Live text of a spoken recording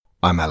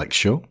I'm Alex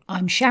Shaw.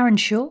 I'm Sharon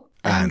Shaw.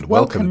 And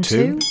welcome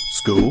to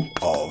School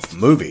of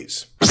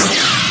Movies.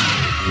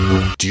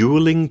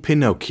 Dueling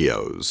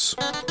Pinocchios.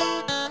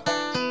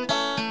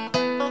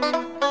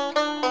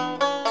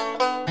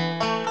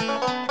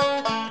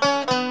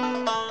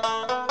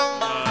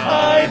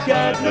 I've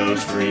got no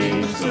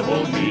strings to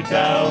hold me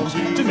down,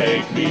 to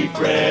make me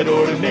fret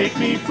or to make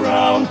me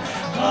frown.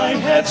 I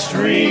had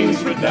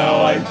strings, but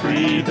now I'm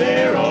free.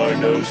 There are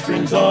no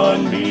strings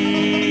on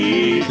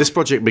me. This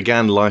project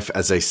began life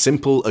as a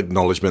simple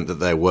acknowledgement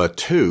that there were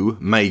two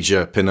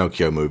major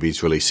Pinocchio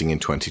movies releasing in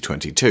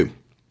 2022.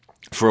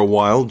 For a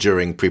while,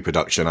 during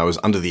pre-production, I was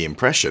under the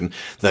impression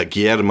that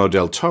Guillermo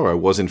del Toro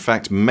was in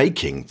fact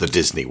making the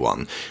Disney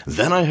one.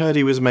 Then I heard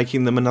he was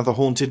making them another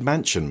Haunted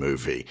Mansion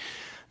movie.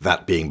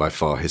 That being by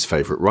far his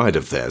favourite ride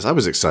of theirs. I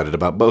was excited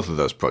about both of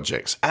those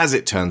projects. As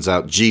it turns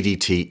out,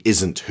 GDT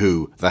isn't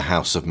who the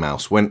House of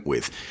Mouse went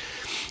with.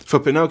 For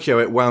Pinocchio,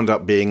 it wound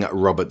up being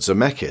Robert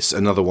Zemeckis,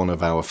 another one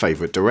of our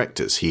favourite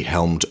directors. He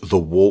helmed The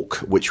Walk,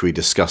 which we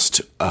discussed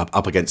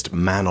up against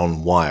Man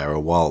on Wire a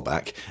while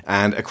back,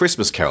 and A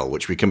Christmas Carol,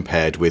 which we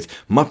compared with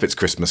Muppets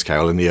Christmas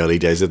Carol in the early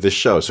days of this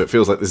show. So it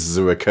feels like this is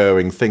a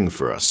recurring thing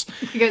for us.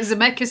 If we get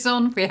Zemeckis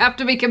on, we have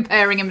to be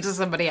comparing him to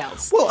somebody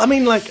else. Well, I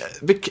mean,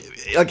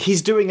 like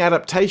he's doing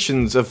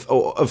adaptations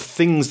of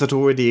things that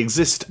already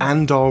exist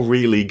and are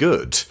really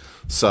good.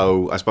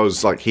 So I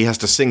suppose he has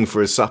to sing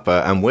for his supper,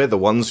 and we're the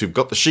ones who've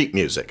got the sheet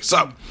music.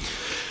 So,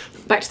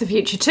 Back to the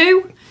Future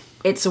 2,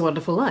 It's a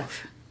Wonderful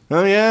Life.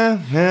 Oh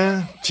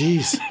yeah,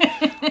 jeez.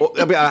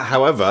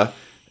 However,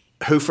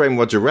 Who Framed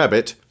Roger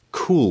Rabbit?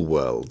 Cool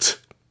World.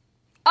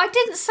 I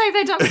didn't say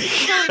they don't go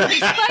in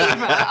his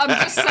favour. I'm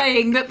just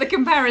saying that the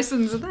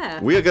comparisons are there.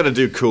 We are going to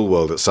do Cool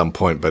World at some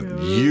point, but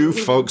you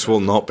folks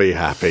will not be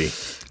happy.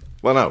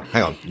 Well, no,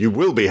 hang on. You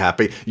will be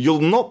happy.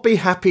 You'll not be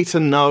happy to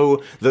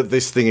know that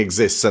this thing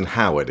exists and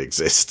how it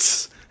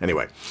exists.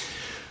 Anyway,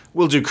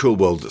 we'll do Cool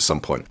World at some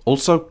point.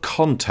 Also,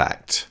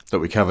 Contact, that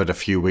we covered a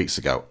few weeks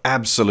ago.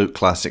 Absolute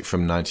classic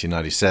from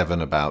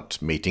 1997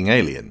 about meeting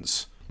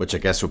aliens, which I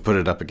guess would put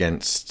it up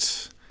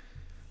against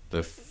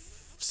the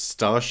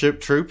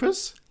Starship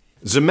Troopers?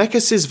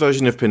 Zemeckis'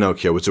 version of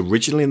Pinocchio was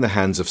originally in the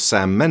hands of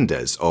Sam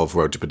Mendes of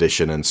Road to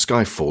Perdition and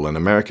Skyfall and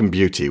American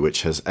Beauty,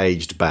 which has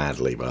aged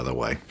badly, by the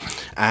way.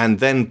 And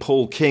then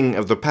Paul King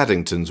of The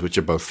Paddingtons, which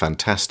are both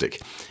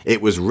fantastic.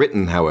 It was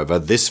written, however,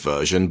 this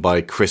version, by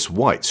Chris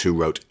Weitz, who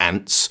wrote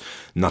Ants,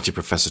 Nutty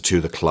Professor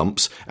 2: The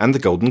Clumps, and The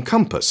Golden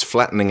Compass,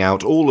 flattening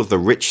out all of the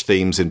rich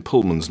themes in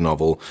Pullman's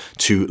novel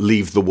to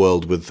leave the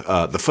world with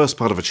the first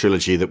part of a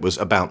trilogy that was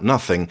about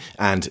nothing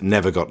and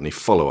never got any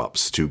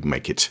follow-ups to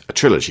make it a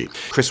trilogy.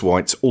 Chris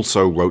Weitz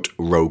also wrote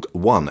Rogue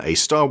One, a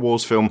Star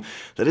Wars film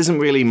that isn't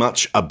really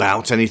much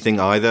about anything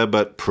either,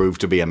 but proved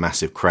to be a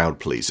massive crowd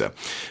pleaser.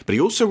 But he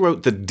also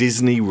wrote the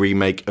Disney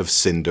remake of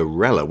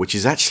Cinderella, which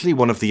is actually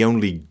one of the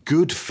only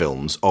good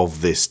films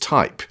of this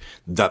type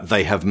that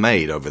they have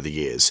made over the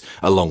years,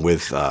 along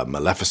with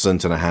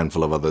Maleficent and a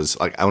handful of others.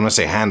 When I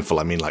say handful,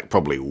 I mean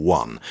probably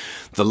one.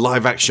 The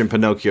live-action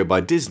Pinocchio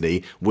by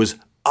Disney was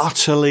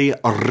utterly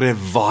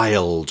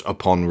reviled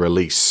upon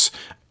release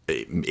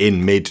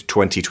in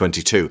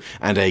mid-2022,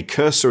 and a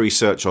cursory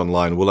search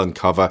online will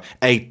uncover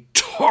a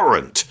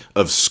torrent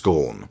of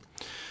scorn.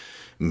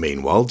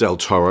 Meanwhile, Del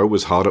Toro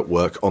was hard at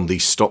work on the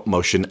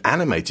stop-motion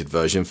animated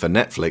version for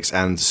Netflix,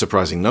 and,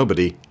 surprising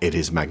nobody, it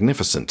is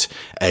magnificent.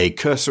 A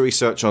cursory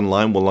search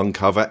online will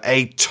uncover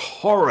a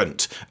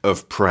torrent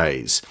of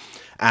praise.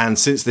 And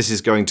since this is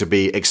going to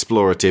be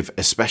explorative,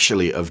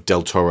 especially of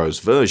Del Toro's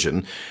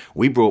version,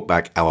 we brought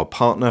back our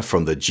partner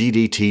from the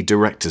GDT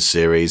Directors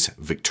Series,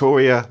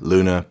 Victoria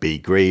Luna B.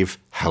 Grieve.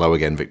 Hello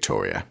again,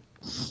 Victoria.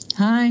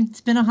 Hi,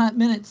 it's been a hot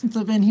minute since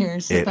I've been here,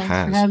 so thanks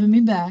for having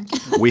me back.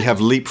 We have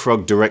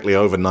leapfrogged directly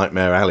over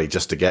Nightmare Alley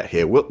just to get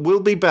here.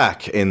 We'll be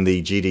back in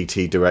the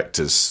GDT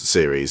Directors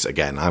Series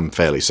again. I'm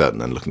fairly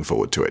certain and looking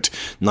forward to it.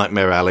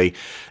 Nightmare Alley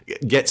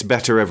gets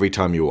better every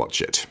time you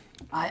watch it.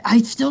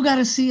 I still got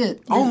to see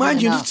it. Oh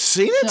man, you've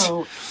seen it?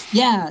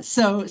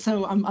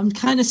 So I'm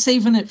kind of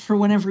saving it for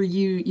whenever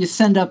you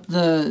send up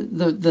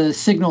the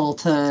signal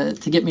to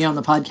get me on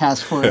the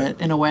podcast for it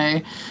in a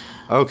way.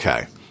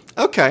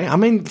 Okay, I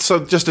mean,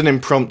 so just an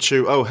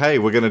impromptu, oh, hey,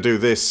 we're going to do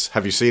this.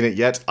 Have you seen it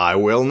yet? I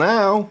will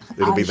now.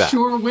 It'll be that. I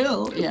sure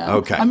will, yeah.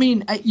 Okay. I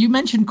mean, you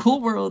mentioned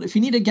Cool World. If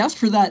you need a guest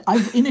for that,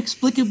 I've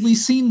inexplicably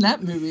seen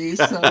that movie,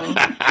 so...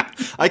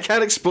 I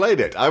can't explain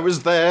it. I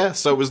was there,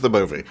 so was the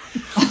movie.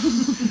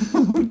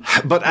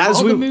 But as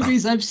all the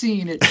movies I've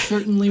seen, it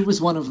certainly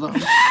was one of them.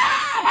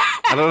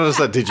 I don't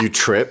understand. Did you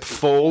trip,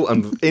 fall,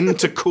 and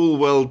into Cool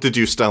World did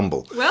you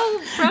stumble?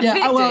 Well, Brad Pitt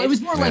did. It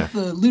was more like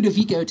the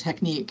Ludovico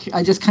technique.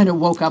 I just kind of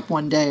woke up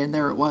one day and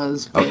there it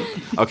was. But...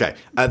 Okay.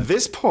 At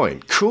this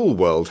point, Cool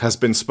World has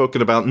been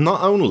spoken about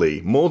not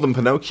only more than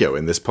Pinocchio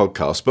in this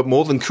podcast, but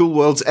more than Cool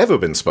World's ever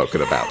been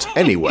spoken about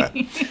anywhere.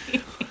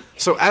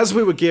 So as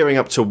we were gearing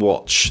up to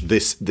watch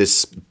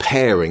this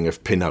pairing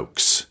of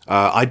Pinocchs,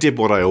 I did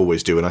what I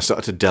always do, and I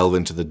started to delve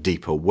into the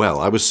deeper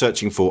well. I was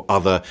searching for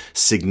other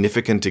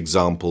significant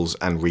examples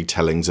and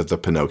retellings of the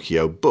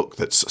Pinocchio book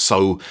that's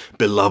so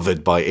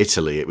beloved by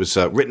Italy. It was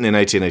written in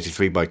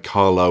 1883 by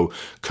Carlo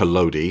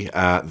Collodi.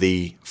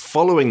 The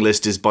following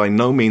list is by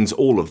no means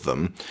all of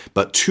them,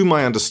 but to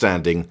my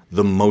understanding,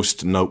 the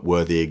most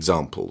noteworthy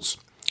examples.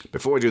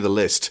 Before I do the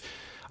list,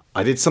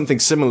 I did something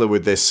similar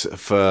with this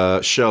for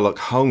Sherlock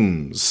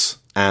Holmes,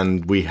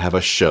 and we have a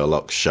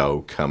Sherlock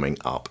show coming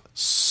up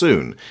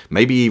soon.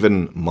 Maybe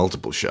even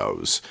multiple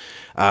shows.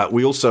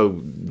 We also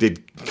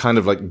did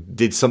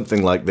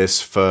something like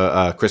this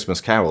for Christmas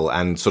Carol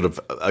and sort of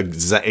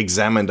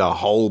examined a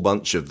whole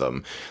bunch of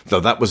them, though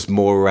that was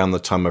more around the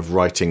time of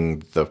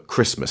writing The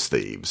Christmas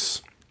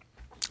Thieves.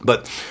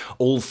 But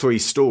all three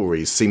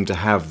stories seem to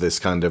have this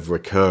kind of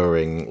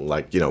recurring,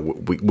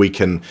 we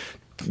can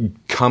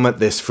come at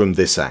this from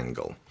this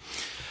angle,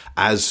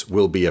 as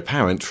will be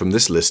apparent from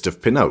this list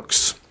of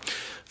Pinocchs.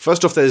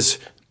 First off, there's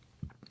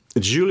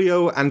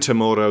Giulio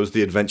Antamoro's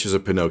The Adventures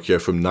of Pinocchio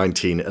from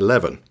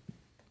 1911.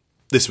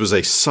 This was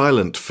a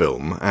silent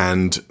film,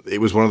 and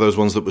it was one of those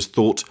ones that was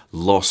thought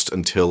lost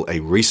until a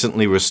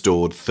recently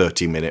restored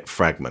 30-minute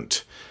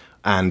fragment.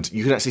 And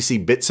you can actually see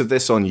bits of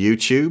this on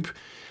YouTube.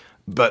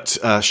 But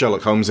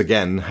Sherlock Holmes,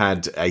 again,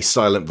 had a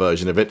silent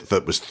version of it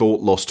that was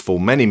thought lost for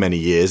many, many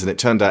years, and it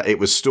turned out it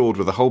was stored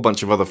with a whole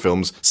bunch of other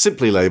films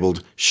simply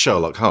labelled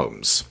Sherlock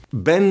Holmes.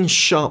 Ben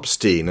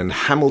Sharpstein and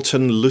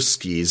Hamilton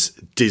Lusky's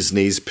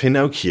Disney's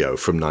Pinocchio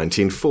from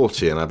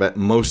 1940, and I bet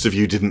most of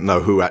you didn't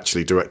know who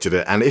actually directed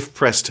it, and if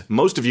pressed,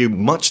 most of you,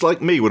 much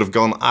like me, would have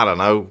gone, I don't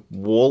know,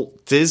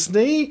 Walt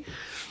Disney?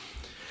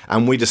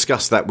 And we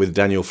discussed that with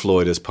Daniel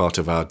Floyd as part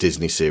of our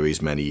Disney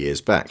series many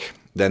years back.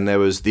 Then there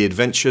was The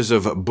Adventures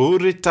of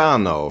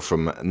Buritano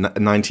from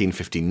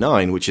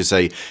 1959, which is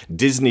a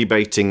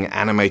Disney-baiting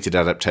animated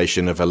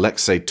adaptation of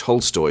Alexei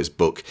Tolstoy's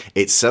book,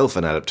 itself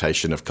an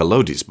adaptation of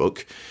Collodi's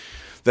book.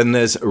 Then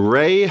there's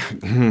Ray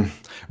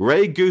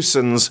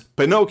Goosen's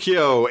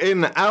Pinocchio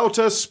in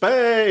Outer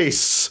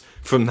Space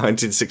from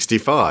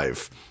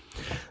 1965.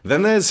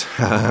 Then there's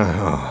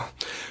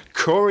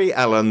Corey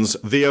Allen's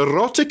The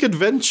Erotic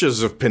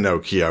Adventures of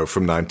Pinocchio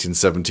from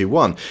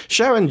 1971.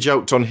 Sharon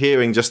joked on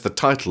hearing just the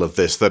title of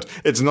this that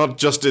it's not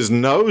just his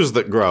nose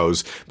that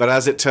grows, but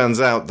as it turns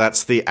out,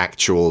 that's the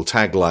actual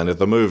tagline of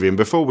the movie. And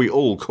before we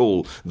all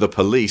call the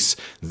police,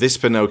 this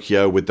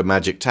Pinocchio with the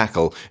magic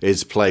tackle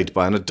is played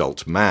by an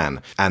adult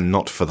man, and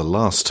not for the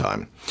last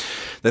time.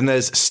 Then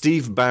there's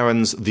Steve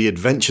Barron's The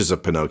Adventures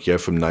of Pinocchio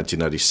from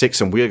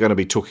 1996, and we are going to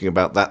be talking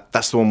about that.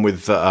 That's the one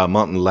with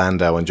Martin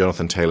Landau and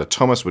Jonathan Taylor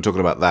Thomas. We're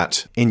talking about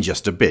that in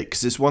just a bit,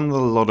 because it's one that a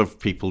lot of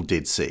people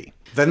did see.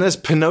 Then there's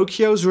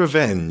Pinocchio's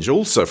Revenge,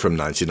 also from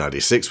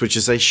 1996, which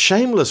is a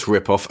shameless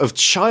rip-off of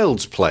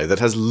Child's Play that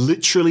has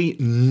literally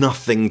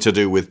nothing to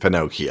do with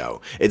Pinocchio.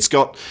 It's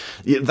got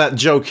that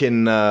joke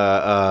in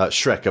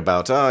Shrek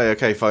about,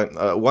 okay, fine,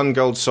 1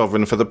 gold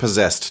sovereign for the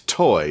possessed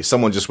toy.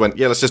 Someone just went,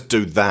 yeah, let's just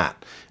do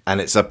that. And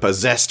it's a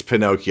possessed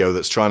Pinocchio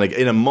that's trying to,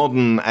 in a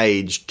modern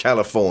age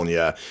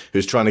California,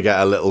 who's trying to get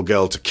a little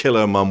girl to kill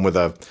her mum with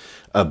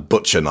a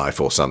butcher knife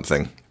or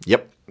something.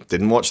 Yep,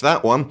 didn't watch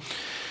that one.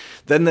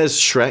 Then there's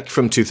Shrek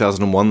from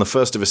 2001, the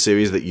first of a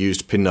series that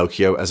used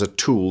Pinocchio as a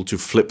tool to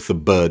flip the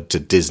bird to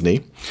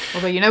Disney.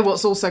 Although you know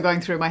what's also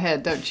going through my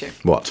head, don't you?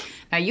 What?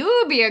 Now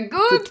you be a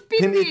good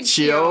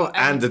Pinocchio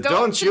and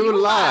don't you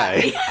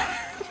lie.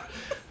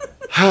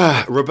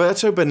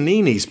 Roberto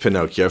Benigni's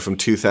Pinocchio from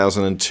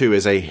 2002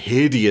 is a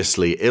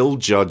hideously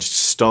ill-judged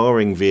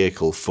starring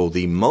vehicle for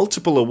the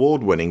multiple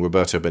award-winning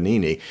Roberto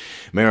Benigni.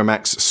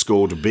 Miramax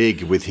scored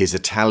big with his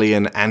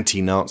Italian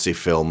anti-Nazi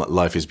film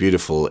Life is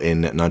Beautiful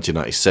in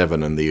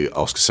 1997 and the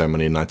Oscar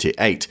ceremony in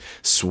 1998,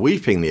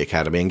 sweeping the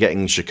Academy and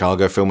getting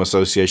Chicago Film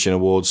Association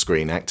Awards,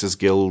 Screen Actors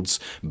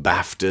Guilds,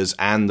 BAFTAs,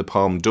 and the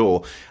Palme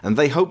d'Or, and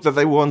they hoped that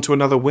they were on to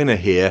another winner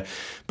here,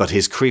 but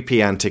his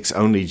creepy antics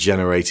only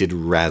generated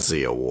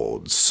Razzie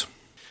Awards.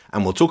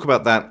 And we'll talk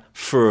about that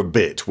for a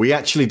bit. We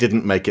actually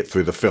didn't make it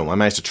through the film. I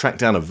managed to track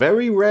down a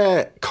very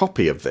rare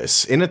copy of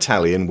this in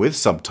Italian with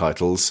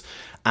subtitles,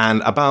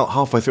 and about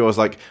halfway through I was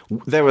like,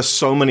 there are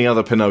so many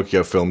other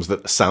Pinocchio films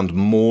that sound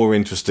more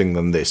interesting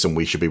than this, and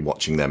we should be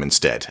watching them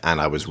instead. And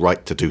I was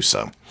right to do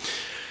so.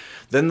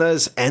 Then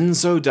there's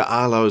Enzo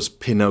D'Alo's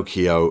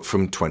Pinocchio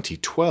from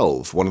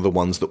 2012, one of the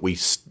ones that we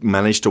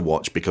managed to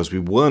watch because we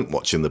weren't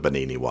watching the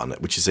Benigni one,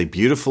 which is a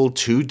beautiful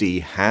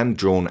 2D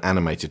hand-drawn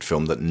animated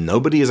film that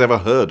nobody has ever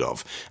heard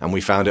of, and we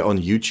found it on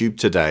YouTube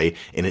today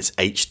in its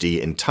HD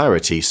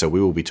entirety, so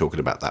we will be talking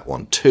about that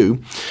one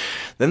too.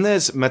 Then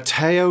there's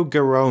Matteo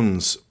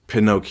Garone's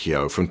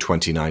Pinocchio from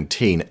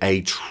 2019, a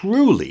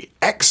truly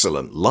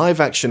excellent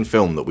live-action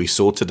film that we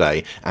saw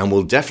today and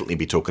we'll definitely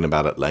be talking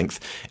about at length.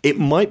 It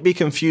might be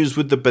confused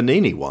with the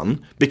Benigni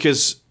one,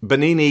 because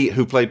Benigni,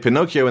 who played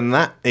Pinocchio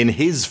in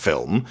his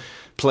film,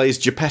 plays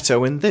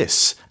Geppetto in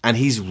this, and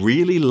he's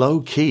really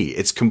low-key.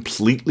 It's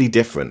completely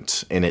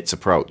different in its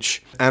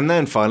approach. And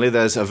then finally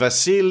there's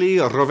Vasily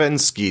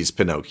Rovensky's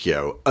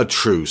Pinocchio, A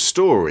True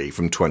Story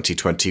from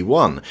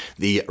 2021,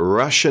 the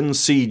Russian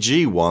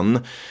CG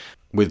one,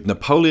 with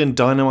Napoleon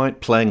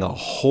Dynamite playing a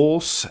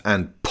horse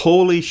and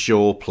Pauly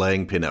Shore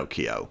playing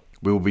Pinocchio.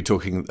 We will be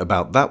talking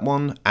about that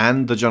one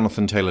and the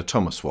Jonathan Taylor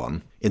Thomas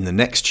one in the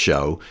next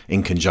show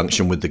in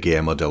conjunction with the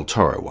Guillermo del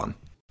Toro one.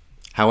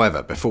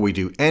 However, before we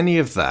do any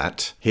of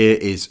that, here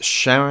is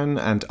Sharon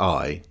and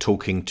I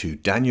talking to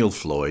Daniel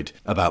Floyd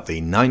about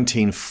the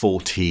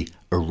 1940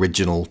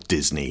 original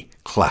Disney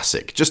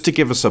classic, just to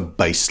give us a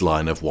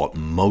baseline of what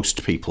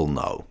most people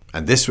know.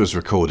 And this was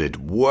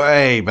recorded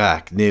way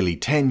back, nearly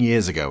 10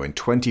 years ago in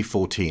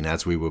 2014,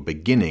 as we were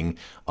beginning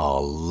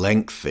our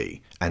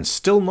lengthy, and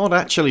still not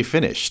actually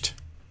finished,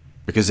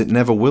 because it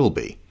never will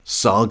be,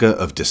 saga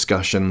of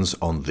discussions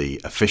on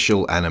the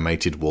official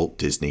animated Walt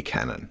Disney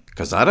canon.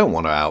 Because I don't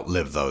want to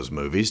outlive those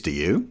movies, do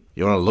you?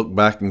 You want to look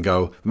back and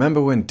go,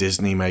 remember when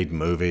Disney made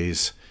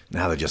movies?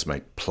 Now they just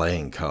make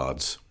playing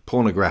cards.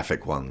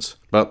 Pornographic ones.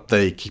 But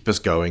they keep us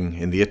going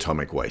in the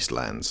atomic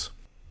wastelands.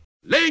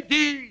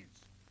 Ladies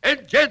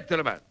and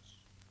gentlemen,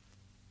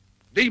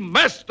 the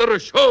master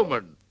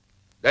showman,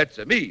 that's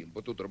me,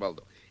 Impotuto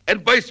Ribaldo,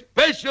 and by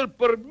special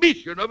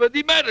permission of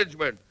the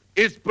management,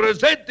 is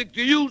presenting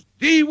to you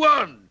the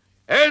one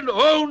and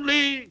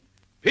only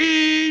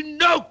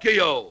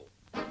Pinocchio.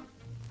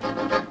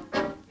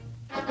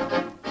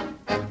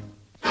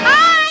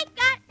 I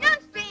got no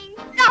strings,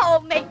 no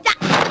me duck.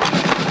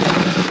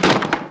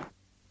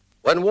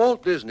 When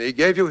Walt Disney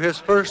gave you his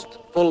first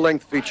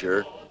full-length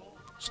feature,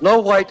 Snow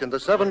White and the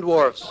Seven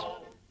Dwarfs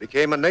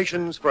became a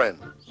nation's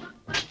friends.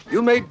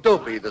 You made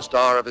Dopey the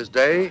star of his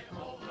day,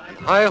 and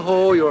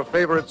Hi-Ho your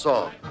favorite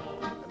song.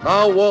 And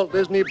now Walt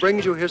Disney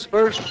brings you his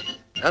first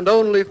and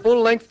only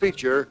full-length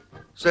feature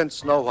since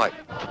Snow White.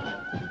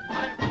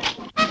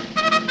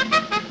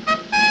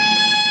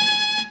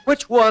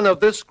 Which one of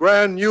this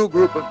grand new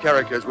group of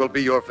characters will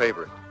be your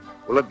favorite?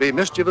 Will it be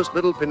mischievous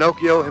little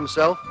Pinocchio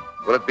himself?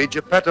 Will it be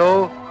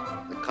Geppetto,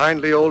 the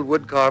kindly old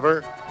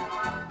woodcarver?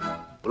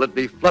 Will it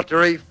be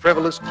fluttery,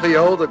 frivolous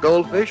Cleo, the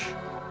goldfish?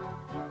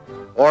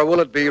 Or will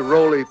it be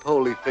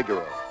roly-poly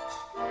Figaro?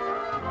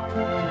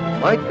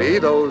 Might be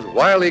those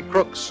wily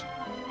crooks,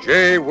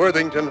 J.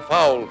 Worthington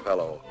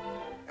Foulfellow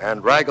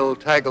and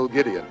Raggle-Taggle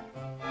Gideon.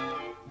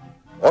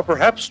 Or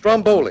perhaps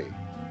Stromboli,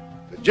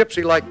 the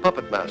gypsy-like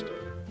puppet master.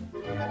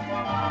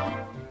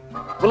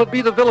 Will it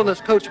be the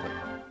villainous coachman?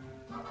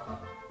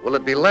 Will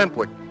it be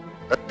Lampwick,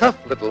 the tough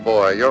little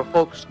boy your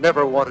folks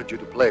never wanted you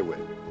to play with?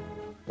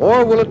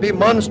 Or will it be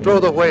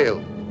Monstro the whale,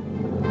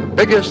 the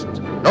biggest,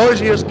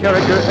 noisiest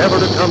character ever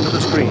to come to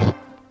the screen?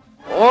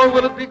 Or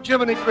will it be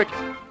Jiminy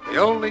Cricket, the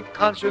only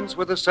conscience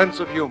with a sense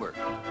of humor?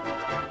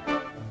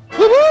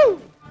 Woo-hoo!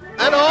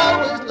 And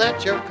always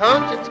let your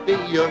conscience be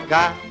your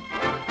guide.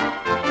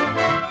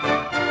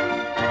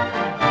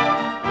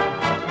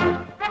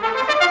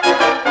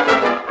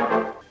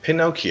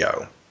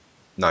 Pinocchio,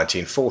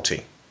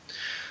 1940.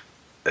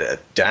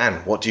 Dan,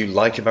 what do you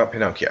like about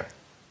Pinocchio?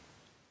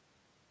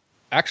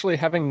 Actually,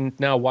 having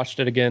now watched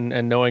it again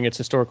and knowing its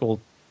historical,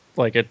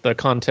 the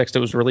context it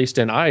was released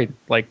in, I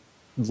like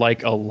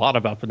a lot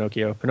about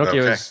Pinocchio.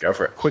 Pinocchio has go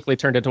for it. Quickly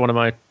turned into one of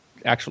my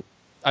actual.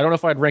 I don't know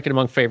if I'd rank it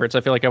among favorites.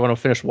 I feel like I want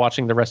to finish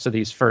watching the rest of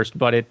these first,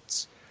 but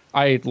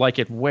I like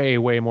it way,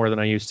 way more than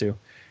I used to.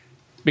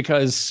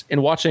 Because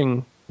in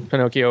watching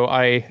Pinocchio,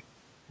 I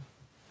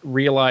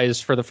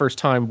realized for the first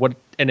time what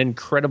an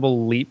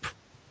incredible leap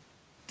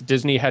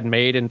Disney had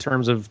made in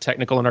terms of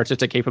technical and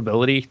artistic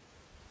capability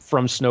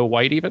from Snow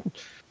White even.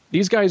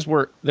 These guys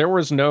there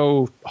was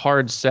no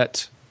hard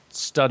set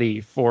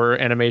study for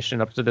animation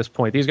up to this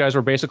point. These guys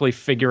were basically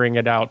figuring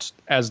it out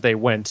as they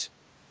went,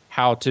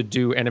 how to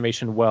do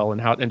animation well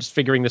and just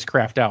figuring this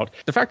craft out.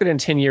 The fact that in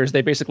 10 years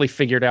they basically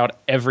figured out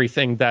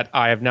everything that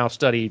I have now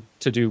studied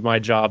to do my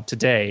job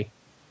today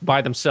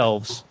by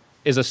themselves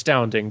is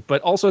astounding.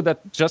 But also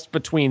that just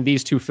between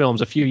these two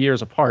films, a few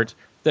years apart,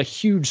 the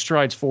huge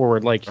strides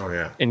forward,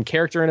 in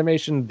character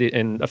animation,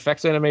 in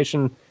effects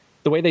animation,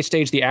 the way they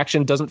stage the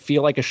action doesn't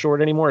feel like a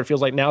short anymore. It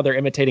feels like now they're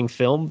imitating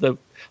film.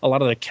 A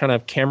lot of the kind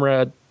of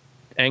camera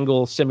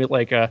angle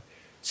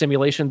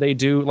simulation they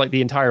do, like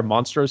the entire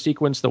Monstro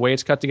sequence, the way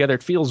it's cut together,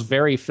 it feels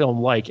very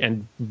film-like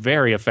and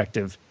very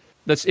effective.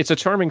 It's a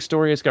charming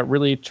story. It's got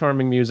really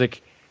charming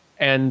music,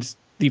 and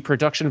the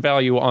production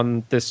value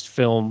on this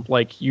film,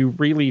 I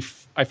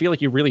feel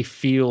like you really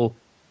feel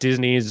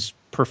Disney's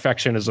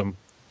perfectionism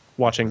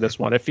watching this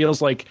one. It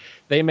feels like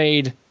they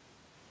made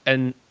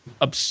an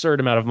absurd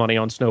amount of money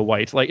on Snow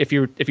White. If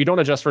you don't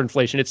adjust for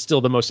inflation, it's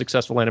still the most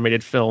successful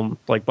animated film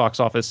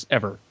box office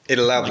ever. It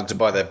allowed them to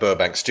buy their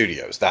Burbank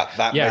studios. That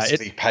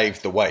basically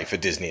paved the way for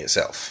Disney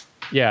itself.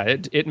 Yeah,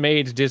 it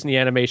made Disney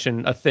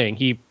animation a thing.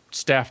 He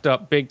staffed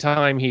up big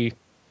time. He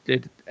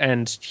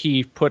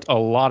put a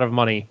lot of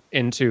money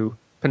into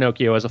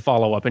Pinocchio as a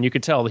follow-up, and you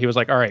could tell he was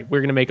like, all right,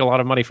 we're going to make a lot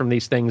of money from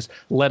these things.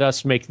 Let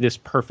us make this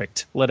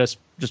perfect. Let us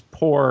just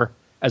pour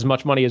as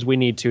much money as we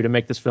need to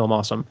make this film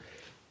awesome.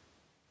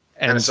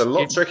 And it's a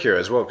lot trickier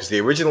as well, because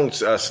the original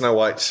Snow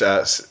White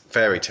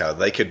fairy tale,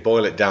 they could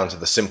boil it down to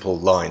the simple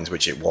lines,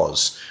 which it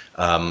was.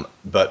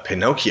 But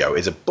Pinocchio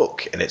is a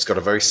book, and it's got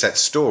a very set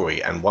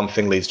story, and one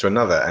thing leads to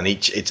another, and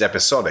it's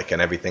episodic, and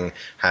everything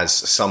has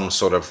some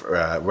sort of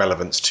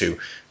relevance to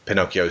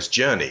Pinocchio's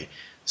journey.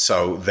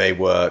 So they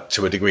were,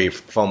 to a degree,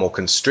 far more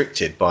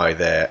constricted by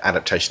their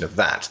adaptation of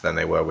that than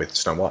they were with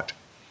Snow White.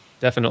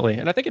 Definitely.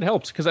 And I think it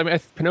helps, because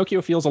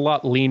Pinocchio feels a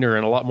lot leaner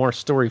and a lot more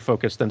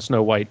story-focused than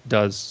Snow White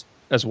does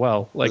as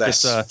well. Like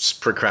less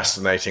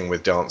procrastinating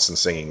with dance and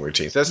singing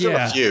routines. There's still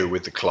a few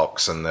with the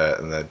clocks and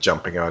the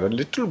jumping out, a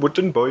little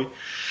wooden boy.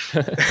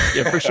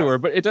 Yeah, for sure.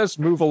 But it does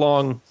move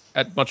along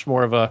at much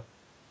more of a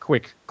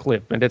quick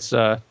clip. And it's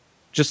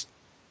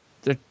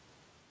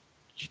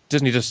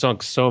Disney just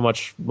sunk so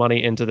much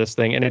money into this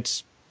thing. And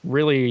it's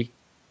really,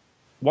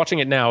 watching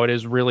it now, it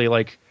is really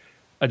like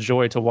a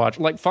joy to watch.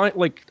 Like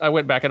I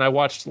went back and I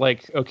watched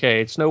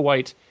Snow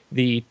White,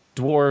 the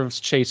dwarves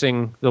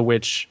chasing the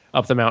witch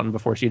up the mountain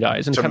before she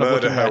dies, and to kind of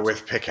murder her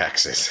with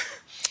pickaxes.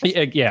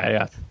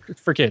 Yeah,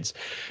 for kids.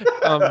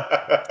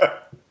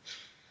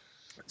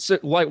 So,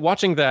 like,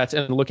 watching that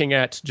and looking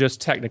at just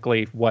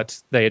technically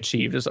what they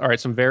achieved is, all right,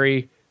 some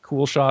very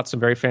cool shots, some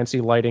very fancy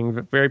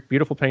lighting, very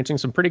beautiful painting,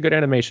 some pretty good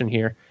animation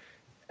here.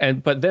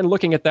 But then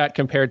looking at that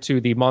compared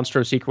to the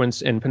Monstro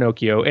sequence in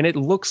Pinocchio, and it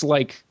looks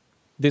like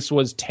this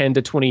was 10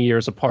 to 20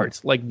 years apart.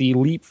 Like, the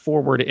leap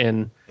forward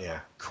in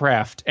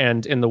craft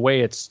and in the way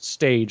it's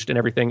staged and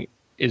everything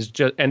is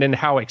just, and in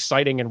how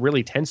exciting and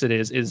really tense it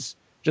is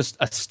just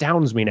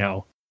astounds me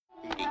now.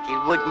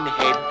 Little wooden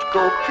head,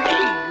 go play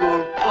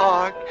your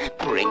part.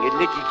 Bring a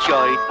little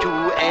joy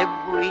to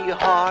every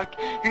heart.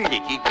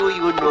 Little do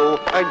you know,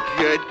 and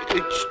yet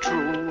it's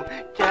true,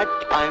 that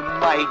I'm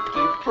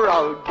mighty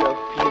proud of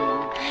you.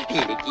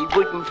 Little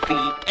wooden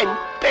feet, and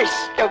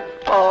best of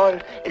all,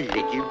 a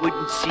little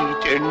wooden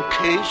seat in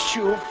case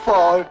you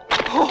fall.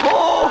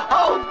 Oh,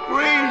 how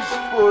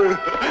graceful,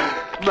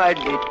 my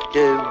little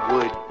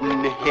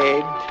wooden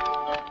head.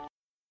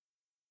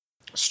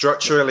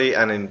 Structurally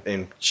and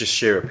in just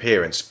sheer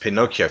appearance,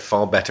 Pinocchio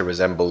far better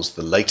resembles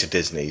the later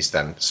Disneys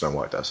than Snow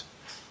White does.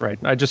 Right.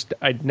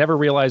 I never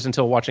realized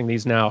until watching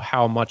these now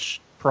how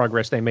much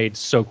progress they made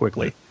so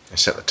quickly. They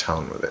set the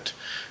tone with it.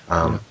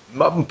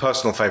 My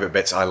personal favourite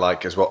bits I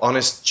like as well.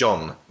 Honest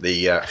John,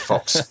 the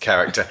fox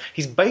character,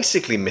 he's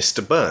basically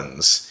Mr.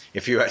 Burns.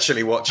 If you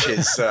actually watch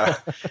his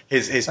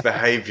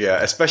behaviour,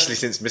 especially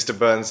since Mr.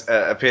 Burns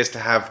appears to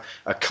have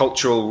a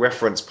cultural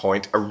reference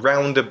point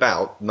around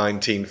about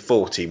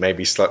 1940,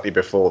 maybe slightly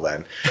before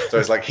then. So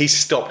it's like he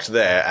stopped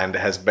there and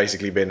has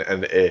basically been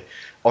an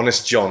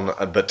Honest John,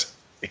 but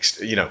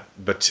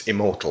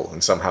immortal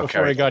and somehow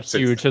before he got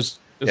huge, his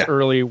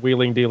early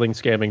wheeling, dealing,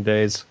 scamming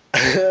days.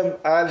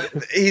 And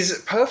he's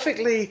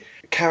perfectly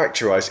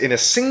characterised in a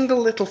single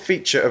little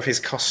feature of his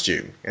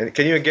costume. And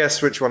can you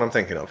guess which one I'm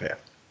thinking of here?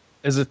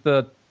 Is it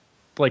the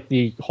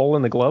hole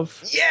in the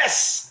glove?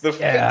 Yes! The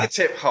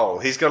fingertip hole.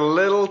 He's got a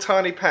little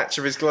tiny patch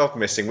of his glove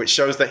missing, which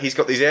shows that he's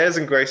got these airs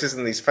and graces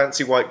and these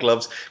fancy white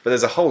gloves, but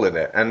there's a hole in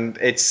it. And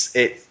it's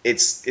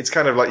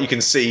kind of like you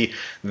can see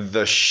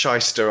the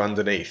shyster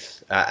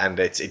underneath, and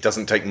it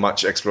doesn't take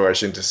much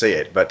exploration to see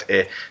it. But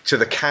to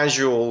the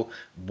casual,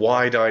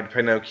 wide-eyed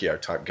Pinocchio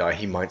type guy,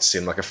 he might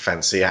seem like a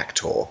fancy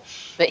actor.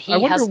 But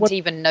he hasn't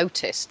even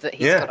noticed that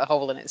he's got a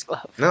hole in his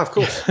glove. No, of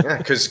course. Yeah,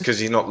 because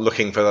he's not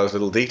looking for those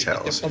little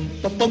details. An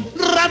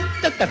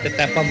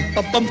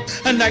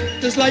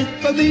actor's life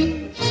for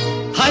me.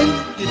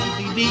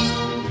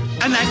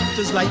 An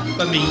actor's life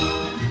for me.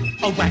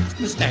 A waxed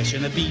moustache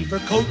and a beaver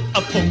coat,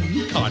 a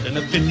pony cart and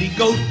a billy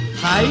goat.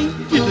 Hi,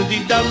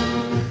 diddly-dum.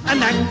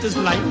 An actor's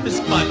life is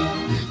fun.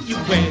 You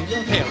wear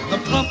your hair in a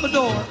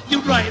pompadour.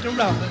 You ride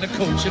around in a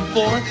coach and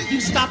four.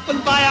 You stop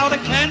and buy out a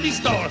candy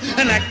store.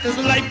 An actor's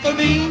life for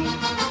me.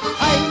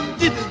 Hi,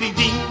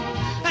 diddly-dee.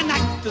 An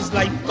actor's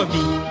life for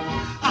me.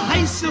 A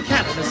high silk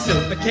hat and a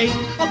silver cane.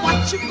 A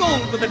watch of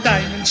gold with a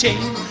diamond chain.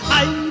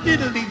 Hi,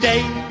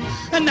 diddly-day.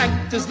 An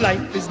actor's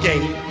life is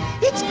gay.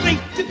 It's great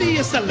to be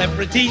a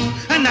celebrity.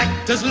 An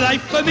actor's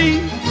life for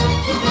me.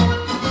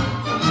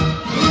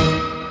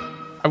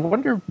 I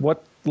wonder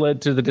what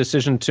led to the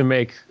decision to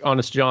make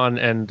Honest John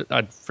and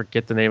I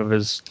forget the name of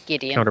his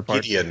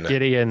counterpart.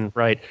 Gideon,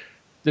 right.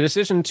 The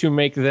decision to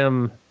make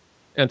them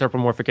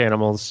anthropomorphic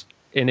animals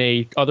in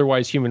a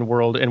otherwise human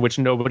world in which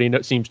nobody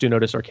seems to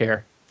notice or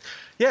care.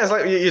 Yeah, it's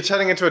like you're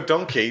turning into a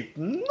donkey.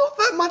 Not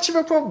that much of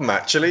a problem,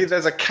 actually.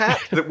 There's a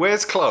cat that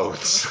wears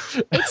clothes.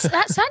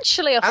 That's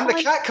actually a and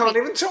the cat can't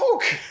even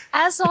talk.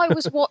 As I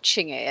was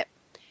watching it,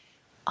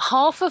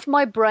 half of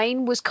my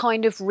brain was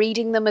kind of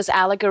reading them as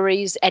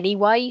allegories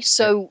anyway.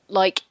 So,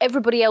 like,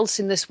 everybody else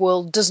in this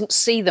world doesn't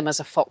see them as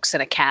a fox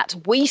and a cat.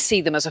 We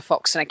see them as a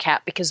fox and a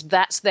cat because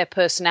that's their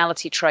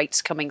personality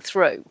traits coming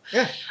through.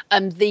 Yeah.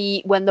 And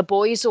when the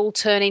boys all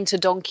turn into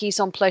donkeys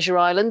on Pleasure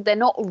Island, they're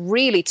not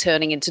really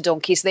turning into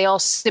donkeys. They are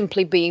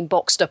simply being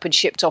boxed up and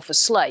shipped off as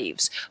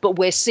slaves. But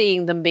we're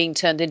seeing them being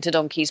turned into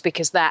donkeys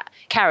because that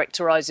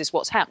characterizes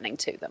what's happening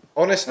to them.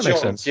 Honest That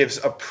makes John sense. gives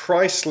a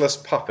priceless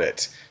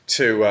puppet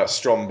to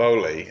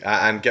Stromboli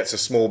and gets a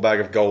small bag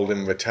of gold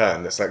in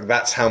return. It's like,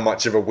 that's how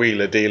much of a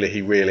wheeler dealer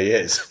he really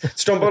is.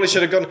 Stromboli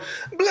should have gone,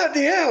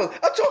 bloody hell,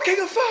 a talking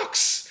a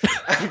fox,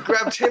 and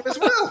grabbed him as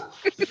well.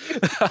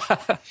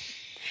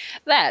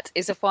 That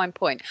is a fine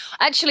point.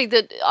 Actually,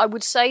 I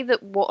would say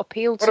that what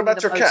appealed to What me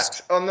about the your most...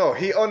 cat? Oh no,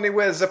 he only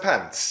wears the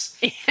pants.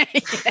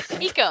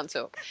 He can't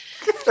talk.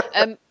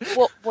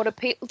 What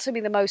appealed to me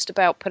the most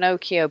about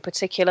Pinocchio,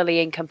 particularly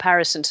in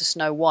comparison to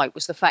Snow White,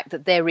 was the fact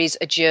that there is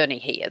a journey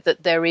here,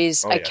 that there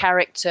is a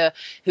character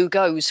who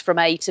goes from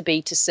A to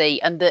B to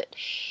C, and that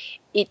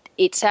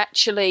it's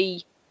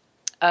actually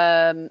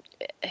there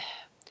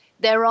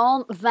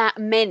aren't that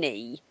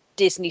many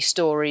Disney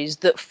stories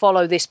that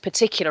follow this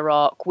particular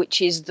arc,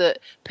 which is that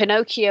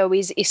Pinocchio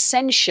is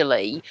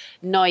essentially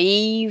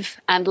naive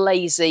and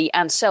lazy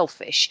and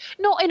selfish.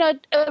 Not in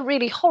a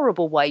really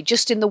horrible way,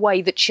 just in the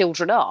way that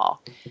children are.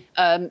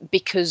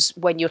 Because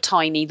when you're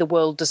tiny, the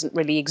world doesn't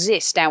really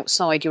exist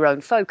outside your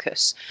own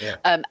focus. Yeah.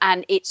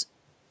 And it's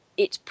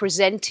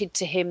presented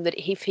to him that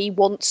if he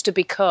wants to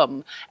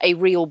become a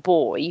real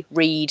boy,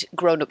 read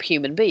grown-up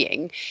human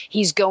being,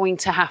 he's going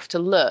to have to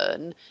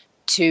learn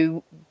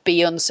to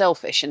be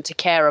unselfish and to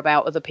care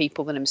about other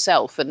people than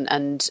himself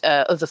and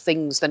other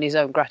things than his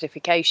own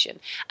gratification.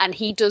 And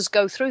he does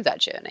go through that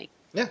journey.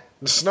 Yeah,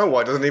 Snow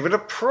White doesn't even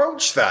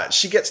approach that.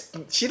 She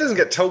doesn't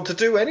get told to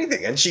do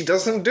anything, and she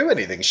doesn't do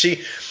anything. She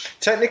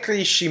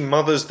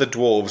mothers the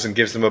dwarves and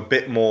gives them a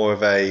bit more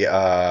of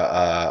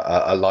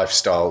a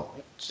lifestyle,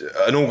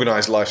 an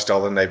organised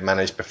lifestyle than they've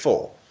managed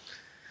before.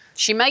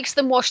 She makes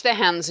them wash their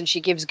hands, and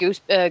she gives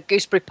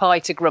gooseberry pie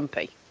to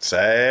Grumpy.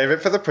 Save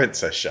it for the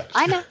princess show.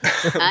 I know.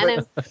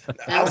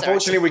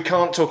 Unfortunately, we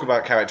can't talk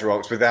about character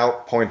arcs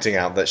without pointing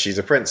out that she's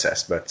a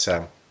princess. But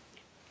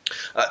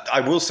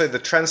I will say the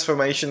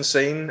transformation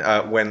scene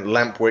when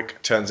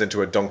Lampwick turns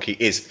into a donkey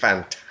is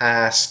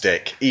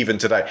fantastic, even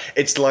today.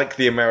 It's like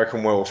the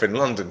American Werewolf in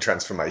London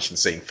transformation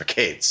scene for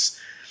kids.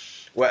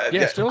 Well,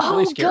 Yeah, still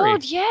really scary.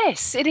 God,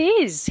 yes, it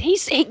is.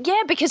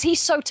 Because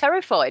he's so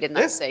terrified in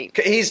that scene.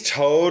 He's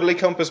totally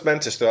compass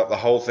mentis throughout the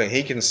whole thing.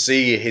 He can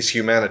see his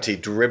humanity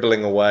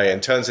dribbling away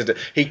and turns into...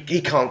 He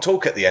can't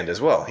talk at the end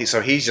as well. He's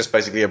just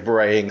basically a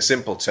braying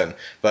simpleton.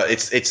 But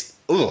it's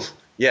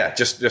yeah,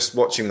 just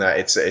watching that,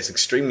 it's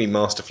extremely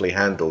masterfully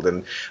handled.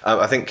 And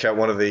I think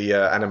one of the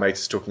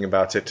animators talking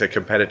about it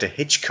compared it to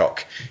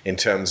Hitchcock in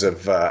terms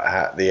of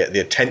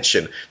the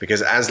attention.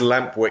 Because as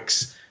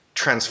Lampwick's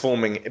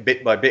transforming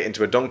bit by bit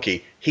into a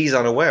donkey, he's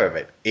unaware of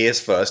it. Ears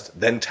first,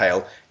 then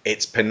tail.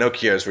 It's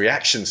Pinocchio's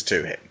reactions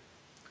to him,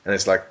 and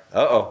it's like,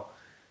 uh-oh,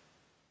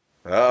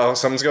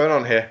 something's going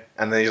on here.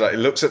 And then he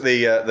looks at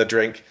the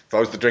drink,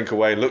 throws the drink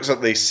away, looks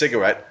at the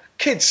cigarette.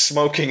 Kids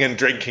smoking and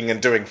drinking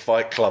and doing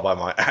Fight Club, I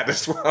might add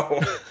as well.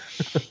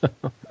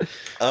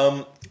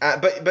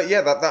 But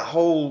yeah, that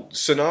whole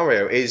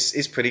scenario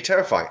is pretty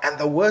terrifying. And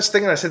the worst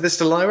thing, and I said this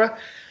to Lyra,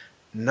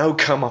 no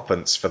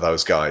comeuppance for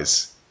those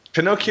guys.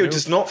 Pinocchio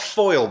does not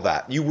foil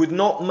that. You would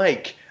not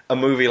make a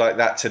movie like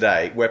that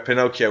today where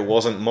Pinocchio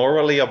wasn't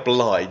morally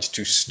obliged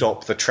to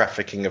stop the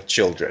trafficking of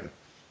children.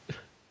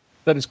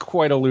 That is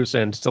quite a loose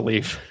end to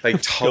leave. They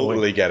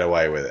totally get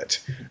away with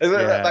it. And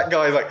that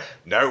guy's like,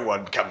 no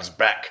one comes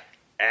back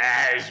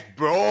as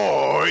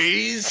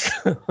boys.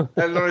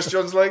 And Lawrence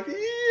John's like,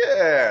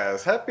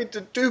 yes, happy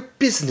to do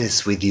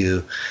business with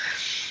you.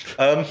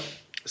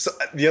 So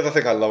the other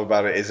thing I love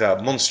about it is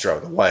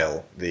Monstro, the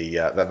whale.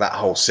 That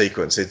whole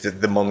sequence is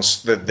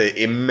the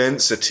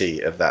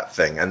immensity of that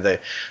thing, and the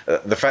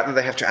fact that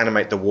they have to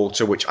animate the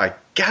water, which I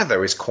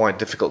gather is quite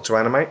difficult to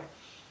animate.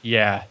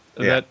 Yeah.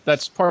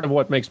 That's part of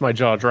what makes my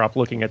jaw drop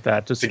looking at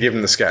that. Just to give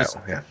them the scale,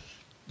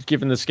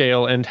 given the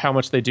scale and how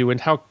much they do and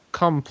how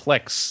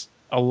complex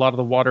a lot of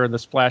the water and the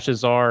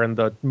splashes are, and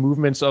the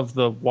movements of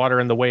the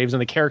water and the waves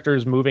and the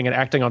characters moving and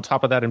acting on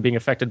top of that and being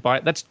affected by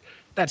it.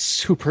 That's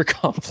super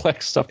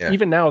complex stuff. Yeah.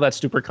 Even now, that's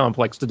super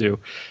complex to do,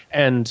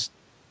 and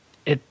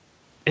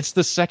it's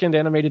the second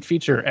animated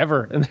feature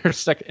ever,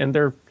 and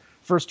their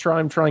first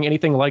time trying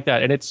anything like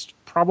that, and it's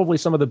probably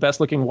some of the best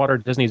looking water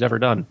Disney's ever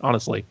done.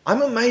 Honestly,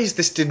 I'm amazed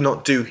this did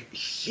not do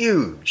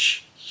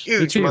huge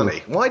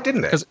money. Why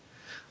didn't it?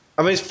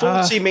 I mean,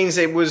 40 means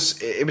it was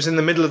in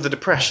the middle of the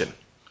Depression.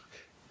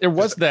 There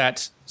was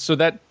that, so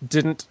that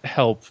didn't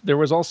help. There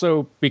was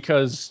also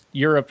because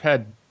Europe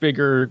had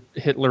bigger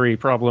Hitlery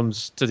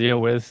problems to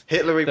deal with.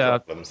 Hitlery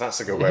problems,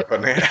 that's a good way of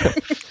putting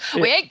it.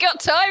 We ain't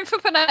got time for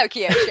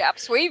Pinocchio,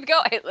 chaps. We've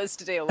got Hitlers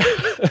to deal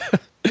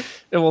with.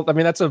 Well, I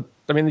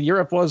mean,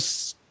 Europe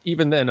was,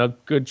 even then, a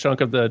good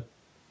chunk of the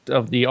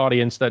of the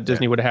audience that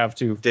Disney would have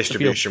to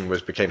distribution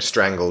became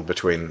strangled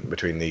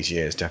between these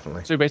years,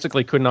 definitely. So he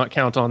basically could not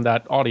count on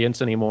that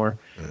audience anymore,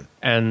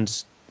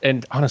 and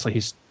honestly,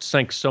 he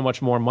sank so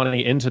much more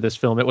money into this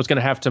film. It was going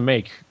to have to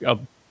make a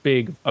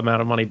big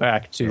amount of money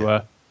back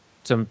to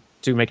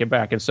make it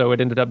back, and so it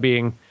ended up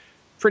being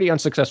pretty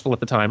unsuccessful at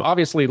the time.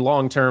 Obviously,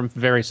 long term,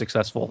 very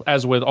successful,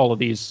 as with all of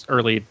these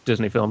early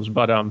Disney films.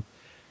 But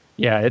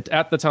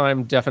at the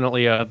time,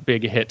 definitely a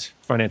big hit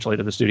financially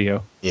to the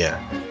studio. Yeah.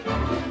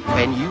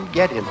 When you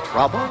get in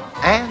trouble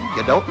and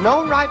you don't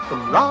know right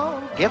from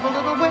wrong, give a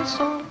little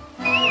whistle.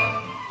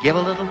 Give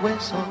a little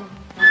whistle.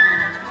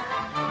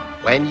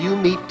 When you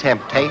meet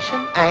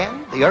temptation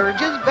and the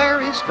urge is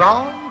very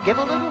strong, give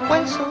a little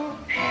whistle.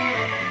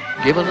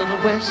 Give a little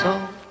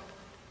whistle.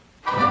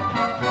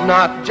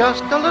 Not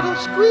just a little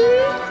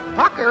squeak,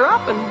 pucker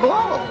up and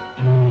blow.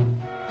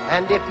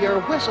 And if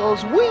your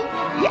whistle's weak,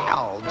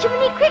 yell,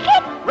 Jiminy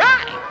Cricket!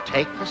 Right!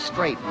 Take the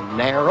straight and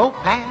narrow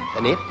path,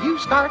 and if you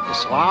start to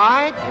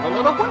slide, give a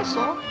little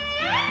whistle.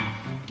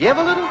 Give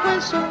a little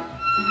whistle.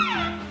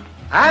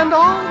 And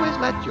always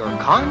let your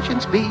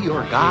conscience be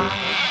your guide.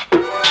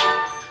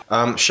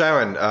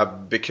 Sharon,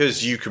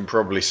 because you can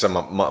probably sum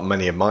up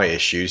many of my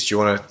issues, do you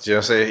want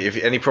to say if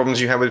any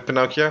problems you have with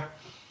Pinocchio?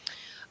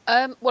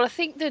 Well, I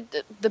think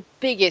the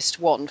biggest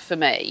one for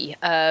me,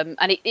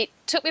 and it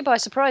took me by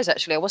surprise,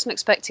 actually. I wasn't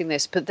expecting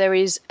this, but there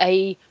is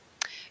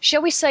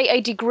shall we say,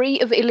 a degree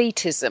of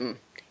elitism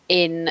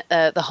in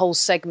the whole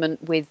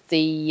segment with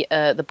the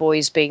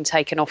boys being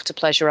taken off to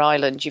Pleasure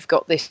Island. You've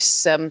got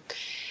this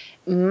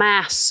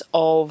mass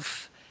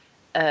of...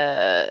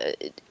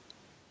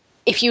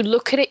 if you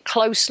look at it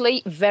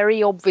closely,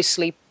 very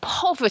obviously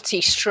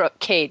poverty-struck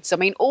kids. I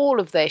mean, all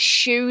of their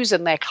shoes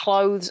and their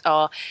clothes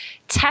are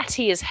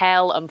tatty as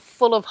hell and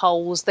full of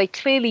holes. They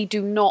clearly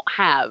do not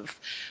have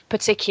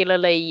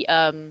particularly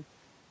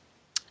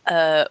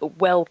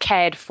well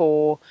cared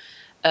for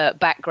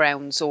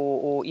backgrounds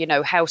or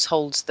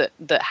households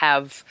that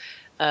have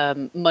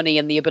money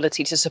and the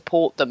ability to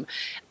support them.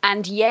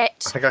 And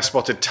yet... I think I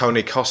spotted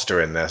Tony Costa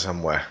in there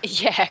somewhere.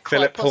 Yeah,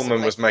 Philip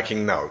Pullman was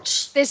making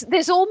notes.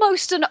 There's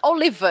almost an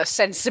Oliver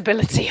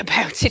sensibility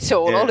about it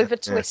all, Oliver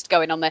Twist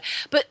going on there.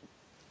 But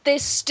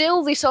there's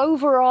still this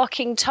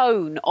overarching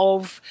tone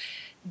of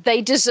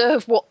they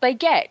deserve what they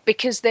get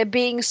because they're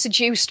being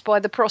seduced by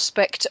the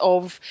prospect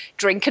of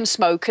drink and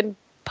smoke and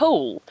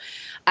pool.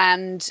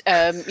 And,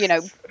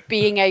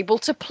 being able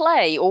to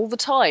play all the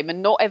time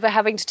and not ever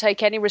having to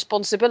take any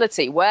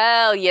responsibility.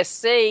 Well, you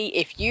see,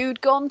 if you'd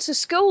gone to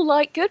school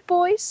like good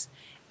boys,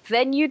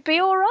 then you'd be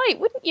all right,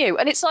 wouldn't you?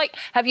 And it's like,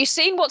 have you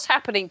seen what's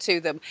happening to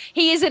them?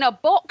 He is in a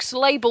box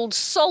labelled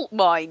salt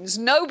mines.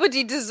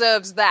 Nobody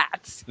deserves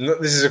that.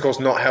 This is, of course,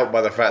 not helped by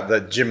the fact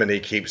that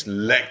Jiminy keeps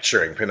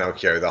lecturing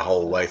Pinocchio the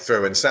whole way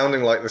through and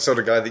sounding like the sort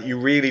of guy that you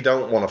really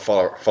don't want to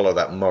follow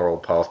that moral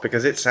path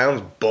because it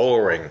sounds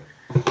boring.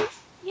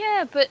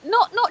 Yeah, but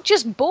not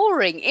just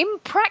boring,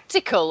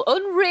 impractical,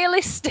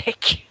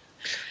 unrealistic.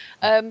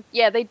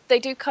 They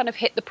do kind of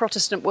hit the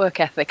Protestant work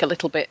ethic a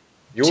little bit.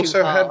 You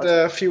also had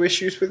a few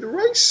issues with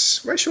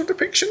racial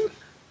depiction.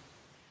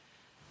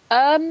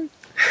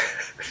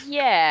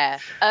 Yeah.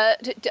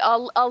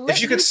 I'll let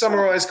if you could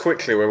summarise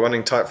quickly, we're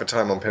running tight for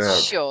time on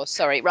Pinocchio. Sure,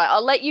 sorry. Right,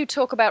 I'll let you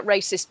talk about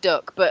racist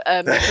duck, but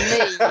for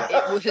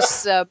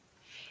me,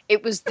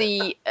 it was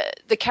the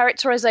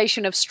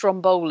characterization of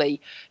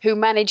Stromboli, who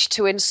managed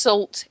to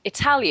insult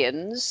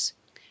Italians,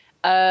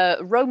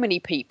 Romani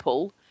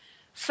people,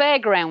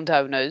 fairground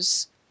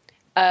owners,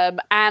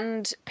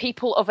 and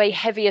people of a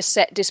heavier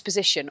set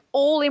disposition,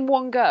 all in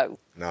one go.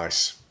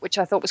 Nice. Which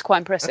I thought was quite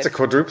impressive. That's a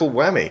quadruple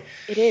whammy.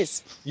 It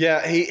is.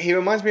 Yeah, he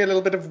reminds me a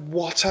little bit of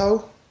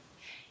Watto.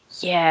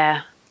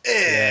 Yeah.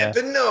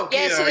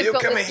 Pinocchio, so you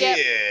come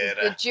here.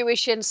 The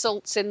Jewish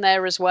insults in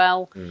there as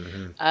well.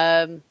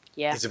 Mm-hmm.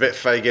 Yeah. It's a bit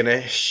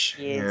Fagin-ish.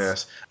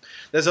 Yes.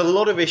 There's a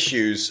lot of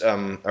issues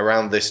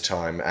around this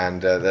time,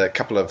 and there are a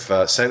couple of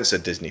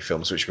censored Disney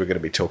films which we're going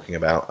to be talking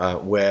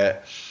about,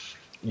 where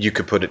you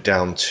could put it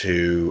down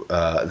to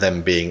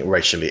them being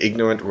racially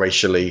ignorant,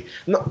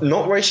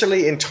 not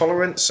racially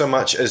intolerant so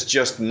much as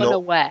just not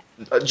unaware.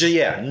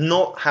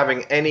 Not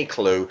having any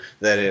clue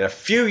that in a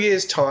few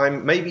years'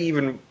 time, maybe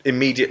even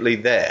immediately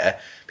there,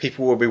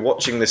 people will be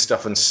watching this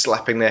stuff and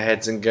slapping their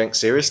heads and going,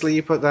 "Seriously,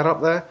 you put that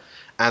up there?"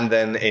 And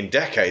then in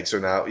decades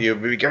from now, you'll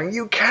be going,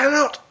 "You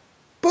cannot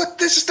put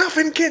this stuff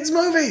in kids'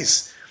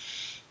 movies."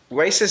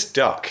 Racist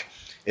Duck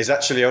is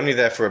actually only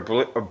there for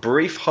a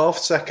brief half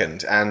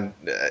second, and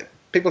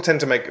people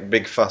tend to make a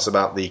big fuss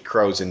about the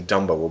crows in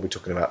Dumbo. We'll be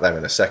talking about them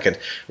in a second.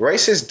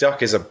 Racist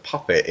Duck is a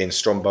puppet in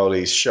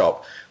Stromboli's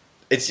shop.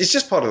 It's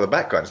just part of the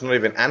background. It's not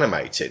even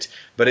animated,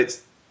 but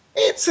it's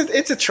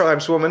a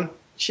tribeswoman.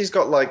 She's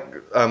got like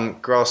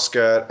grass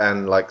skirt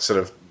and like sort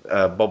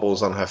of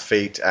bobbles on her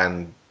feet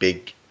and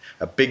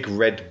a big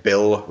red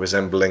bill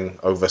resembling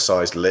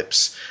oversized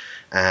lips,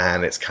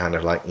 and it's kind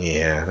of like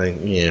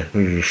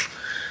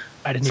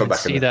I didn't even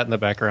see that in the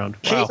background.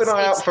 Wow. Keep an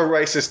eye out for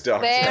racist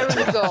dogs. There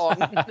and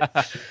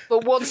gone.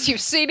 But once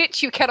you've seen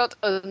it, you cannot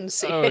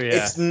unsee it.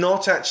 It's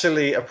not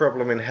actually a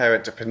problem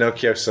inherent to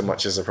Pinocchio so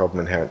much as a problem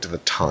inherent to the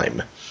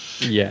time.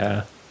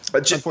 Yeah.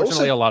 But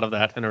unfortunately, a lot of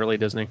that in early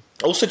Disney.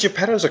 Also,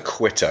 Geppetto's a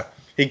quitter.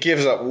 He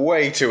gives up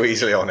way too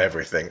easily on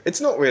everything.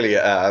 It's not really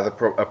a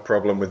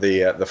problem with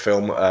the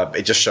film.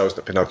 It just shows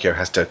that Pinocchio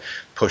has to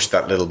push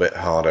that little bit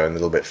harder and a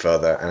little bit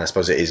further, and I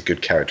suppose it is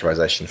good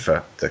characterization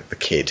for the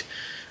kid.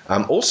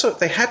 Also,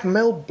 they had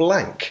Mel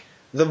Blanc,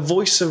 the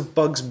voice of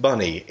Bugs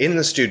Bunny, in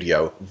the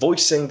studio,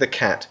 voicing the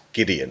cat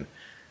Gideon.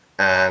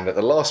 And at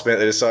the last minute,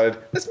 they decided,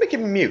 let's make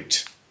him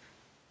mute.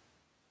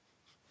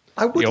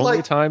 The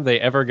only time they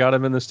ever got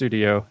him in the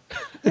studio.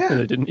 Yeah.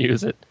 They didn't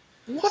use it.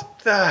 What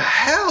the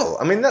hell?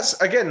 I mean, that's,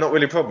 again, not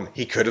really a problem.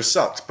 He could have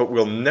sucked, but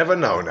we'll never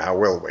know now,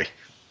 will we?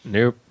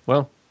 Nope.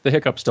 Well, the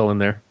hiccup's still in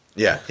there.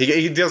 Yeah,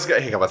 he does get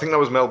a hiccup. I think that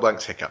was Mel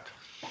Blanc's hiccup.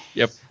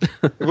 Yep.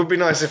 It would be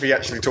nice if he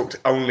actually talked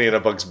only in a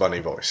Bugs Bunny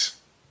voice.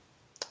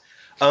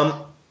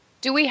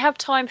 Do we have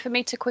time for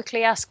me to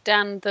quickly ask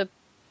Dan the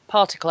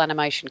particle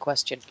animation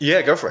question?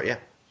 Yeah, go for it, yeah.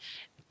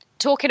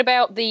 Talking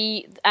about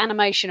the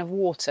animation of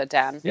water,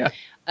 Dan. Yeah.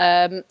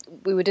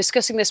 We were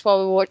discussing this while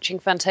we were watching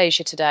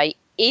Fantasia today.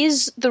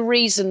 Is the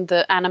reason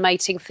that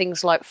animating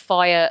things like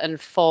fire and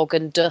fog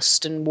and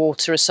dust and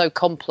water are so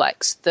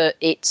complex that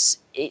it's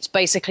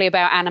basically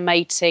about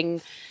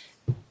animating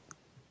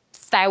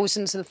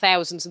thousands and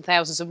thousands and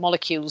thousands of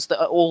molecules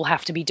that all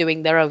have to be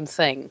doing their own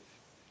thing?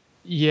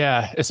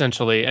 Yeah,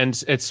 essentially.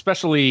 And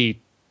especially,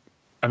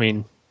 I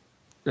mean,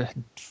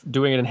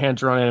 doing it in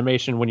hand-drawn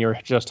animation when you're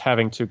just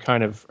having to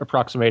kind of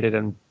approximate it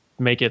and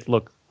make it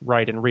look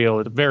right and real.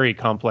 It's a very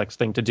complex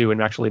thing to do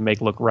and actually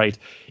make look right.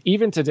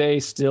 Even today,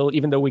 still,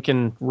 even though we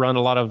can run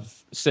a lot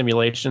of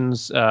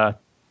simulations,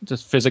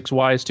 just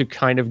physics-wise, to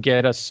kind of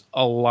get us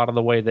a lot of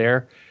the way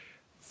there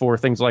for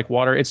things like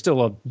water, it's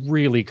still a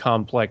really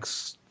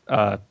complex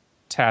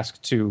task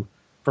to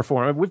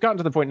perform. We've gotten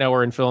to the point now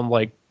where in film,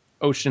 like,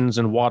 oceans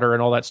and water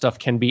and all that stuff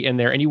can be in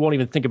there, and you won't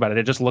even think about it.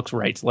 It just looks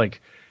right.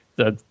 Like,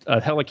 the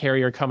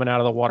helicarrier coming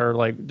out of the water,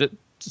 like,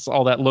 just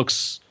all that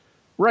looks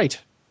right.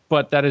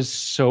 But that is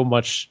so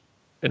much,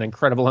 an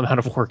incredible amount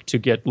of work to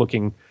get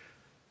looking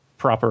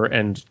proper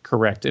and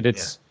correct.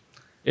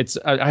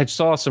 I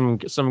saw some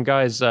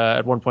guys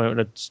at one point when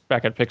it's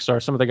back at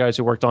Pixar, some of the guys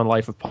who worked on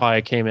Life of Pi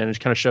came in and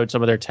kind of showed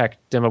some of their tech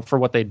demo for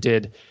what they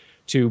did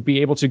to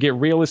be able to get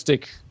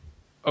realistic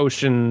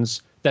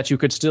oceans that you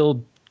could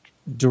still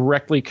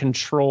directly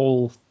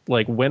control,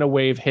 like when a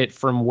wave hit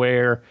from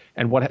where,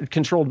 and what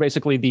controlled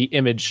basically the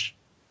image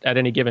at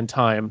any given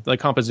time, the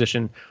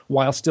composition,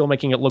 while still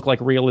making it look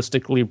like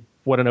realistically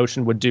what an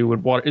ocean would do with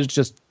water. Is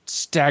just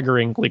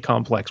staggeringly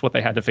complex what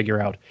they had to figure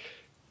out.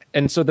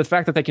 And so the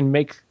fact that they can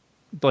make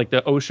like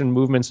the ocean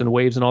movements and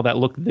waves and all that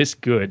look this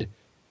good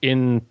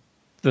in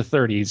the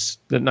 30s,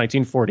 the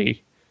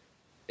 1940,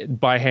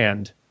 by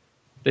hand,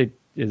 it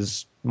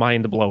is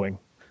mind-blowing.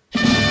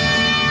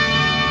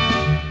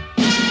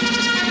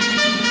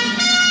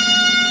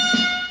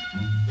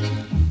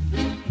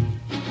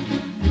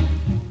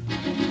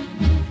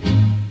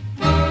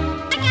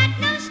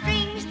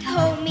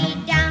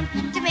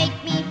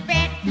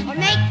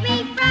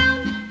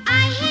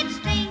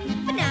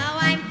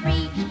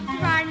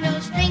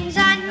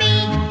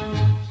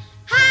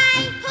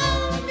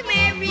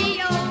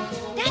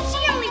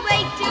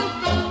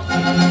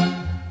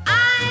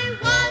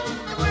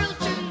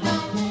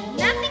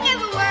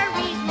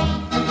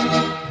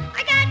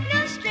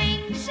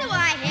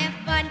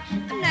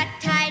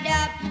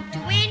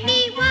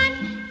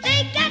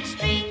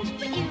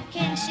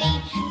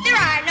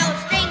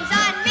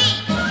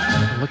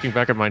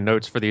 Back at my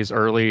notes for these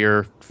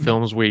earlier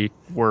films we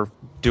were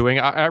doing,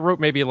 I wrote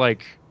maybe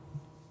like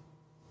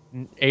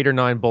 8 or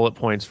 9 bullet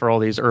points for all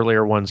these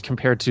earlier ones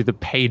compared to the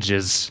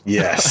pages.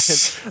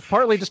 Yes.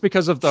 Partly just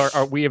because of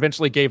we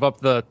eventually gave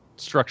up the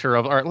structure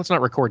of, all right, let's not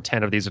record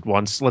 10 of these at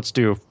once. Let's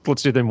do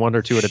them 1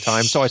 or 2 at a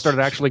time. So I started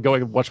actually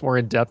going much more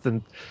in depth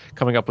and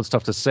coming up with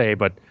stuff to say.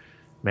 But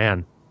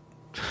man,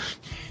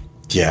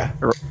 yeah,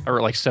 I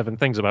wrote like 7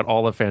 things about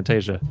all of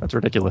Fantasia. That's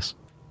ridiculous.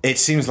 It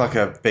seems like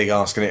a big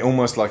ask, and it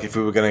almost like if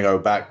we were going to go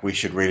back, we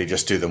should really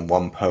just do them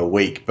 1 per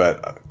week.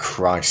 But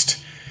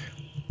Christ,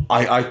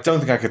 I don't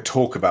think I could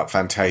talk about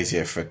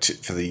Fantasia for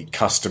the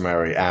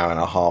customary hour and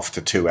a half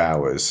to 2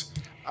 hours.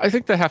 I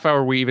think the half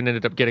hour we even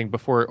ended up getting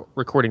before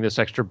recording this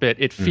extra bit,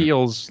 it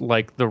feels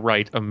like the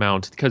right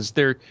amount, because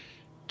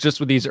just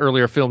with these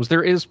earlier films,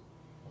 there is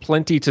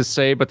plenty to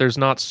say, but there's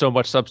not so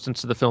much substance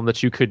to the film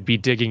that you could be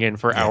digging in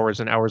for hours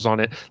and hours on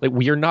it. Like,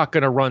 you're not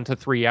going to run to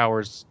 3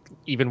 hours,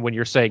 even when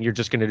you're saying you're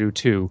just going to do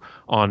 2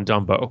 on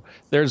Dumbo.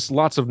 There's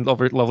lots of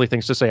lovely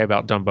things to say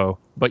about Dumbo,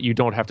 but you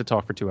don't have to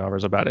talk for 2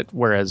 hours about it.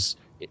 Whereas,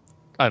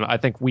 I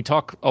think we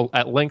talk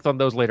at length on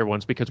those later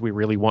ones because we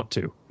really want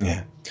to.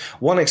 Yeah.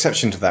 One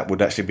exception to that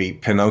would actually be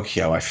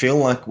Pinocchio. I feel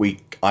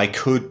like I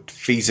could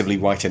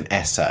feasibly write an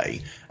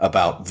essay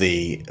about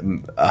the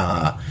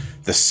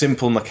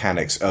simple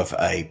mechanics of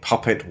a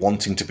puppet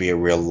wanting to be a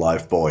real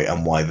live boy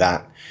and why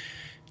that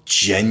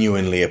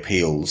genuinely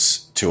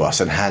appeals to us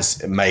and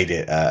has made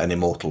it an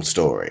immortal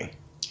story.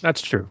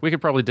 That's true. We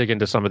could probably dig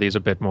into some of these a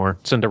bit more.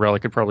 Cinderella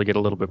could probably get a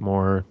little bit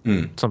more.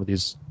 Some of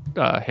these,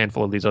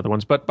 handful of these other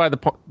ones. But by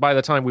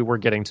the time we were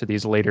getting to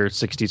these later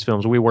 '60s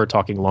films, we were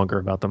talking longer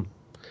about them.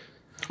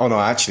 Oh no!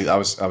 Actually, I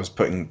was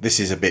putting this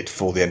is a bit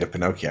for the end of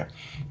Pinocchio.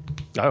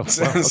 Oh, well,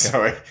 okay.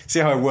 Sorry. See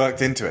how I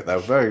worked into it though,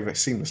 very, very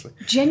seamlessly.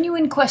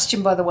 Genuine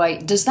question, by the way.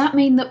 Does that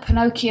mean that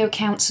Pinocchio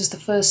counts as the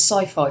first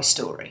sci-fi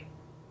story?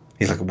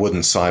 He's like a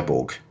wooden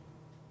cyborg.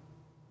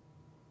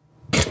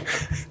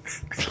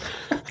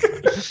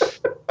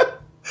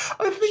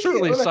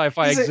 Surely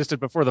sci-fi existed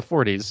before the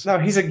 40s. No,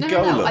 he's a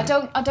golem.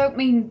 No. I don't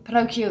mean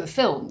Pinocchio the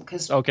film,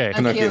 because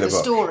Pinocchio the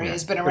story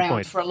has been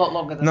around for a lot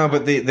longer than that.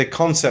 But the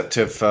concept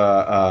of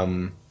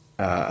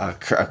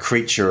a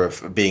creature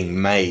of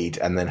being made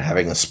and then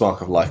having a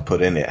spark of life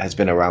put in it has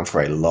been around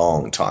for a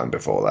long time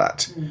before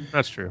that.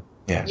 That's true.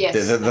 Yeah. Yes,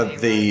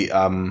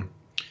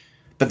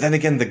 but then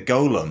again, the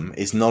golem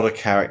is not a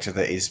character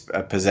that is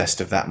possessed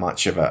of that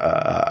much of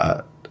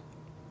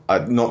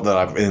not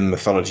that in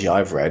mythology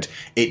I've read,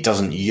 it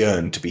doesn't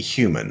yearn to be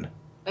human.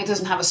 It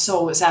doesn't have a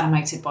soul that's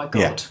animated by God.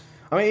 Yeah.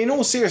 I mean, in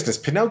all seriousness,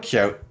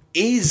 Pinocchio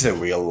is a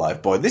real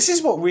life boy. This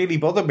is what really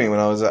bothered me when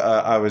I was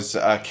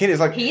a kid. It's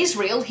like he is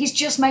real. He's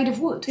just made of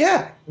wood.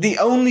 Yeah. The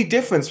only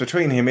difference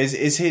between him is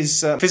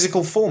his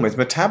physical form, his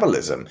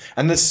metabolism,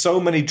 and there's so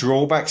many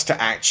drawbacks to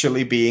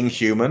actually being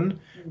human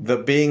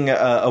that being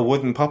a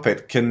wooden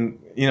puppet can.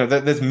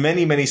 There's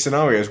many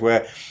scenarios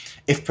where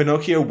if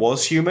Pinocchio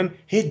was human,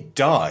 he'd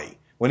die.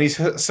 When he's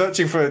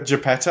searching for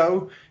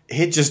Geppetto,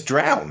 he'd just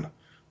drown.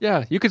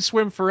 Yeah, you could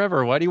swim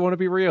forever. Why do you want to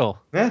be real?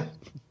 Yeah.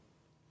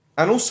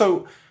 And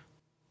also,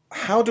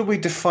 how do we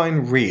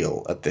define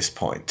real at this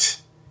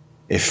point?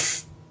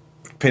 If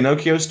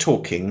Pinocchio's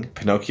talking,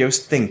 Pinocchio's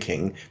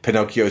thinking,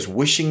 Pinocchio's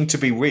wishing to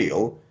be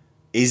real,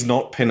 is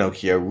not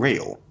Pinocchio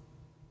real?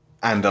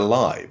 And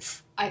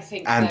alive? I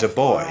think and a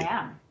boy? I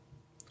am.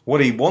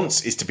 What he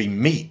wants is to be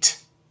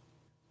meat.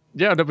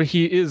 Yeah, no, but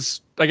he is...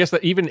 I guess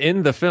that even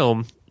in the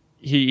film...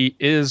 He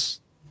is,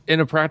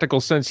 in a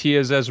practical sense, he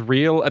is as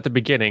real at the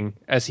beginning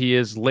as he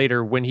is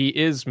later when he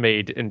is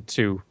made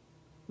into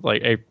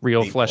like a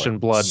real meat flesh boy. And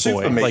blood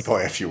Super boy, meat like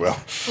boy, if you will.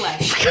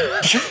 Flesh.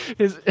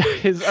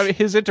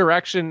 his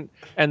interaction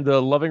and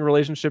the loving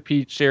relationship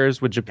he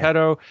shares with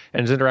Geppetto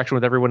and his interaction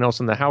with everyone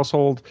else in the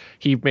household.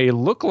 He may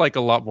look like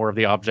a lot more of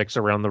the objects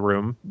around the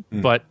room,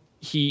 but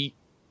he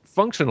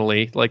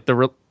functionally, like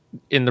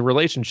in the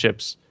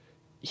relationships,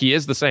 he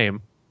is the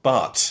same.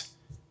 But.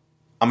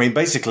 I mean,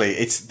 basically,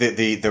 it's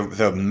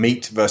the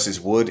meat versus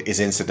wood is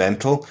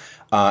incidental.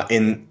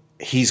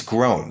 He's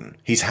grown.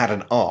 He's had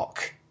an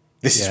arc.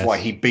 This is why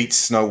he beats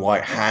Snow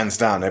White hands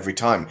down every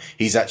time.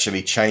 He's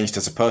actually changed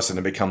as a person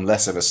and become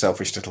less of a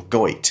selfish little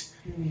goit.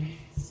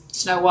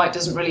 Snow White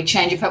doesn't really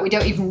change. In fact, we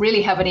don't even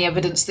really have any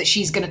evidence that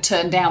she's going to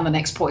turn down the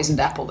next poisoned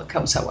apple that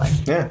comes her way.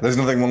 Yeah, there's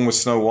nothing wrong with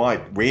Snow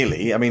White,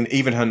 really. I mean,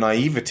 even her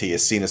naivety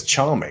is seen as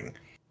charming.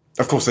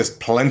 Of course, there's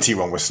plenty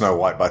wrong with Snow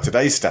White by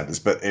today's standards,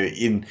 but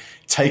in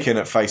taken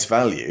at face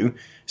value,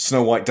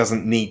 Snow White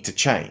doesn't need to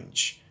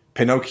change.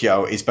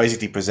 Pinocchio is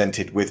basically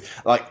presented with,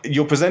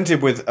 you're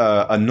presented with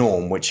a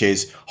norm, which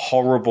is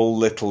horrible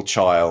little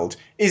child.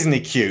 Isn't he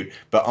cute?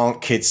 But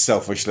aren't kids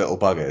selfish little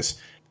buggers?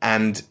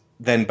 And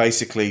then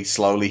basically,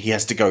 slowly, he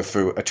has to go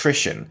through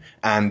attrition.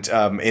 And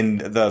in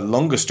the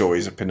longer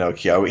stories of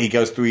Pinocchio, he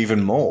goes through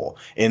even more.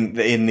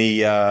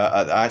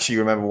 I actually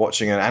remember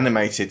watching an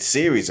animated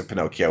series of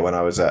Pinocchio when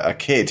I was a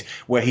kid,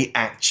 where he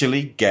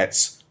actually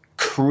gets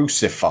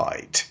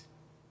crucified.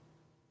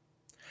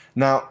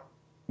 Now,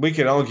 we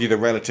could argue the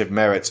relative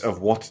merits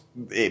of what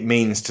it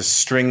means to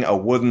string a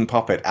wooden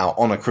puppet out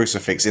on a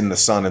crucifix in the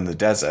sun in the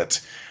desert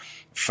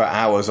for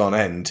hours on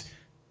end,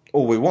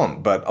 all we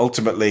want, but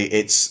ultimately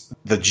it's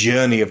the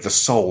journey of the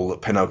soul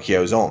that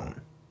Pinocchio's on.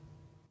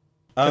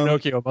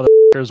 Pinocchio,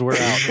 motherfuckers, we're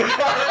out.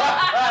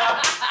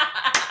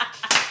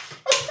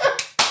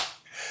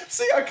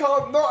 See, I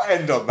can't not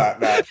end on that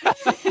now.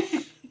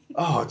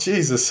 Oh,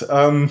 Jesus.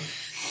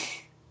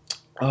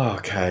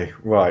 Okay,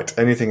 right.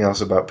 Anything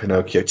else about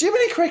Pinocchio?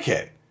 Jiminy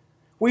Cricket.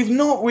 We've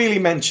not really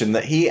mentioned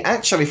that he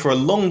actually, for a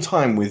long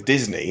time with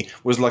Disney,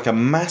 was like a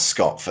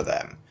mascot for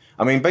them.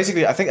 I mean,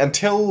 basically, I think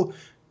until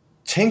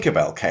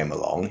Tinkerbell came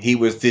along, he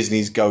was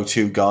Disney's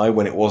go-to guy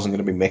when it wasn't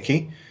going to be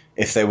Mickey.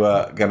 If they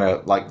were going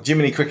to,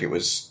 Jiminy Cricket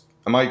was...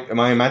 Am I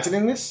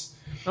imagining this?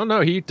 Oh,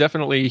 no, he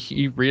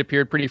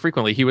reappeared pretty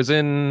frequently. He was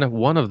in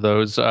one of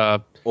those...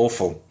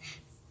 Awful.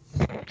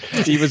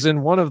 He was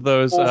in one of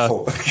those...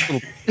 Awful.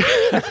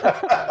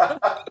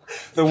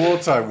 The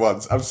wartime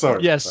ones. I'm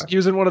sorry. Yes, he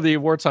was in one of the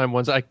wartime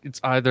ones. It's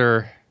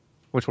either...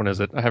 Which one is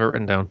it? I have it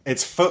written down.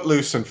 It's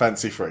Footloose and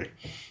Fancy Free.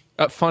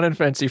 Fun and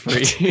Fancy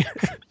Free.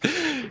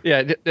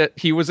 Yeah,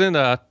 he was in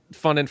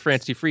Fun and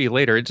Fancy Free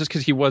later, just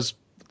because he was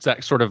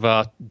that sort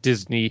of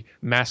Disney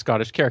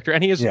mascotish character.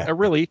 And he is a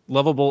really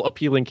lovable,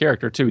 appealing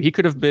character, too. He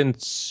could have been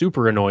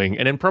super annoying.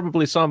 And in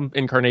probably some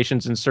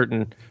incarnations in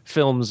certain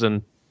films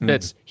and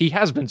bits, he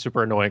has been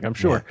super annoying, I'm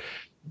sure.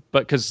 but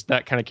because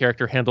that kind of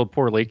character handled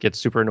poorly gets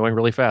super annoying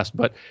really fast.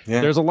 But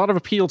there's a lot of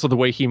appeal to the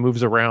way he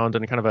moves around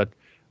and kind of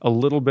a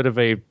little bit of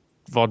a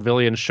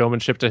vaudevillian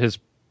showmanship to his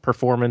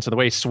performance and the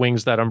way he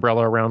swings that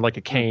umbrella around like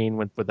a cane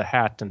with the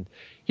hat, and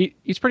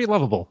he's pretty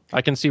lovable.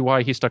 I can see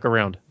why he stuck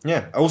around.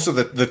 Yeah. Also,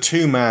 the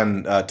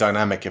two-man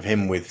dynamic of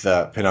him with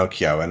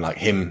Pinocchio, and like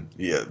him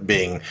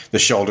being the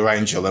shoulder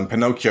angel and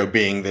Pinocchio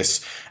being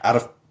this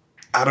out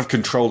of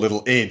control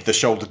little id, the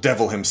shoulder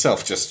devil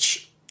himself,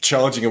 just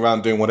charging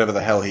around doing whatever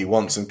the hell he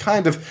wants, and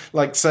kind of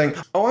like saying,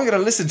 "Oh, I'm going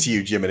to listen to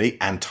you, Jiminy,"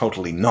 and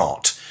totally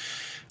not.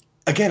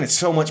 Again, it's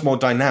so much more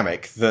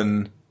dynamic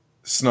than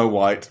Snow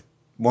White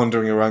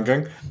wandering around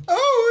going,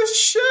 "Oh, a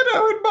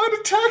shadow, it might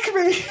attack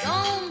me."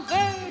 Down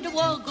where the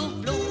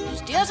Woggle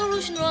blows, there's a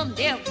Russian run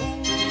there,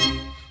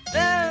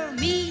 where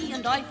me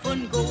and I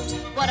fun goes,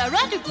 but I'd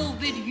rather go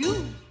with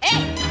you,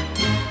 eh?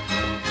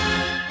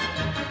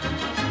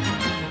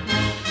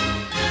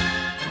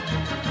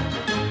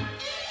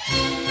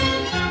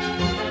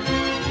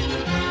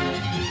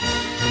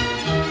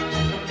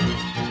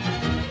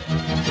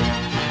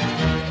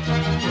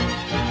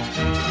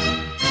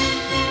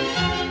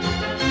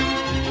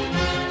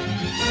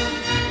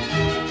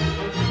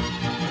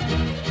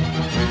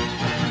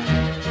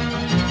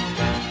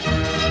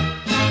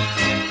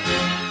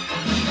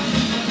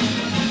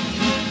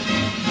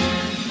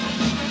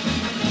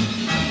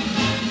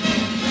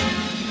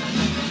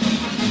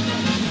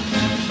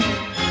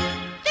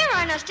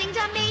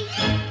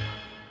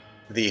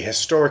 The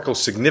historical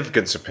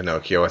significance of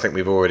Pinocchio, I think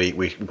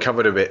we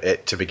covered a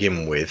bit to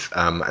begin with,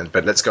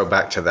 but let's go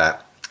back to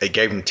that. It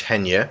gave him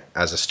tenure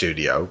as a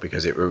studio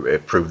because it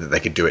proved that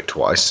they could do it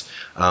twice.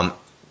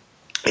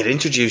 It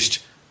introduced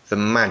the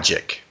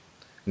magic.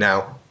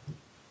 Now,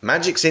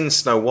 magic's in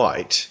Snow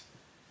White,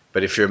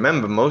 but if you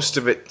remember, most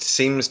of it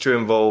seems to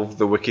involve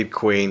the Wicked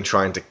Queen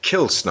trying to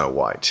kill Snow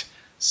White.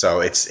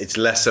 So it's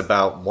less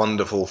about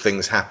wonderful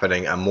things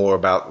happening and more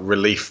about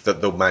relief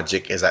that the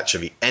magic is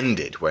actually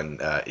ended when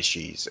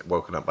she's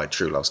woken up by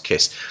true love's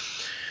kiss.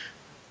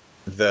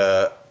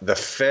 The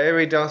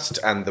fairy dust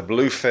and the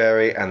blue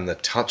fairy and the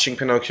touching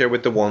Pinocchio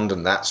with the wand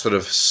and that sort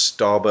of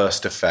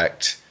starburst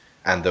effect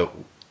and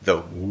the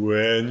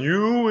when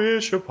you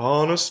wish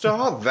upon a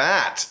star,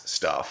 that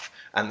stuff,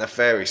 and the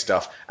fairy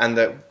stuff and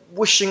the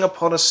wishing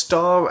upon a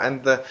star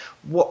and the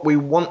what we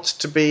want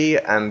to be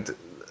and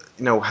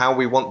how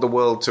we want the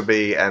world to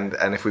be, and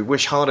if we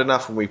wish hard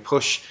enough and we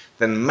push,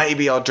 then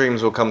maybe our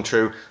dreams will come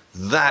true.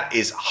 That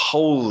is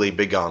wholly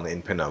begun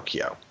in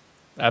Pinocchio.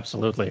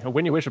 Absolutely.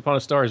 When You Wish Upon a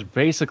Star is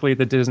basically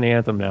the Disney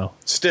anthem now.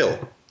 Still,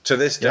 to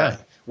this day. Yeah.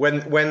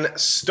 When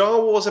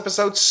Star Wars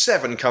Episode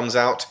 7 comes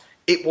out,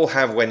 it will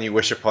have When You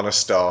Wish Upon a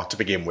Star to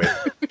begin with.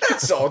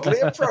 That's oddly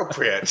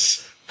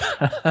appropriate.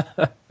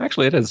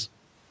 Actually, it is.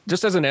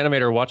 Just as an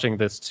animator watching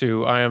this,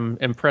 too, I am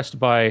impressed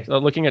by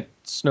looking at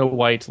Snow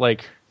White,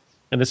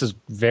 and this is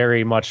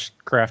very much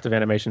craft of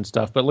animation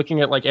stuff, but looking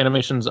at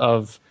animations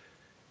of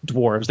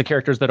dwarves, the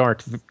characters that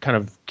aren't kind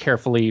of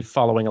carefully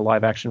following a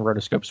live action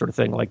rotoscope sort of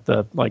thing, like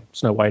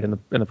Snow White and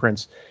the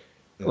Prince,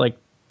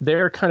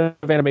 their kind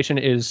of animation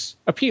is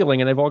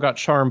appealing and they've all got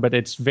charm, but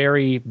it's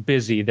very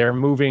busy. They're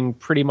moving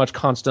pretty much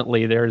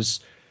constantly. There's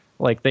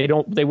they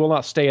will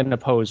not stay in a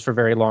pose for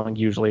very long.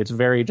 Usually it's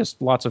very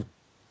just lots of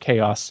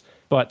chaos,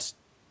 but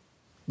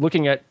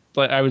looking at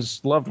I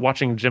loved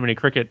watching Jiminy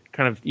Cricket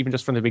kind of even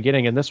just from the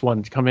beginning and this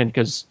one come in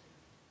because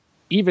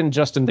even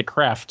just in the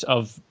craft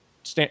of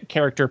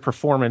character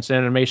performance and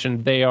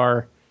animation,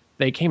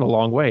 they came a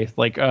long way.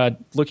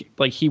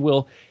 He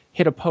will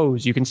hit a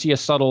pose. You can see a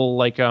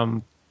subtle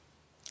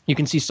you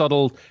can see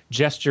subtle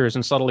gestures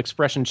and subtle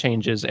expression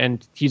changes,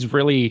 and he's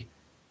really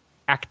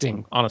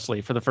acting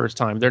honestly for the first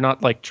time. They're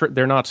not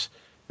they're not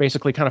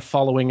basically kind of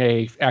following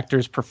a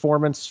actor's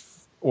performance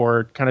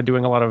or kind of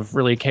doing a lot of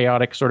really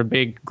chaotic sort of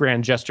big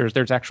grand gestures.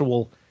 There's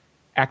actual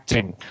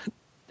acting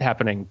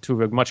happening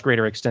to a much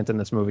greater extent in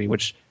this movie,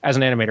 which as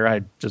an animator,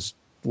 I just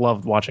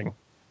loved watching.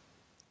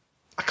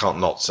 I can't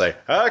not say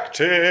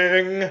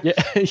acting.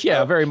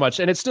 Yeah, very much.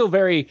 And it's still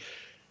very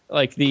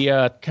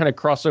the kind of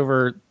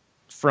crossover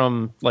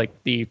from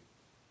the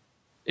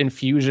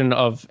infusion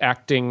of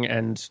acting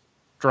and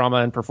drama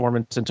and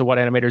performance into what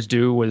animators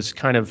do was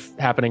kind of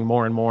happening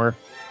more and more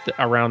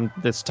around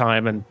this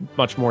time, and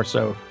much more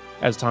so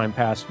as time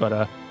passed.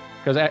 But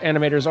because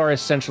animators are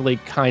essentially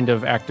kind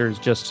of actors,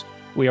 just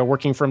we are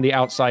working from the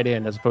outside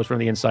in as opposed from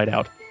the inside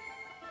out.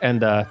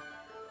 And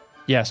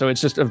so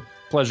it's just a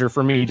pleasure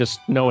for me just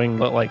knowing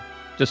that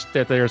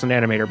there's an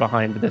animator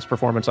behind this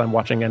performance I'm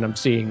watching, and I'm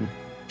seeing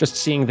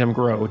them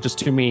grow. Just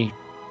to me,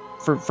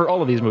 for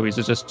all of these movies,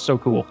 it's just so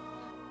cool.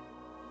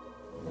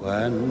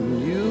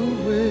 When you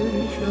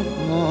wish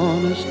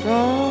upon a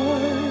star,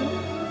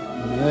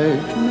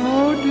 makes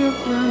no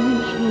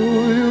difference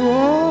who you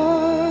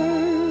are.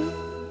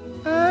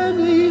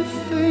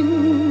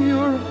 Anything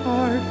your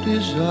heart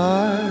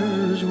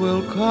desires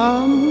will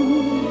come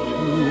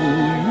to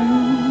you.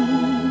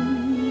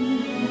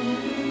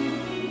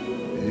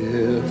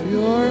 If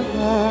your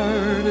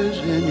heart is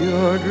in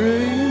your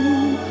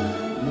dream,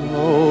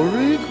 no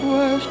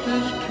request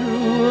is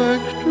too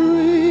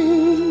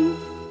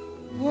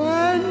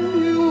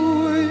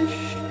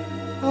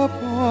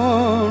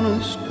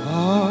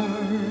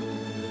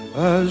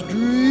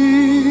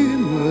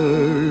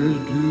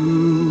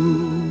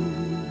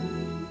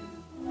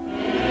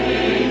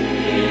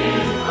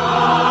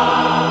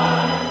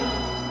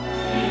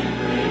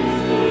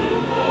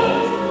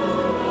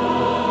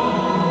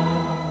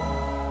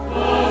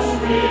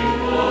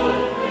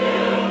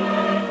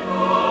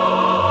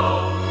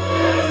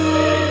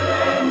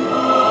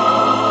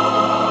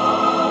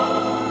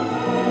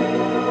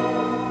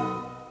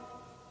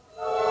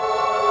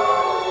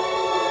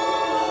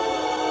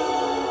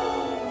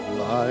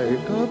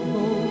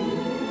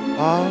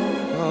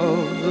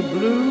of the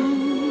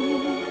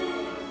blue,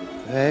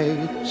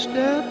 fate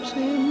steps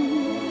in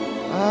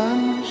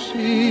and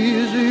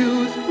sees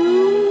you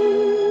through.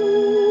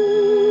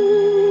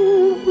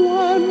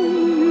 When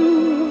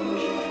you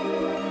wish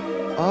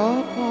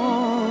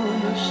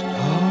upon a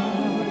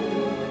star,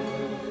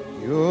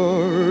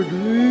 your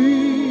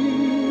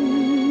dreams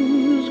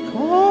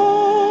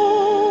come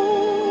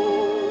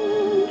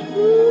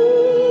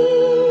true.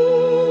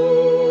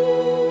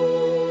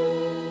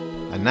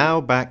 And now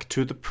back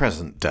to the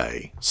present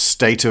day,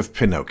 state of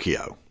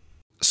Pinocchio.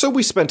 So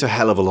we spent a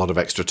hell of a lot of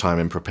extra time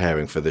in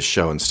preparing for this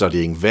show and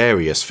studying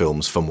various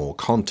films for more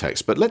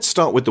context, but let's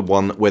start with the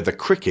one where the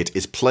cricket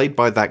is played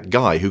by that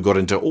guy who got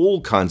into all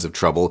kinds of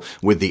trouble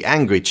with the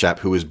angry chap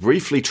who was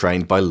briefly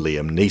trained by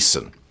Liam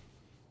Neeson.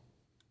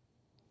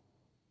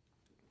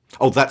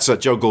 Oh, that's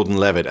Joe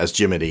Gordon-Levitt as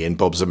Jiminy in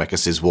Bob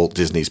Zemeckis' Walt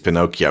Disney's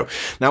Pinocchio.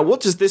 Now,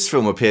 what does this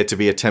film appear to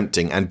be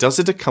attempting, and does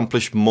it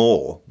accomplish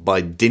more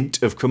by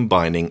dint of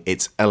combining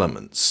its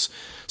elements?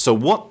 So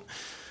what...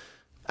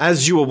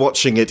 As you were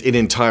watching it in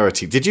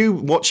entirety, did you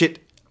watch it,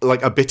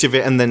 like a bit of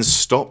it and then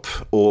stop,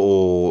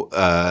 or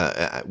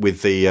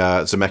with the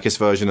Zemeckis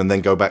version and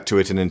then go back to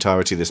it in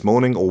entirety this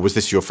morning, or was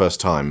this your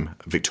first time,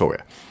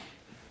 Victoria?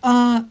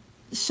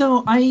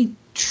 So I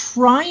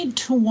tried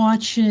to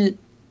watch it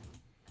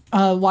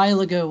a while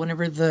ago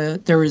whenever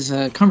there was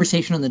a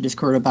conversation on the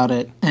Discord about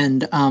it,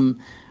 and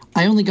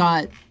I only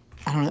got,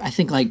 I don't know, I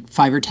think like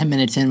 5 or 10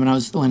 minutes in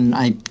when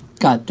I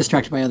got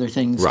distracted by other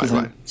things.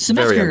 Right.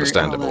 Very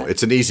understandable.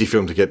 It's an easy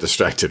film to get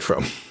distracted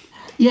from.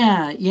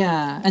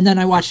 Yeah. And then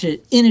I watched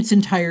it in its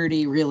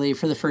entirety, really,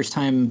 for the first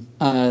time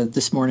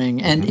this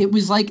morning. And it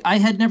was like I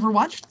had never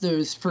watched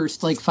those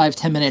first,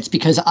 5-10 minutes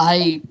because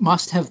I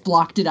must have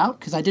blocked it out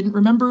because I didn't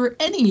remember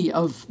any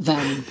of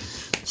them.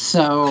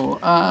 So,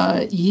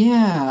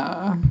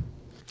 yeah.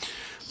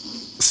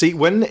 See,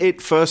 when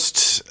it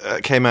first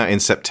came out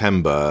in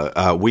September,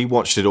 we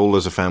watched it all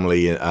as a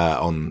family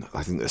on,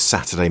 I think, the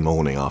Saturday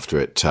morning after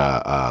it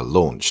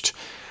launched.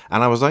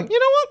 And I was like, you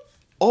know what?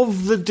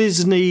 Of the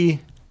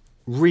Disney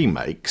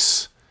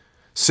remakes,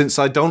 since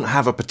I don't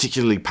have a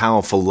particularly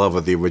powerful love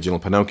of the original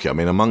Pinocchio, I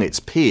mean, among its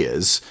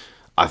peers,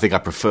 I think I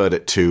preferred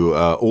it to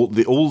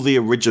all the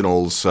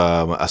originals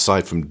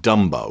aside from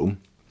Dumbo,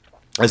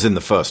 as in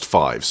the first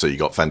 5. So you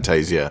got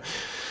Fantasia,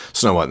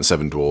 Snow White and the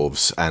Seven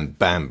Dwarfs, and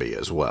Bambi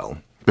as well,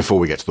 before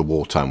we get to the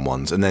wartime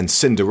ones. And then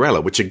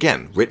Cinderella, which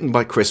again, written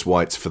by Chris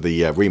Weitz for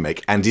the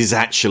remake, and is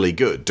actually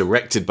good,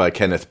 directed by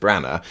Kenneth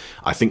Branagh.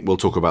 I think we'll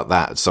talk about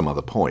that at some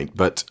other point.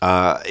 But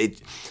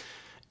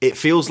it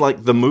feels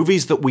like the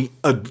movies that we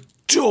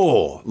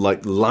adore,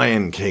 like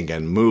Lion King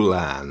and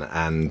Mulan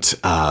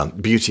and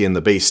Beauty and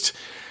the Beast,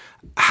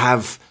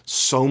 have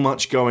so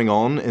much going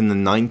on in the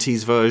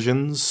 90s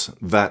versions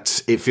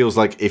that it feels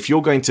like if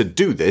you're going to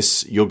do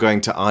this, you're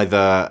going to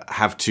either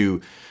have to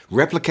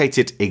replicate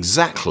it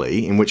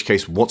exactly, in which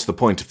case, what's the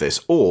point of this?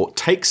 Or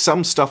take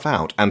some stuff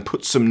out and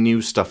put some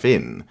new stuff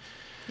in.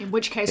 In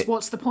which case,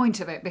 what's the point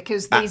of it?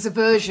 Because these are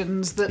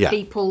versions that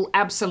people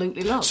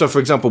absolutely love. So, for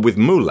example, with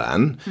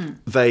Mulan,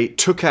 they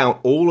took out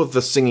all of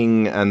the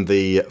singing and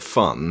the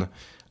fun,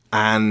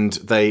 and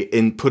they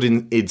put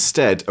in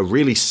instead a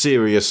really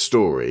serious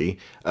story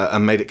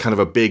and made it kind of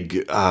a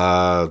big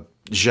Zhang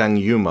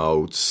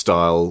Yimou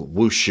style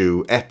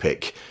wushu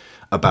epic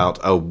about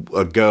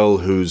a girl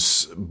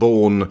who's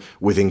born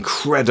with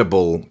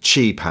incredible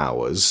chi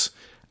powers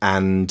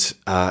and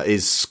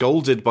is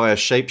scolded by a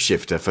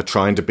shapeshifter for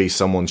trying to be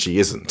someone she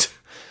isn't.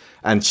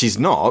 And she's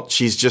not.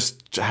 She's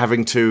just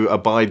having to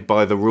abide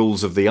by the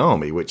rules of the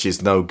army, which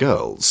is no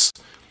girls.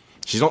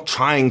 She's not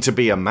trying to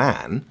be a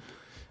man.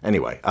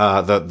 Anyway,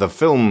 the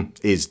film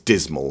is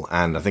dismal,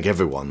 and I think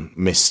everyone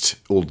missed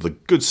all the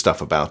good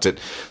stuff about it.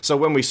 So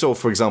when we saw,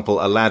 for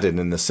example, Aladdin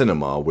in the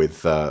cinema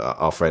with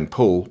our friend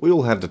Paul, we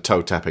all had a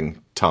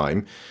toe-tapping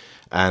time,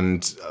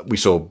 and we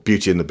saw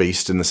Beauty and the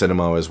Beast in the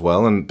cinema as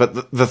well.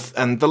 But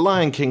the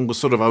Lion King was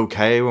sort of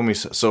okay when we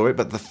saw it.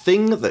 But the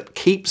thing that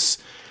keeps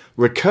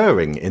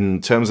recurring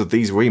in terms of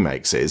these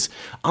remakes is,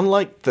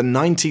 unlike the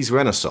 90s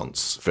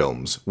Renaissance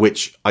films,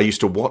 which I used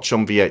to watch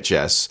on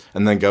VHS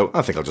and then go,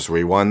 I think I'll just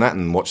rewind that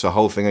and watch the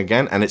whole thing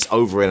again, and it's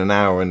over in an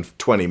hour and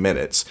 20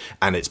 minutes,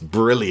 and it's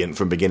brilliant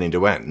from beginning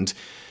to end.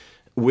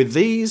 With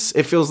these,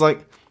 it feels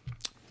like,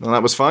 well,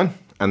 that was fine,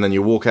 and then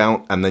you walk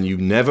out, and then you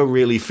never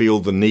really feel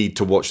the need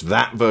to watch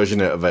that version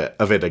of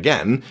it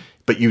again,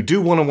 but you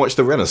do want to watch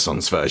the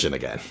Renaissance version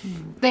again.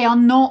 They are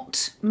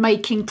not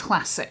making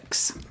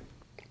classics.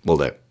 Well,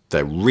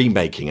 they're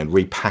remaking and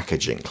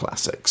repackaging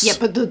classics. Yeah,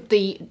 but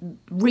the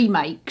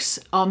remakes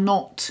are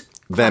not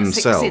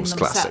themselves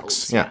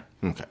classics. Yeah.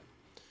 Okay.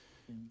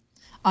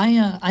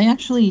 I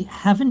actually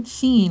haven't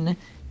seen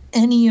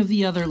any of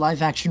the other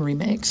live action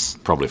remakes.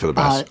 Probably for the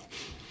best.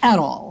 At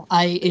all.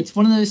 It's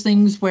one of those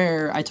things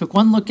where I took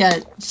one look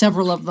at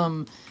several of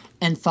them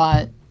and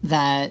thought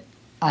that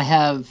I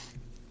have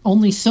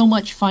only so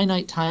much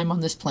finite time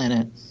on this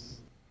planet,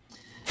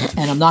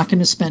 and I'm not going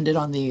to spend it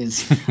on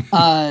these.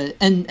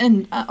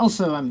 And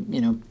also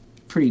I'm,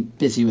 pretty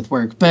busy with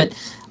work. But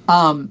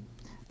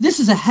this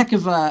is a heck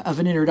of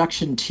an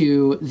introduction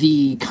to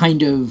the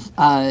kind of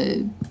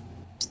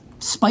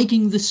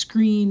spiking the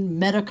screen,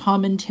 meta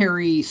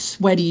commentary,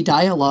 sweaty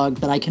dialogue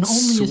that I can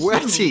only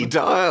sweaty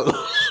dialogue.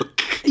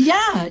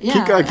 Yeah.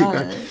 Keep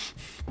going.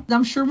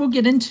 I'm sure we'll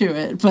get into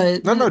it,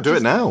 but no, do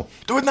it now.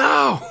 Do it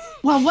now.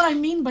 Well, what I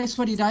mean by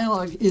sweaty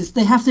dialogue is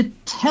they have to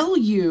tell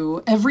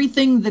you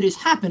everything that is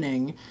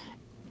happening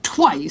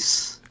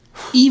twice,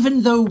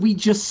 even though we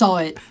just saw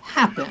it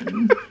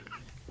happen.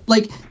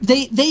 Like,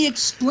 they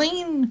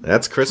explain...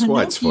 That's Chris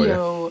Weitz for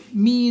you.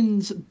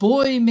 Means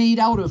boy made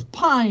out of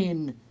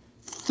pine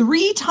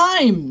 3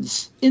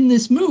 times in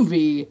this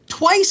movie,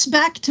 twice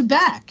back to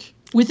back,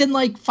 within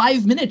like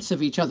 5 minutes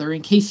of each other,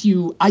 in case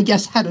you, I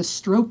guess, had a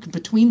stroke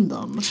between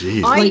them.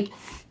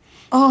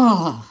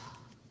 Jeez.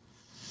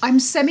 I'm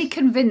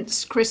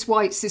semi-convinced Chris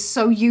Weitz is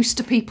so used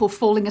to people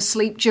falling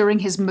asleep during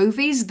his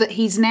movies that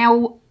he's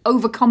now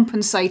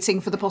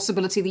overcompensating for the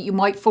possibility that you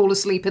might fall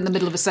asleep in the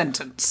middle of a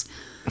sentence.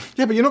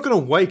 Yeah, but you're not going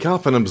to wake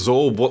up and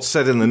absorb what's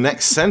said in the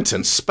next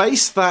sentence.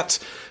 Space that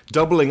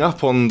doubling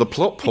up on the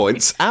plot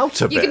points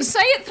out a bit. You can say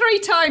it 3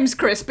 times,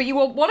 Chris, but you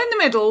want one in the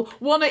middle,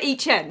 one at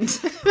each end.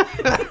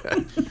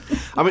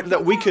 I mean,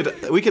 look, we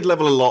could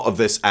level a lot of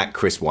this at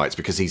Chris Weitz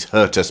because he's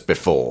hurt us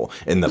before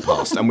in the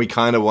past, and we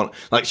kind of want,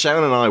 like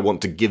Sharon and I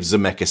want to give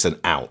Zemeckis an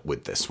out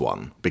with this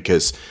one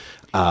because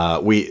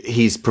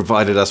he's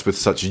provided us with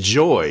such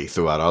joy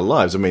throughout our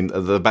lives. I mean,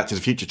 the Back to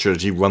the Future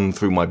trilogy run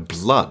through my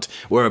blood.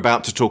 We're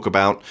about to talk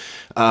about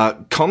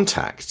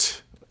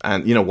Contact,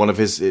 and one of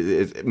his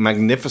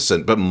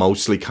magnificent but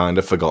mostly kind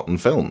of forgotten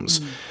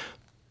films.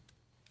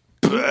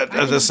 But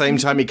at the same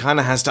time, he kind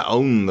of has to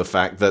own the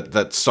fact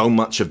that so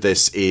much of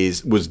this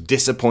was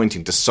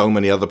disappointing to so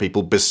many other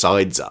people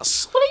besides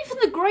us. Well, even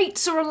the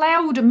greats are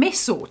allowed a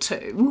miss or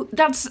two.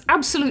 That's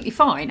absolutely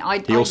fine.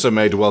 He also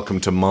made Welcome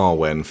to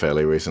Marwen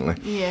fairly recently.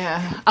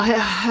 Yeah.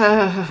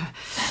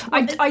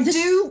 I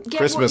do get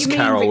Christmas what you mean,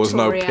 Carol was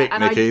no Victoria,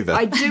 picnic either.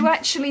 I do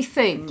actually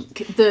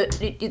think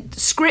that,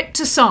 script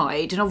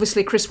aside, and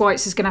obviously Chris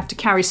Weitz is going to have to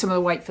carry some of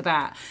the weight for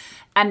that,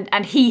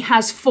 and he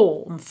has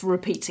form for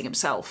repeating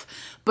himself.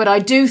 But I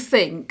do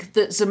think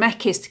that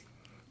Zemeckis,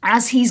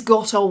 as he's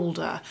got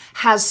older,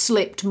 has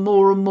slipped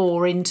more and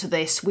more into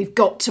this. We've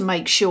got to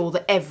make sure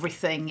that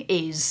everything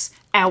is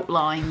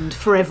outlined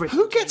for everyone.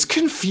 Who gets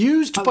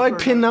confused by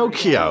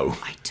Pinocchio?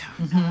 I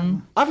don't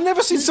know. I've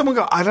never seen someone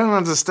go, I don't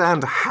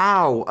understand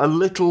how a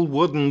little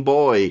wooden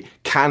boy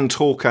can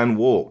talk and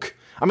walk.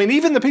 I mean,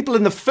 even the people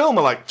in the film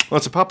are like, well,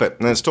 it's a puppet,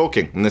 and it's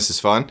talking, and this is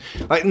fine.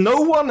 Like,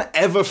 no one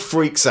ever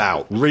freaks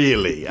out,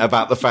 really,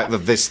 about the fact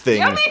that this thing...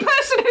 The only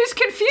person who's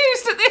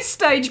confused at this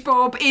stage,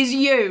 Bob, is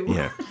you.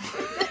 Yeah.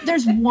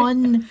 There's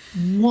one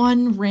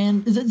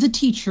the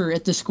teacher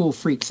at the school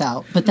freaks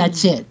out, but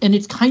that's it. And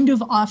it's kind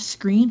of off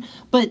screen,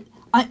 but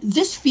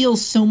this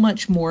feels so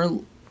much more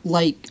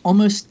like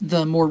almost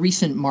the more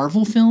recent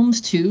Marvel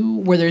films, too,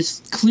 where there's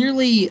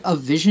clearly a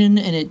vision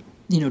and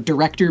it,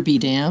 director be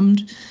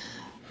damned.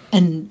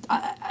 And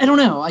I don't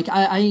know, like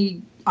I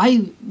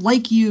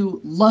like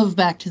you love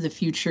Back to the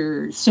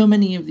Future, so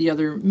many of the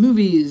other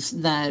movies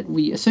that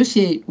we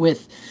associate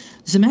with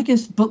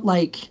Zemeckis, but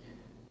like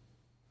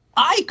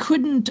I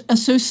couldn't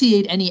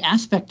associate any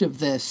aspect of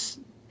this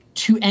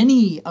to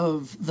any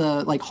of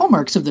the like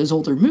hallmarks of those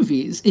older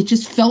movies. It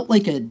just felt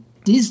like a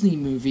Disney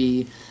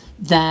movie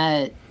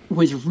that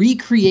was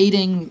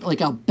recreating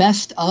like a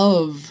best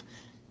of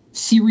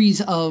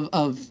series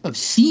of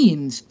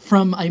scenes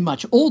from a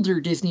much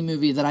older Disney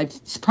movie that I've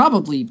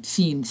probably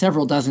seen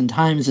several dozen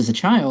times as a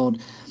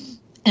child,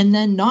 and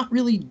then not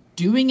really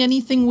doing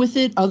anything with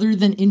it other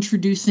than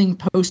introducing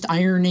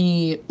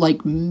post-irony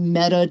like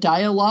meta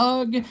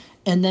dialogue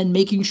and then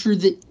making sure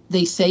that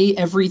they say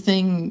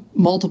everything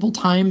multiple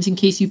times in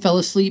case you fell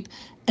asleep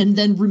and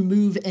then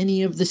remove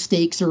any of the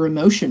stakes or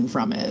emotion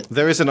from it.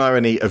 There is an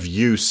irony of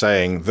you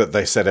saying that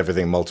they said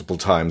everything multiple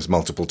times.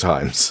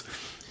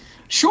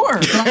 Sure,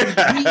 but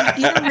I'm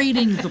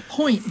reiterating the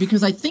point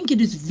because I think it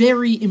is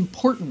very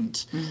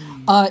important.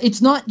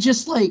 It's not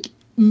just like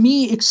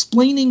me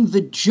explaining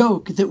the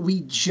joke that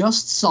we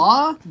just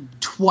saw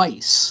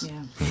twice.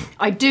 Yeah.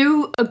 I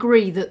do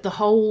agree that the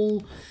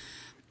whole...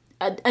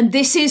 And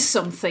this is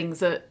something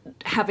that,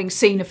 having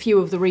seen a few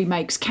of the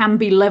remakes, can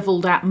be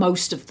levelled at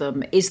most of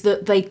them, is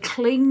that they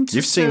cling to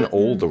You've seen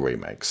all the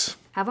remakes.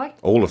 Have I?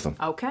 All of them.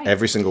 Okay.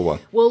 Every single one.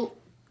 Well...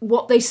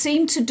 What they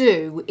seem to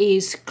do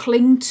is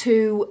cling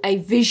to a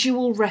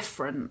visual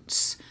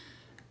reference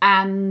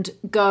and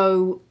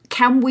go,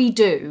 can we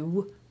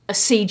do a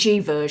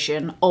CG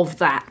version of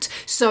that?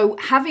 So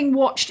having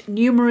watched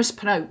numerous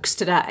Pinocchios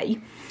today,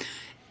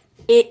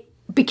 it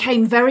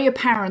became very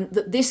apparent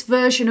that this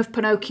version of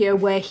Pinocchio,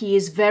 where he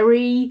is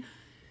very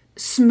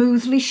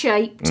smoothly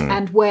shaped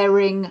and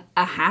wearing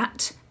a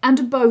hat and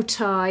a bow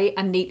tie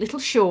and neat little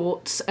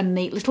shorts and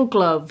neat little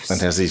gloves.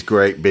 And has these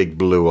great big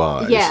blue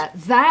eyes. Yeah,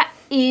 that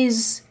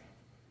is...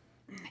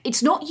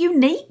 It's not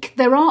unique.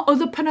 There are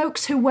other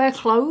Pinocchios who wear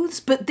clothes,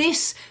 but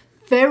this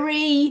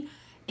very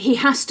he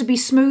has to be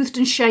smoothed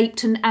and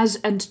shaped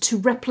and to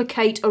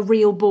replicate a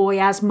real boy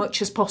as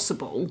much as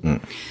possible,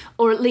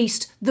 or at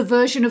least the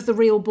version of the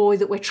real boy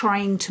that we're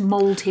trying to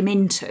mould him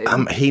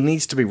into. He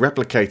needs to be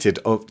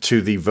replicated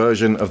to the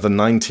version of the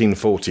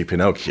 1940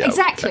 Pinocchio.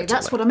 Exactly,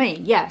 that's what I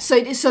mean. Yeah.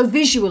 So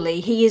visually,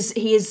 he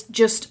is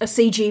just a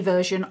CG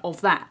version of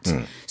that.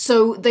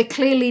 So they're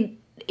clearly,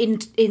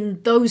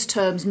 in those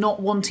terms,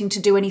 not wanting to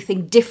do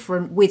anything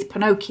different with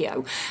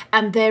Pinocchio,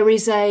 and there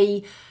is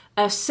a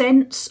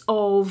sense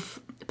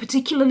of,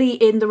 particularly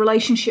in the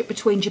relationship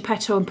between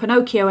Geppetto and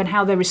Pinocchio and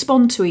how they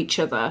respond to each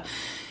other,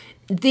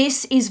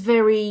 this is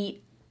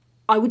very,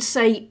 I would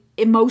say,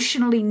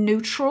 emotionally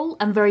neutral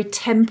and very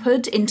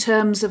tempered in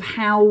terms of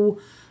how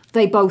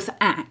they both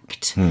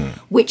act,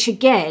 which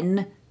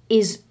again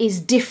is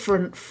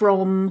different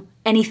from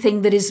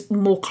anything that is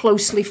more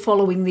closely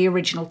following the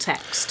original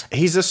text.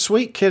 He's a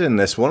sweet kid in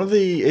this. One of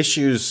the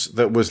issues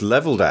that was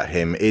levelled at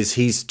him is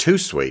he's too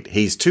sweet.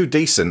 He's too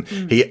decent.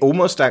 He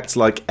almost acts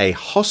like a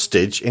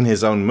hostage in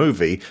his own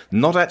movie,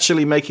 not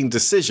actually making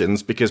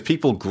decisions because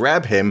people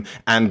grab him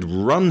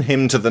and run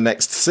him to the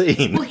next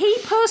scene. Well, he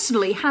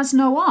personally has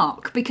no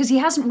arc because he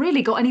hasn't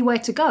really got anywhere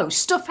to go.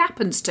 Stuff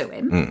happens to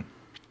him.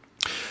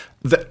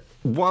 The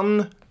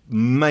one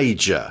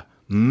major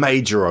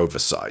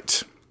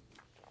oversight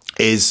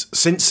is,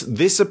 since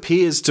this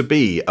appears to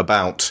be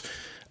about,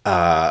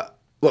 they're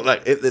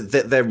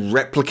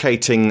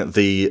replicating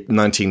the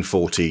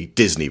 1940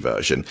 Disney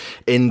version.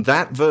 In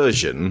that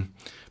version,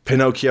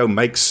 Pinocchio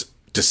makes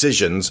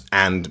decisions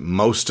and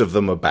most of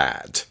them are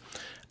bad.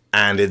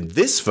 And in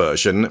this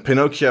version,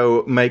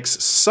 Pinocchio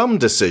makes some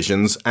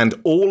decisions and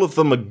all of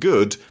them are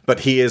good,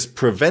 but he is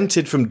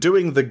prevented from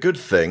doing the good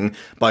thing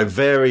by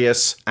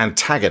various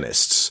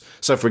antagonists.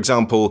 So, for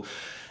example,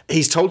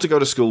 he's told to go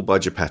to school by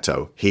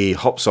Geppetto. He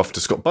hops off to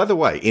school. By the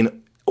way,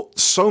 in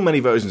so many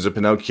versions of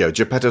Pinocchio,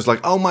 Geppetto's like,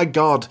 oh my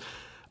God,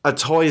 a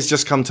toy has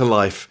just come to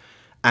life.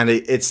 And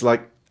it's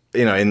like,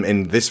 you know,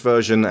 in this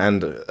version and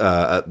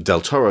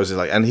Del Toro's is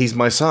like, and he's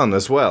my son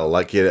as well.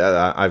 Like,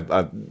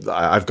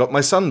 I've got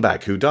my son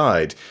back who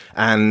died.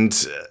 And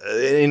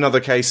in other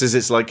cases,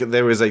 it's like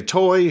there is a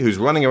toy who's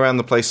running around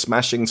the place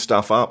smashing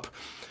stuff up,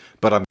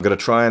 but I'm going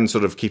to try and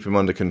sort of keep him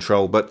under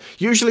control. But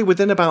usually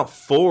within about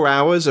 4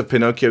 hours of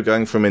Pinocchio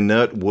going from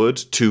inert wood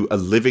to a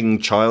living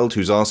child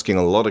who's asking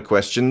a lot of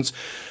questions,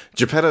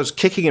 Geppetto's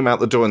kicking him out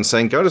the door and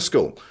saying, go to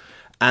school.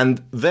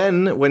 And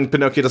then when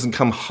Pinocchio doesn't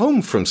come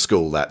home from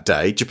school that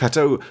day,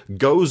 Geppetto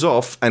goes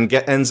off and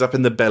ends up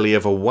in the belly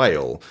of a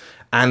whale.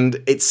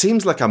 And it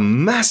seems like a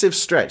massive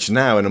stretch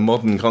now in a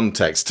modern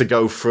context to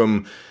go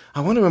from,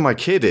 I wonder where my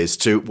kid is,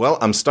 to, well,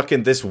 I'm stuck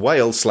in this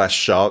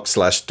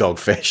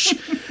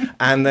whale/shark/dogfish.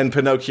 And then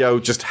Pinocchio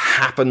just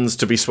happens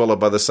to be swallowed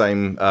by the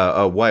same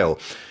whale.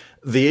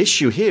 The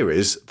issue here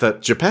is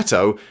that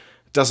Geppetto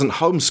doesn't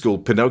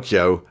homeschool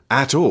Pinocchio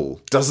at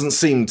all. Doesn't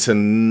seem to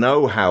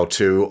know how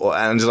to.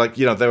 And like,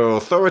 you know, there are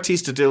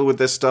authorities to deal with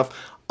this stuff.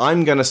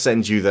 I'm going to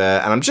send you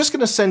there, and I'm just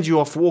going to send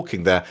you off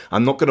walking there.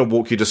 I'm not going to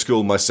walk you to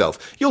school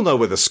myself. You'll know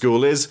where the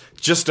school is.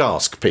 Just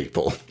ask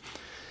people.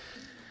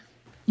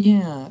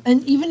 Yeah,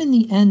 and even in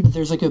the end,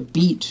 there's like a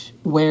beat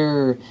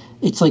where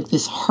it's like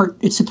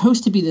it's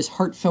supposed to be this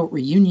heartfelt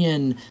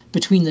reunion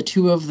between the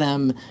two of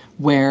them,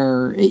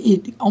 where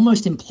it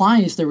almost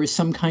implies there was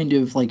some kind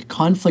of like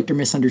conflict or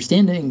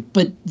misunderstanding,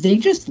 but they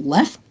just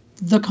left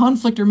the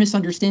conflict or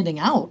misunderstanding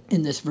out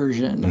in this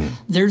version.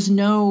 There's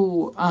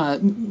no,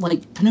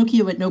 like,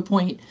 Pinocchio at no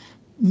point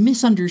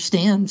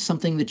misunderstands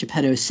something that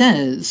Geppetto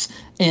says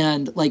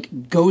and like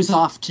goes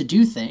off to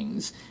do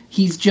things.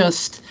 He's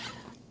just...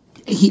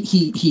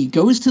 He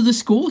goes to the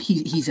school.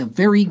 He's a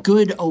very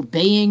good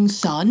obeying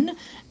son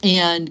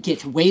and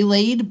gets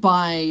waylaid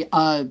by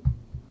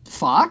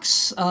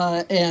Fox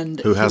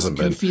and who hasn't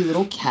his goofy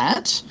little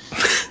cat.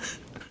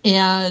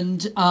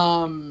 And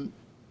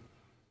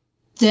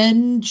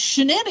then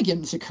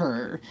shenanigans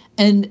occur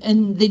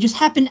and they just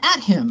happen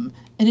at him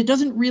and it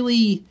doesn't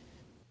really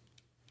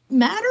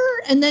matter.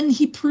 And then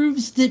he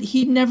proves that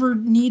he never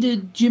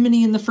needed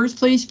Jiminy in the first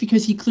place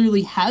because he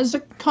clearly has a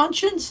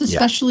conscience,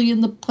 especially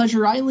in the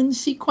Pleasure Island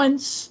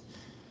sequence.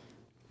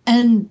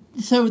 And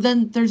so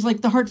then there's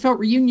like the heartfelt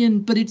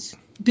reunion, but it's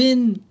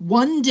been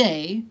one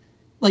day.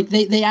 Like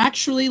they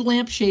actually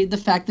lampshade the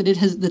fact that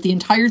that the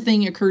entire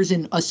thing occurs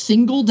in a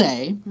single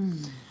day,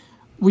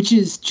 which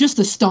is just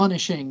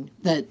astonishing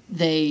that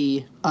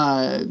they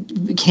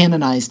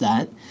canonize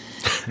that.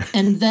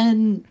 And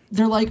then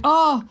they're like,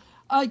 oh,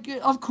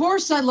 of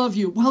course I love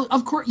you. Well,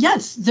 of course,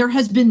 yes, there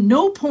has been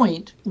no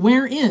point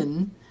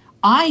wherein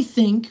I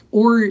think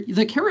or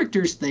the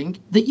characters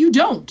think that you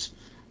don't.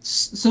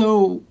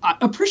 So I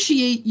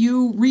appreciate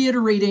you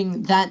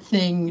reiterating that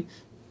thing,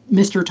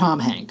 Mr. Tom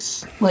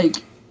Hanks. Like,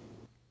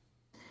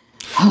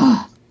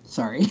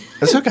 sorry.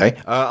 That's okay.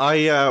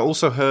 I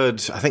also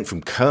heard, I think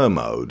from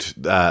Kermode,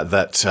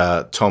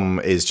 that Tom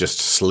is just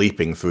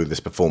sleeping through this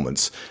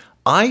performance.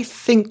 I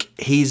think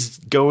he's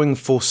going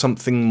for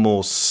something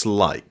more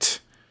slight.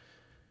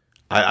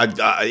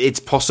 It's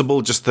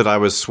possible just that I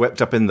was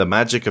swept up in the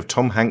magic of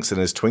Tom Hanks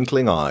and his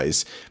twinkling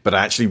eyes, but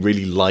I actually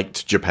really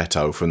liked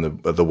Geppetto from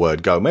the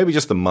word go. Maybe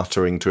just the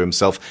muttering to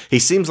himself. He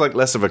seems like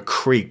less of a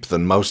creep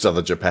than most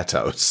other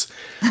Geppettos.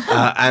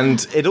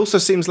 And it also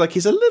seems like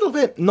he's a little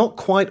bit not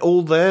quite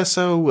all there,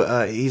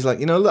 so he's like,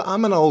 look,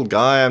 I'm an old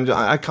guy,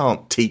 I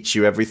can't teach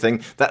you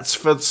everything. That's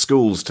for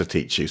schools to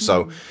teach you,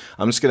 so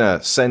I'm just going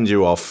to send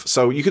you off.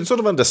 So you can sort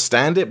of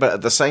understand it, but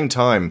at the same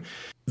time,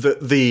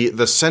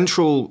 the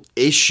central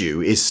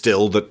issue is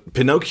still that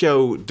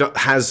Pinocchio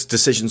has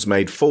decisions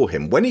made for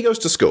him when he goes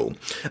to school.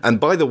 And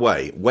by the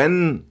way,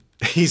 when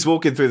he's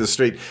walking through the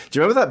street, do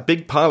you remember that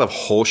big pile of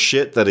horse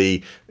shit that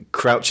he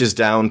crouches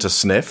down to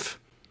sniff?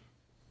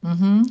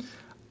 Mm-hmm.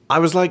 I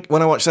was like,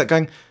 when I watched that,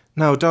 going,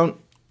 no, don't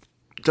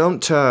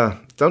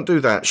do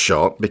that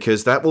shot,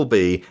 because that will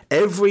be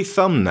every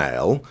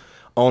thumbnail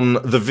on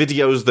the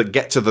videos that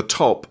get to the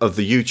top of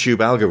the YouTube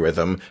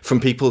algorithm from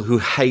people who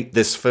hate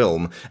this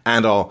film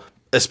and are,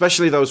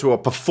 especially those who are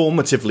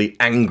performatively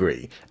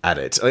angry at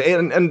it.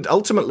 And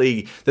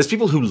ultimately, there's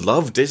people who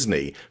love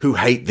Disney who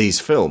hate these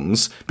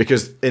films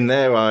because in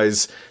their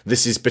eyes,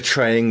 this is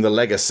betraying the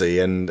legacy.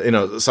 And,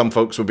 some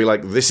folks would be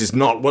like, this is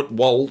not what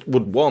Walt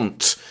would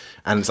want.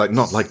 And it's like,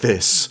 not like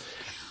this.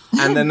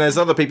 And then there's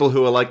other people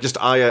who are like,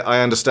 just,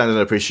 I understand and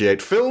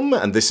appreciate film,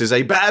 and this is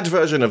a bad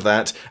version of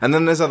that. And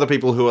then there's other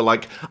people who are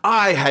like,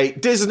 I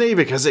hate Disney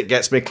because it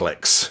gets me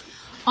clicks.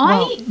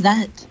 Well,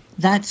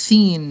 that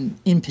scene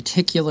in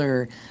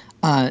particular,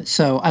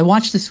 so I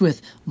watched this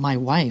with my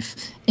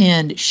wife,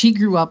 and she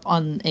grew up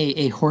on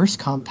a horse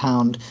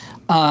compound.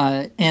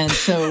 And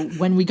so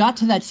when we got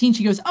to that scene,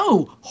 she goes,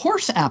 oh,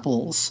 horse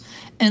apples.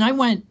 And I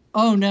went,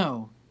 oh,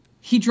 no,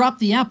 he dropped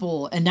the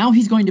apple, and now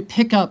he's going to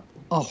pick up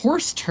a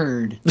horse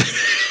turd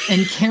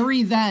and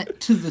carry that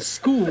to the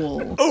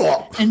school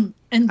and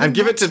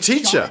give it to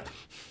teacher.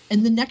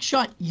 And the next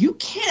shot, you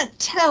can't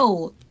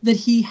tell that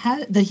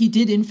he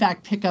did in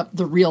fact pick up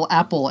the real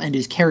apple and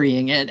is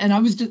carrying it. And I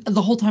was just,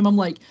 the whole time I'm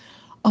like,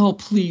 oh,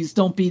 please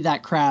don't be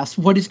that crass.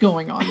 What is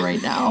going on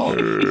right now?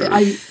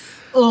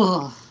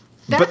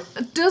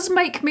 That does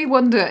make me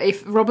wonder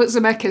if Robert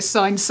Zemeckis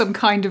signed some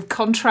kind of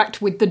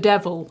contract with the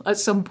devil at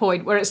some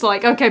point where it's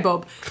like, okay,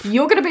 Bob,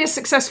 you're going to be a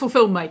successful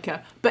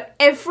filmmaker, but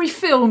every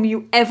film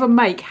you ever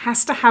make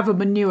has to have a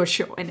manure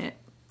shot in it.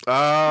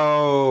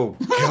 Oh,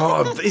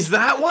 God. Is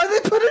that why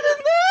they put it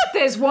in there?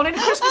 There's one in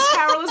Christmas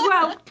Carol as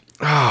well.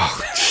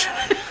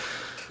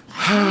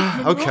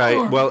 Oh, okay,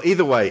 well,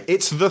 either way,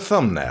 it's the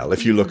thumbnail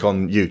if you look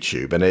on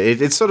YouTube, and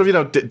it's sort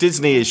of,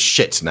 Disney is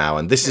shit now,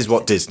 and this is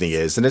what Disney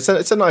is, and it's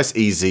a nice,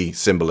 easy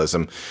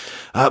symbolism.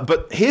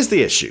 But here's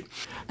the issue.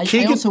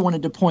 I also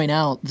wanted to point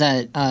out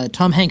that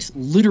Tom Hanks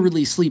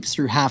literally sleeps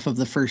through half of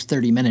the first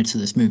 30 minutes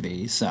of this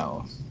movie,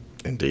 so...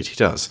 Indeed, he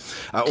does.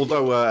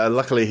 Although,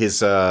 luckily,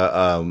 his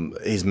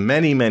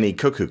many, many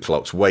cuckoo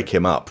clocks wake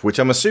him up, which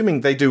I'm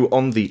assuming they do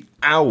on the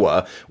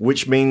hour,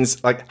 which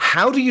means, like,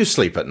 how do you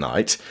sleep at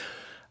night?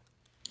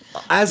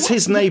 As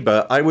his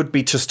neighbour, I would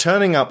be just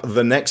turning up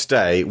the next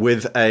day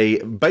with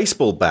a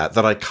baseball bat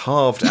that I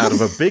carved out of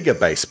a bigger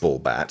baseball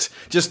bat,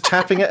 just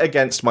tapping it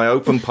against my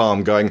open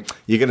palm going,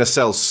 you're going to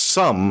sell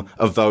some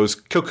of those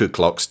cuckoo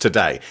clocks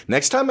today.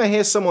 Next time I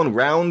hear someone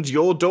round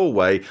your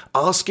doorway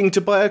asking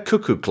to buy a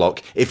cuckoo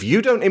clock, if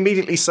you don't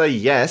immediately say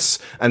yes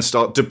and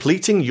start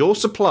depleting your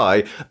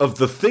supply of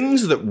the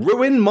things that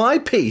ruin my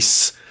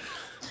peace,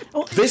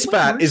 this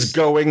bat is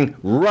going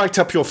right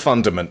up your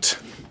fundament.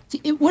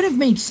 It would have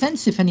made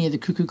sense if any of the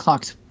cuckoo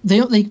clocks, they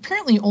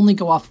apparently only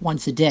go off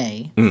once a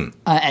day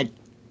at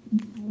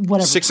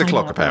whatever 6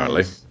 o'clock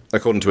apparently,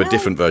 according to a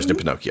different version of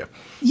Pinocchio.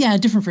 Yeah, a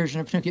different version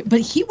of Pinocchio.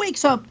 But he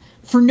wakes up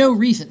for no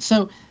reason.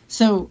 So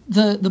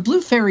the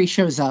blue fairy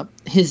shows up,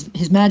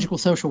 his magical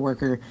social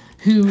worker,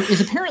 who is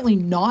apparently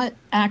not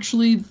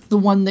actually the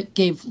one that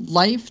gave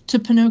life to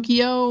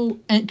Pinocchio,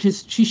 and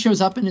because she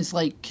shows up and is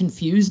like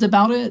confused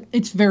about it.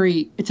 It's a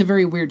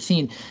very weird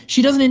scene.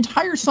 She does an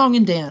entire song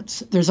and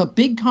dance. There's a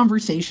big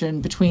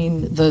conversation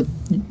between the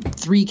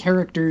three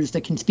characters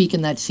that can speak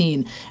in that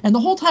scene, and the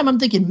whole time I'm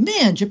thinking,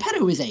 man,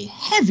 Geppetto is a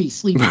heavy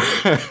sleeper.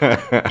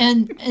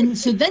 and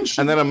so then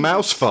and then a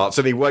mouse farts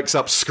and he wakes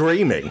up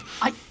screaming.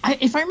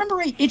 If I remember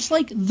right, it's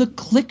like the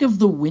click of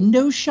the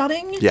window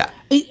shutting. Yeah.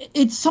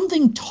 It's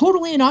something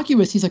totally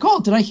innocuous. He's like,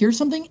 oh, did I hear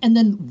something? And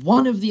then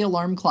one of the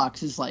alarm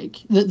clocks is like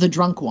the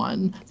drunk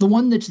one, the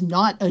one that's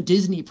not a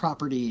Disney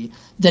property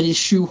that is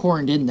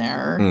shoehorned in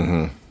there.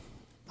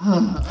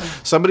 Mm-hmm.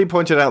 Somebody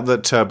pointed out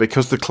that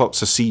because the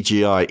clocks are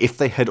CGI, if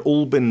they had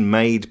all been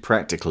made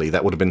practically,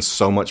 that would have been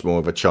so much more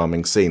of a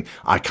charming scene.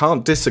 I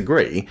can't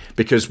disagree,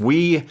 because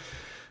we,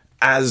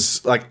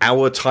 as like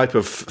our type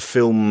of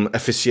film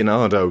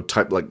aficionado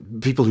type,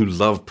 like people who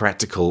love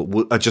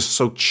practical, are just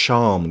so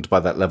charmed by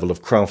that level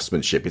of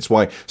craftsmanship. It's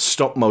why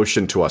stop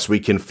motion to us, we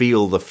can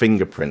feel the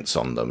fingerprints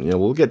on them.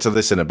 We'll get to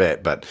this in a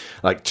bit, but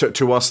like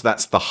to us,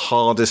 that's the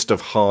hardest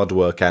of hard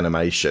work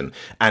animation.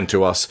 And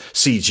to us,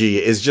 CG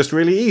is just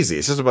really easy.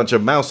 It's just a bunch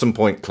of mouse and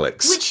point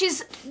clicks. Which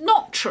is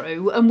not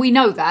true, and we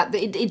know that.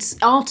 It's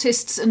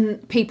artists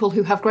and people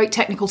who have great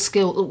technical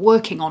skill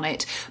working on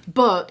it,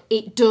 but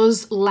it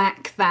does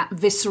lack that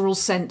visceral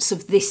sense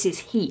of this is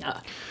here.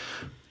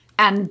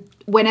 And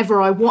whenever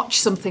I watch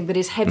something that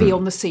is heavy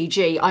on the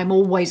CG, I'm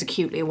always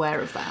acutely aware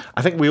of that.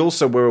 I think we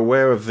also were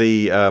aware of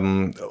the,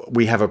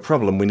 we have a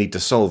problem, we need to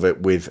solve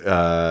it with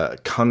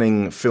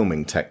cunning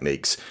filming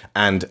techniques.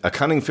 And a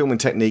cunning filming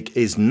technique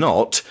is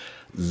not,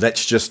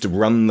 let's just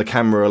run the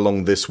camera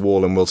along this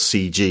wall and we'll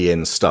CG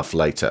in stuff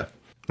later.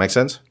 Make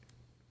sense?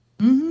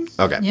 Mm-hmm.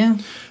 Okay. Yeah.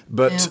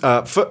 But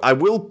I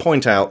will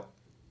point out,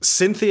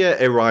 Cynthia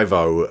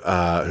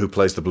Erivo, who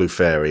plays the Blue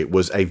Fairy,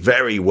 was a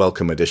very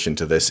welcome addition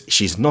to this.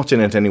 She's not in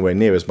it anywhere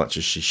near as much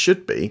as she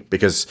should be,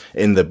 because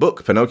in the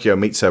book, Pinocchio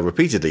meets her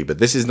repeatedly, but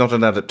this is not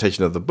an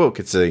adaptation of the book.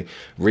 It's a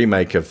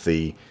remake of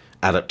the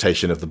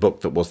adaptation of the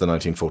book that was the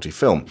 1940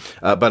 film.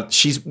 But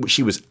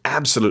she was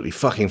absolutely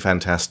fucking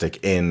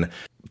fantastic in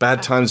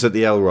Bad Times at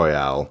the El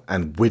Royale,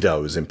 and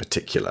Widows in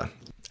particular.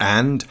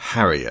 And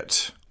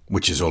Harriet,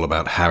 which is all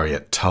about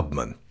Harriet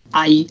Tubman.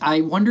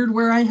 I wondered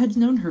where I had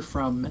known her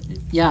from.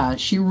 Yeah,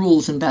 she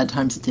rules in Bad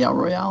Times at the El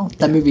Royale.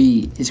 That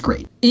movie is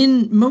great.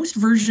 In most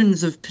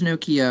versions of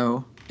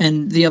Pinocchio,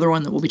 and the other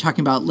one that we'll be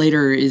talking about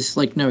later is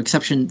like no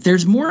exception,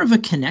 there's more of a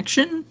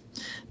connection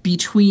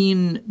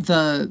between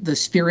the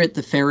spirit,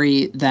 the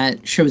fairy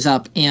that shows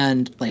up,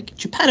 and like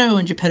Geppetto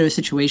and Geppetto's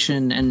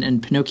situation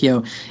and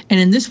Pinocchio. And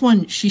in this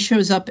one, she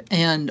shows up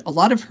and a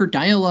lot of her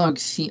dialogue,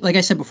 like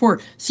I said before,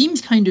 seems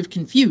kind of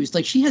confused.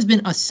 Like she has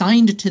been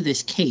assigned to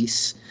this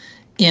case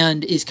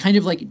and is kind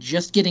of like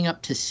just getting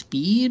up to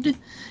speed.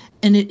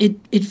 And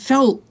it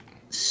felt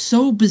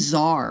so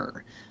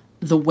bizarre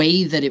the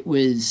way that it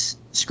was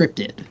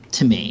scripted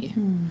to me.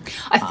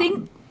 I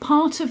think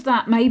part of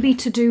that may be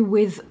to do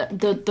with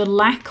the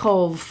lack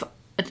of,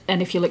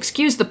 and if you'll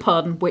excuse the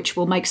pun, which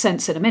will make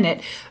sense in a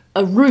minute,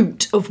 a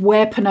root of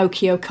where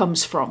Pinocchio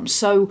comes from.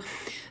 So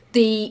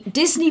the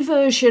Disney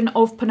version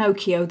of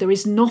Pinocchio, there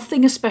is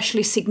nothing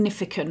especially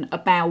significant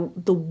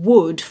about the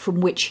wood from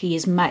which he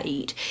is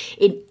made.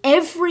 In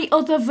every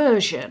other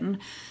version,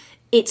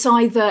 it's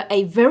either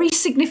a very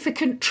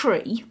significant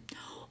tree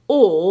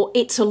or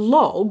it's a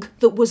log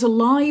that was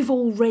alive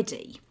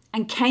already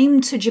and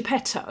came to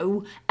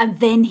Geppetto, and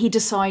then he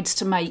decides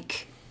to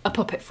make a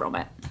puppet from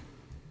it.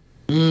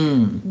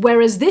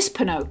 Whereas this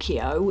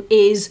Pinocchio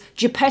is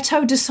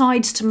Geppetto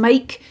decides to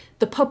make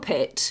the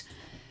puppet,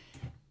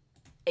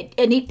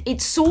 and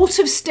it sort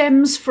of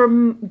stems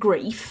from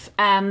grief,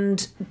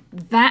 and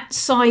that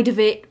side of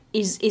it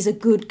is a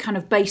good kind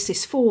of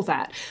basis for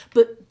that.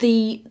 But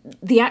the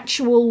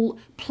actual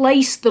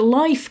place the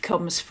life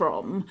comes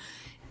from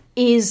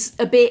is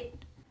a bit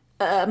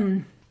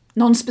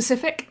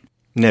non-specific.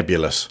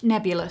 Nebulous,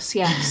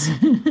 yes.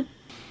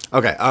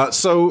 Okay,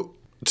 so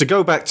to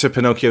go back to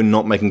Pinocchio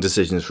not making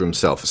decisions for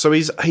himself. So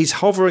he's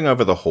hovering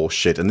over the horse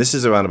shit, and this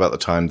is around about the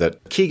time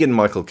that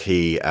Keegan-Michael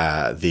Key,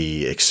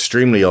 the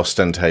extremely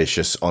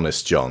ostentatious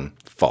Honest John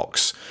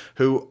Fox,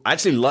 who I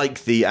actually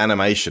like the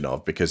animation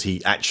of because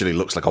he actually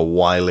looks like a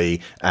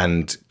wily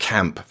and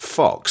camp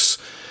fox,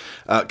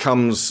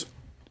 comes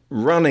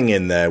running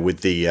in there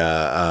with the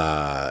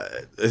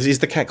is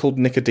the cat called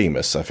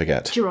Nicodemus? I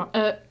forget.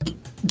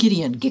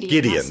 Gideon.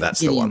 Gideon, that's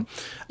the one.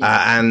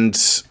 And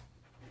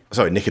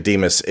sorry,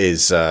 Nicodemus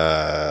is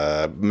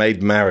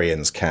Maid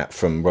Marian's cat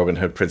from Robin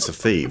Hood, Prince of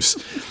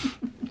Thieves.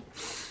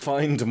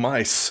 Find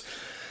mice.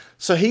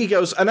 So he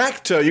goes, an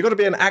actor, you've got to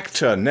be an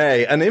actor,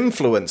 nay, an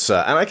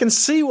influencer. And I can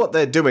see what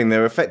they're doing.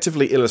 They're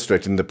effectively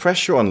illustrating the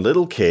pressure on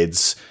little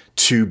kids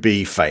to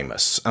be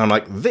famous. And I'm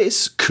like,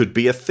 this could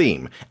be a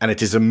theme. And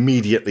it is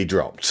immediately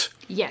dropped.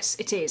 Yes,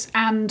 it is.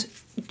 And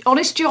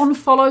Honest John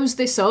follows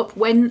this up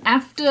when,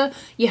 after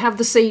you have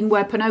the scene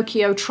where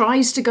Pinocchio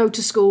tries to go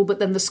to school, but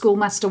then the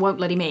schoolmaster won't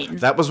let him in.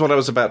 That was what I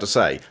was about to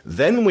say.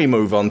 Then we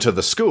move on to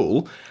the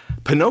school.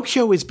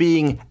 Pinocchio is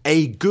being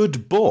a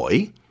good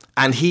boy,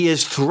 and he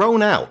is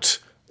thrown out,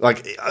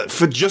 like,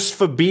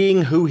 for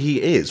being who he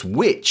is,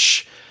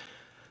 which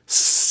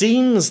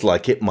seems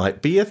like it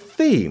might be a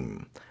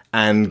theme.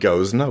 And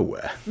goes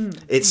nowhere.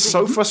 It's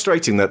so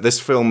frustrating that this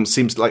film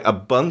seems like a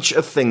bunch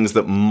of things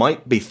that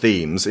might be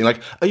themes. You're like,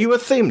 are you a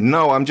theme?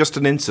 No, I'm just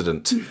an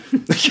incident.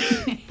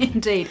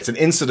 Indeed. It's an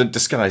incident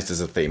disguised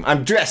as a theme.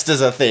 I'm dressed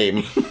as a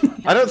theme.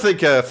 I don't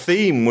think a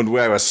theme would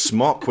wear a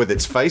smock with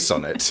its face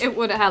on it. It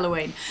would at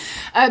Halloween.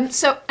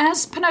 So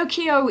as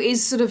Pinocchio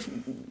is sort of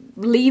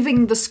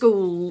leaving the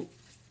school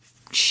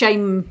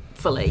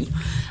shamefully,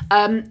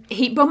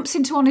 he bumps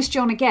into Honest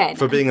John again.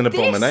 For being an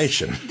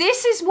abomination.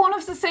 This is one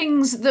of the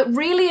things that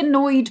really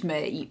annoyed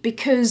me,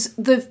 because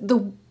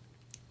the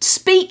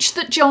speech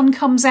that John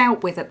comes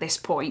out with at this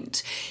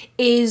point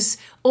is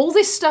all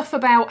this stuff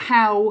about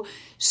how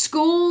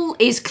school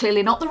is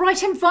clearly not the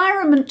right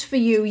environment for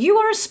you. You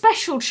are a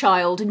special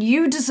child and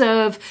you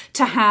deserve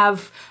to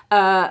have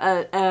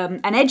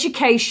an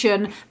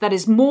education that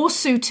is more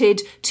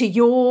suited to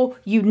your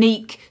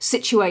unique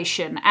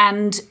situation,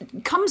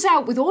 and comes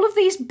out with all of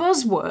these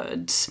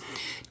buzzwords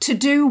to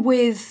do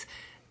with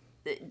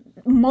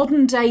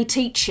modern day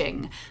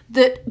teaching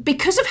that,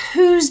 because of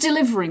who's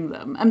delivering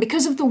them and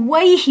because of the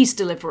way he's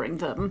delivering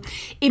them,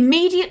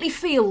 immediately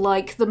feel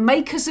like the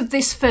makers of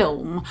this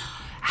film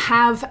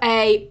have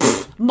a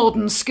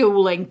modern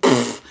schooling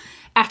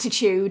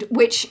attitude,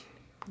 which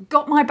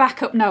got my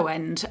back up no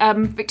end.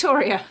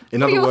 Victoria,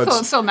 what are your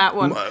thoughts on that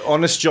one?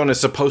 Honest John is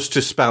supposed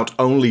to spout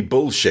only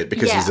bullshit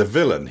because he's a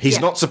villain. He's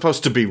not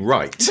supposed to be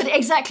right. But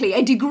exactly,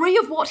 a degree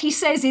of what he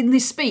says in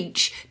this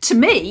speech, to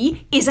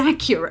me, is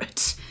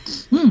accurate.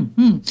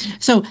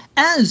 So,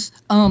 as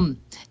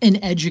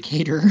an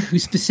educator who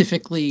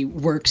specifically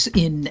works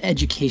in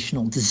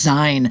educational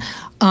design,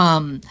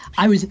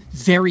 I was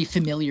very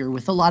familiar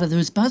with a lot of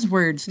those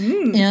buzzwords.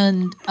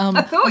 And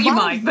I thought you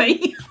might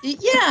be.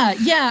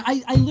 Yeah.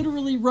 I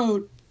literally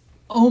wrote,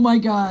 "Oh my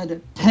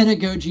God,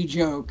 pedagogy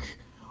joke.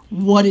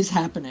 What is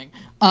happening?"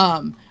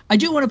 I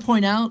do want to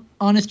point out,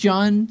 Honest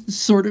John,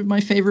 sort of my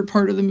favorite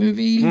part of the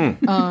movie.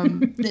 Brilliant.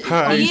 An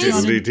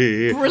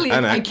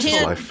act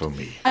life for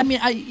me. I mean,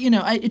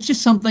 it's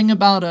just something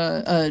about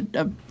a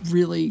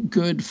really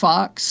good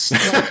fox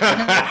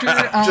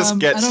character. Just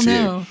gets I don't to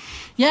know. you.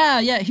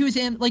 Yeah, he was,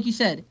 like you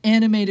said,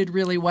 animated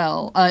really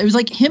well. It was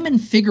like him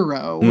and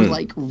Figaro were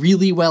like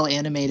really well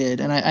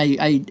animated, and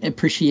I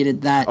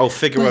appreciated that. Oh,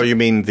 Figaro, you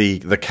mean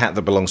the cat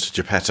that belongs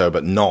to Geppetto,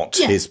 but not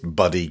his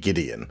buddy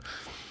Gideon.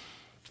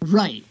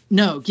 Right.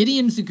 No,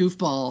 Gideon's a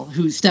goofball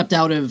who stepped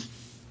out of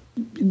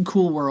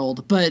Cool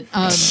World, but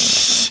I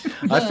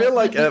feel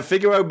like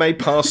Figaro may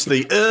pass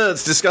the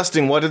it's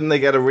disgusting, why didn't they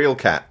get a real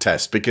cat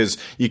test, because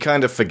you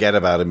kind of forget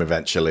about him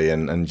eventually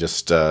and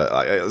just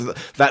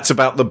that's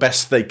about the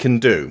best they can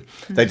do.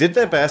 They did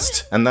their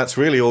best, and that's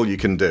really all you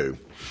can do.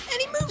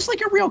 And he moves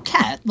like a real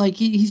cat. Like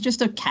he's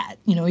just a cat.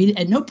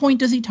 At no point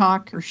does he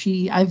talk, or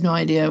she, I have no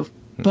idea.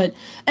 But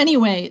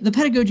anyway, the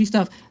pedagogy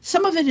stuff,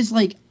 some of it is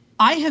like,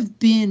 I have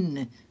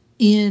been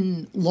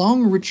in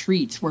long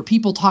retreats where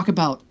people talk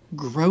about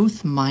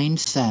growth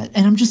mindset,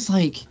 and I'm just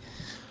like,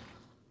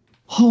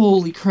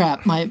 holy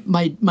crap, my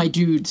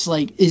dudes,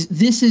 like,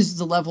 this is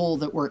the level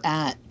that we're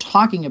at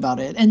talking about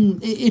it.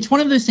 And it's one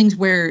of those things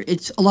where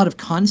it's a lot of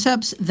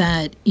concepts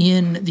that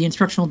in the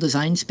instructional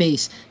design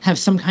space have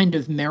some kind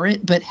of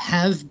merit, but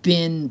have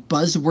been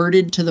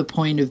buzzworded to the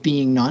point of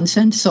being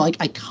nonsense. So like,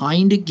 I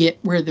kind of get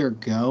where they're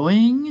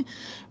going,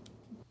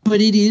 but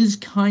it is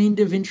kind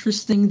of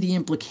interesting, the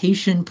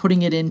implication,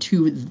 putting it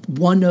into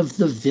one of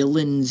the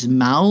villains'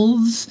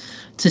 mouths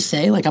to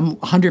say, like, I'm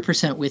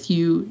 100% with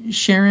you,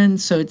 Sharon.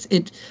 So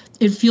it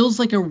feels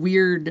like a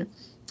weird,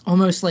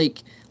 almost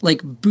like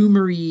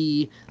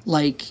boomery,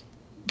 like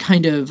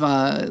kind of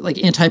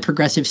like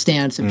anti-progressive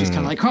stance of just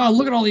kind of like, oh,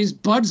 look at all these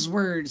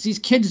buzzwords. These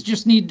kids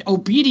just need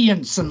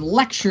obedience and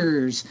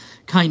lectures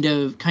kind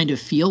of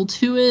feel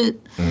to it.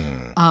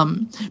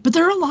 But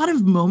there are a lot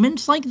of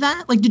moments like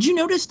that. Like, did you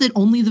notice that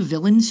only the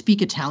villains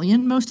speak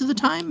Italian most of the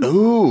time?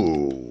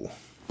 Ooh.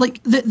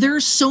 Like, there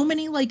are so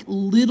many, like,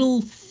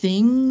 little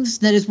things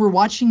that as we're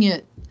watching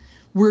it,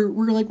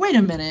 we're like, wait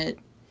a minute,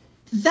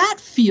 that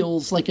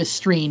feels like a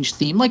strange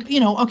theme. Like,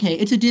 okay,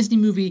 it's a Disney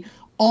movie.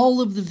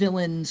 All of the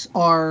villains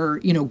are,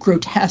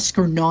 grotesque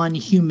or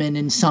non-human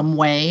in some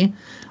way,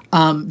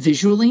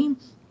 visually,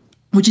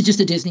 which is just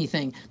a Disney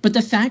thing. But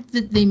the fact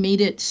that they made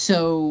it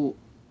so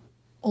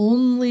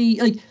only,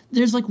 like,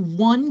 there's like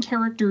one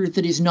character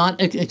that is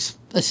not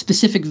a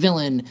specific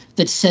villain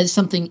that says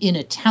something in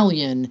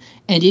Italian,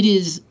 and it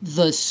is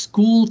the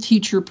school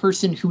teacher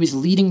person who is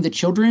leading the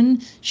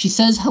children. She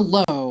says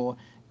hello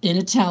in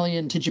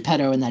Italian to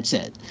Geppetto, and that's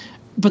it.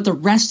 But the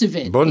rest of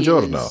it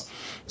Buongiorno. is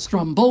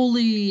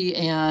Stromboli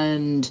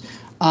and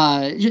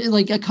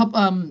like a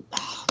couple.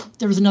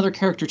 There was another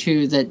character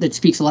too that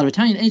speaks a lot of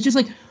Italian, and it's just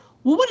like,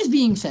 well, what is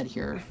being said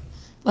here?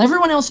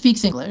 Everyone else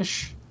speaks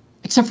English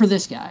except for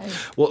this guy.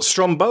 Well,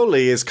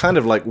 Stromboli is kind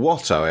of like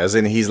Watto, as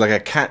in he's like a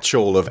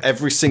catch-all of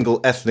every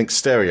single ethnic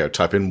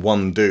stereotype in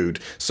one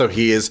dude. So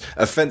he is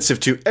offensive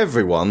to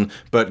everyone,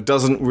 but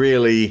doesn't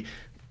really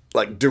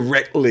like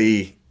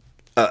directly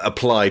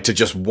apply to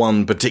just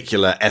one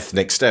particular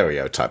ethnic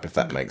stereotype, if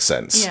that makes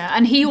sense. Yeah,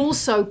 and he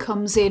also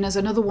comes in as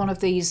another one of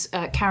these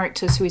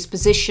characters who is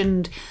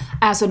positioned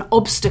as an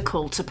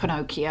obstacle to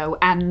Pinocchio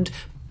and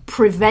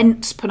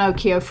prevents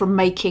Pinocchio from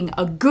making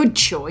a good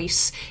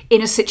choice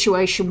in a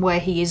situation where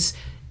he is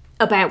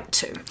about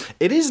to.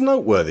 It is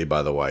noteworthy,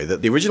 by the way,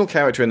 that the original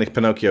character in the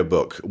Pinocchio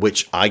book,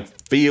 which I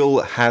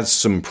feel has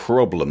some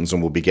problems,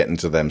 and we'll be getting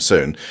to them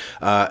soon,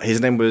 his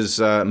name was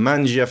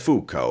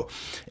Mangiafuoco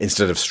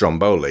instead of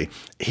Stromboli.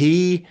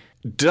 He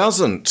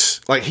doesn't,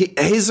 like,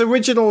 his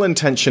original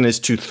intention is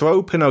to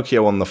throw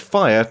Pinocchio on the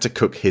fire to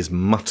cook his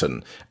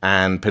mutton,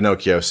 and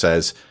Pinocchio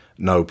says,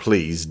 no,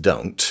 please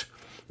don't.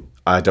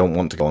 I don't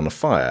want to go on a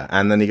fire.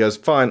 And then he goes,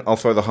 fine, I'll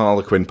throw the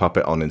Harlequin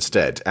puppet on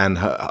instead. And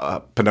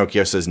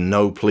Pinocchio says,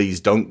 no, please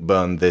don't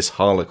burn this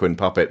Harlequin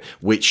puppet,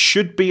 which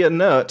should be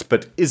inert,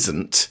 but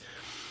isn't.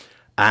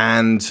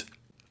 And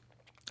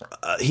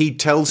he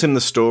tells him the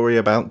story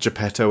about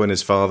Geppetto and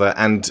his father,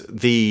 and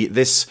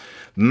this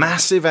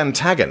massive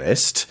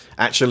antagonist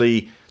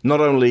actually not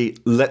only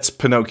lets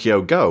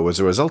Pinocchio go as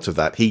a result of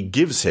that, he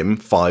gives him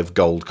 5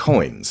 gold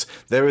coins.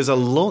 There is a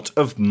lot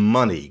of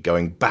money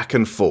going back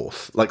and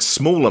forth, like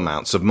small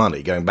amounts of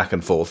money going back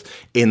and forth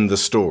in the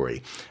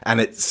story. And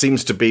it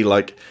seems to be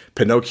like,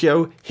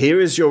 Pinocchio,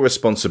 here is your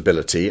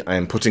responsibility. I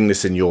am putting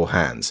this in your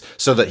hands,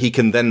 so that he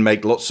can then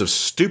make lots of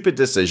stupid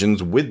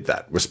decisions with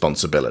that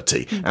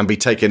responsibility and be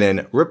taken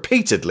in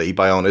repeatedly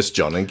by Honest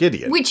John and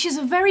Gideon. Which is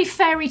a very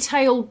fairy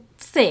tale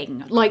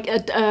thing, like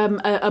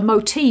a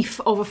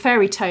motif of a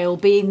fairy tale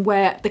being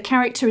where the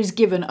character is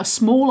given a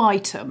small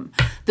item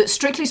that,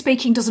 strictly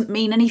speaking, doesn't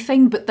mean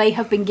anything, but they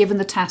have been given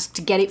the task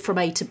to get it from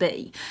A to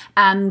B.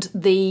 And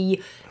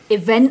the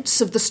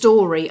events of the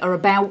story are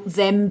about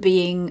them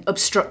being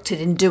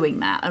obstructed in doing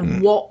that,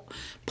 and what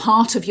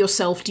part of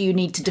yourself do you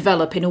need to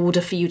develop in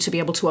order for you to be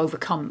able to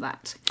overcome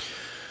that.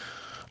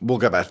 We'll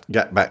get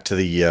back to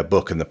the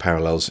book and the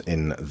parallels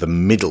in the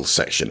middle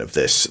section of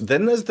this.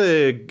 Then there's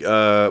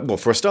the,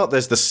 for a start,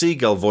 there's the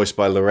seagull voiced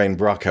by Lorraine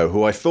Bracco,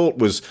 who I thought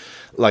was,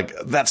 like,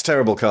 that's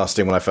terrible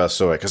casting when I first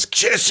saw it, because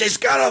she's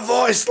got a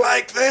voice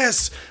like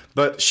this!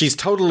 But she's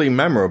totally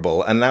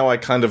memorable, and now I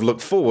kind of look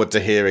forward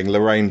to hearing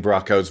Lorraine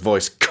Bracco's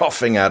voice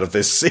coughing out of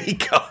this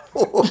seagull.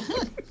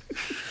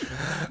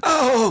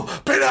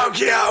 Oh,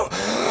 Pinocchio!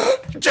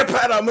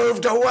 Geppetto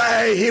moved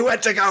away. He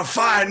went to go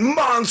find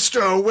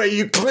Monstro where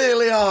you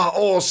clearly are,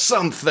 or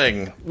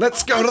something.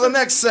 Let's go to the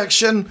next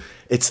section.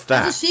 It's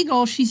that. The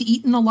seagull, she's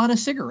eaten a lot of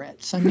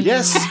cigarettes. I mean,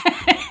 yes,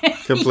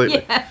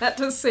 completely. Yeah, that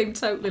does seem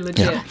totally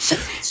legit. Yeah.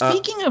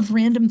 Speaking of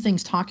random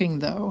things talking,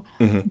 though,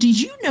 did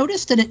you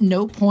notice that at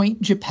no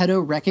point Geppetto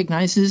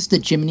recognizes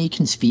that Jiminy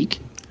can speak?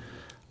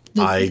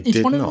 I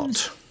did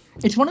not.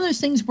 It's one of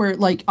those things where,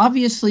 like,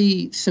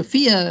 obviously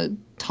Sophia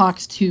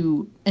talks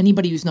to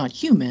anybody who's not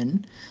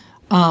human,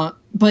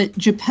 but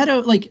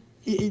Geppetto, like,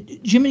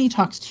 Jiminy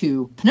talks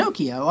to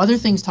Pinocchio. Other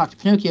things talk to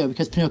Pinocchio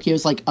because Pinocchio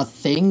is like a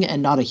thing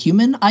and not a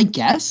human, I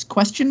guess, ?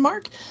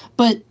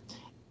 But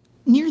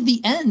near the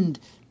end,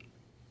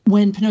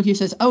 when Pinocchio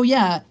says, oh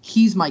yeah,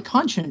 he's my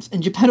conscience,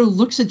 and Geppetto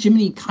looks at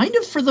Jiminy kind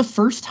of for the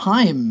first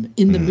time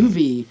in the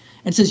movie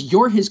and says,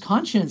 you're his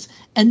conscience,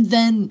 and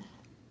then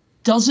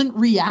doesn't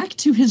react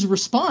to his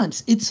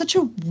response. It's such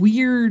a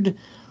weird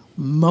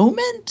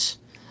moment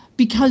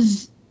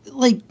because,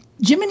 like,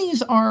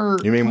 Jiminy's are...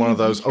 You mean one of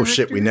those, oh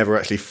shit, we never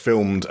actually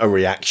filmed a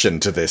reaction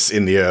to this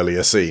in the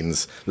earlier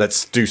scenes.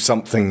 Let's do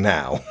something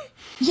now.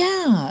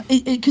 Yeah,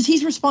 because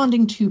he's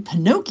responding to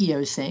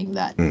Pinocchio saying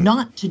that,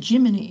 not to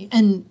Jiminy.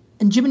 And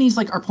Jiminy's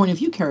like our point of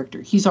view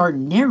character. He's our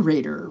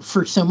narrator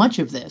for so much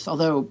of this,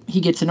 although he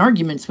gets in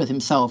arguments with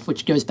himself,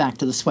 which goes back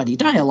to the sweaty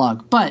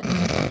dialogue. But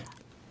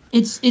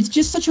it's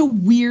just such a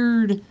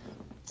weird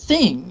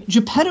thing.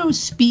 Geppetto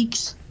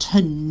speaks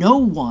to no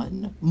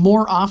one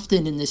more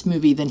often in this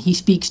movie than he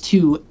speaks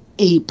to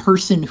a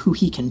person who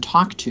he can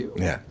talk to.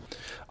 Yeah.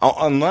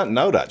 On that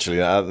note, actually,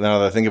 now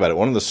that I think about it,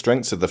 one of the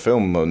strengths of the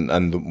film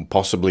and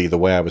possibly the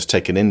way I was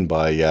taken in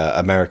by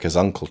America's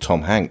Uncle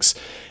Tom Hanks,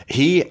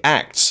 he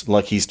acts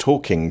like he's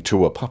talking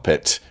to a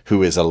puppet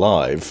who is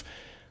alive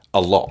a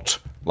lot.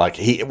 Like,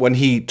 when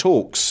he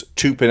talks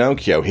to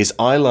Pinocchio, his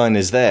eyeline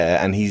is there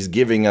and he's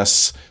giving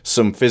us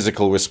some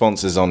physical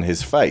responses on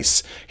his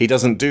face. He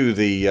doesn't do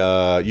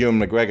the Ewan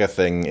McGregor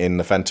thing in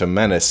The Phantom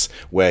Menace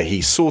where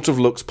he sort of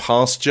looks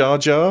past Jar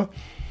Jar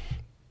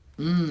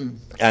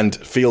and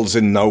feels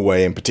in no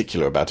way in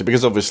particular about it,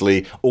 because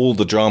obviously all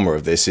the drama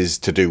of this is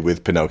to do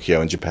with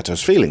Pinocchio and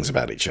Geppetto's feelings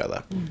about each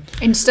other.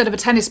 Instead of a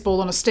tennis ball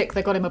on a stick,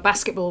 they got him a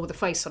basketball with a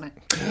face on it.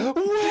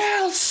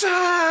 Wilson!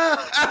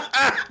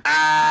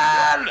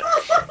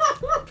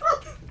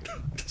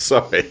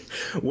 Sorry.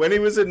 When he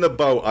was in the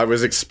boat, I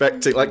was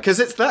expecting, like, because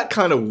it's that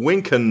kind of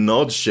wink and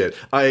nod shit,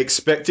 I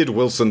expected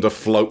Wilson to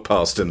float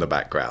past in the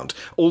background.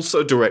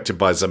 Also directed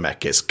by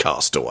Zemeckis,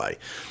 Castaway.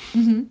 I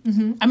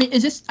mean,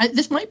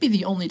 this might be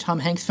the only Tom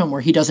Hanks film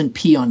where he doesn't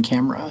pee on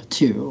camera,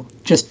 too,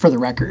 just for the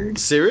record.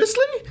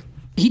 Seriously?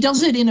 He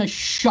does it in a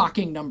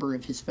shocking number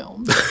of his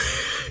films.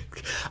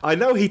 I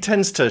know he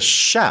tends to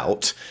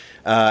shout.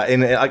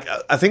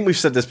 I think we've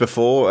said this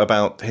before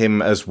about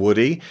him as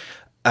Woody.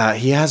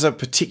 He has a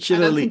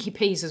particularly... I don't think he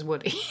pees as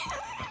Woody.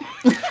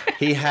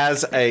 He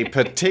has a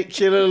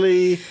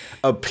particularly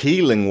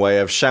appealing way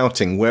of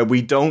shouting where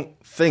we don't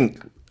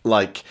think,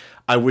 like,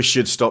 I wish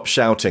you'd stop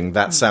shouting,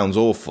 that sounds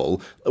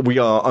awful. We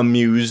are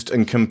amused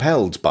and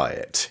compelled by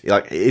it.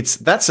 Like,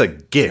 that's a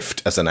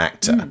gift as an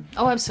actor.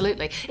 Oh,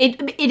 absolutely.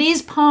 It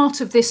is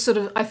part of this sort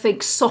of, I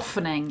think,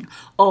 softening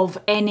of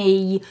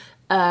any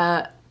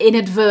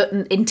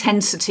inadvertent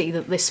intensity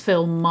that this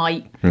film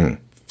might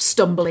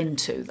stumble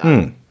into,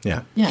 though.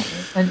 Yeah. Yeah,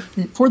 and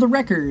for the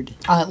record,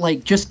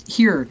 like, just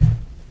here,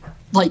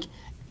 like,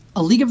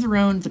 A League of Their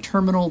Own, The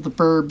Terminal, The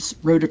Burbs,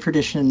 Road to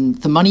Perdition,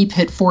 The Money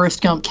Pit,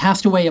 Forrest Gump,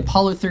 Castaway,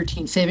 Apollo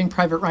 13, Saving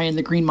Private Ryan,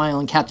 The Green Mile,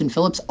 and Captain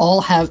Phillips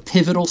all have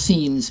pivotal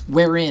scenes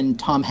wherein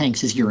Tom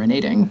Hanks is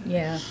urinating.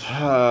 Yeah.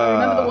 I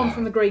remember the one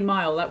from The Green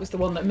Mile. That was the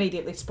one that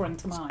immediately sprung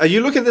to mind. Are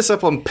you looking this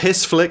up on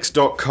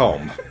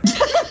pissflix.com?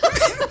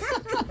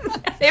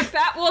 If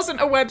that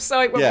wasn't a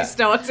website when Yeah. we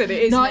started,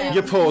 it is No, now.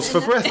 You pause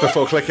for breath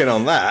before clicking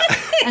on that.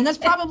 And that's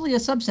probably a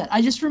subset.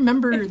 I just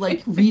remember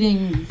like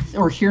reading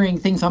or hearing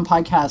things on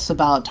podcasts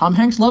about Tom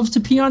Hanks loves to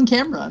pee on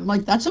camera. I'm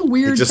like, that's a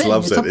weird He just thing.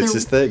 loves it. up It's there-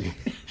 his thing.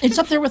 It's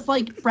up there with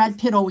like Brad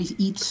Pitt always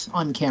eats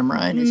on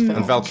camera in his films.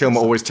 And Val Kilmer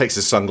always takes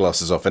his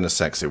sunglasses off in a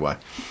sexy way.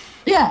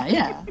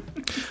 Yeah.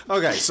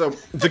 Okay, so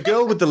the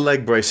girl with the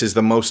leg brace is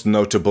the most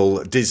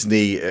notable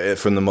Disney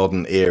from the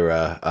modern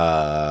era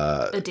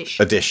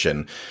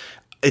addition.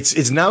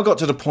 It's now got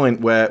to the point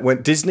where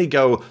when Disney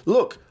go,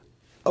 look,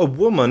 a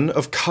woman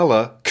of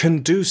color can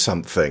do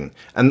something,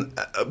 and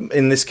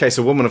in this case,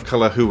 a woman of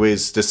color who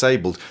is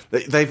disabled.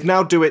 They've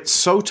now do it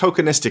so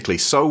tokenistically,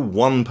 so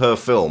one per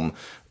film.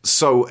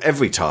 So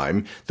every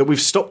time that we've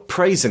stopped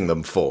praising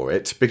them for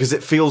it because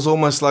it feels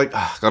almost like,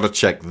 gotta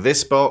check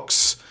this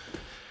box.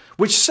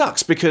 Which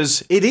sucks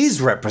because it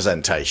is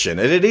representation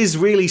and it is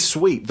really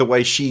sweet the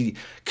way she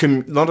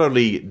not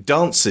only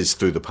dances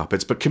through the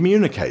puppets but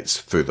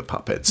communicates through the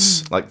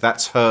puppets. Like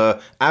that's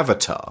her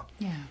avatar.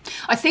 Yeah.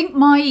 I think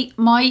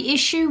my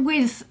issue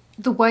with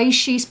the way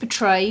she's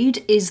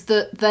portrayed is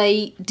that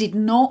they did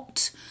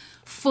not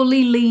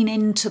fully lean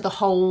into the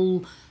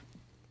whole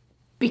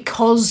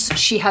because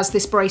she has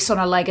this brace on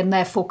her leg and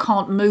therefore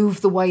can't move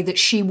the way that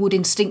she would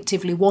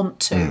instinctively want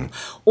to,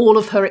 all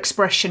of her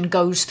expression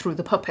goes through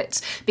the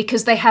puppets.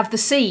 Because they have the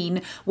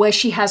scene where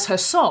she has her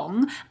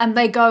song and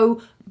they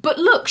go, but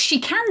look, she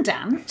can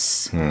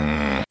dance.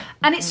 And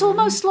it's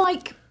almost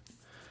like,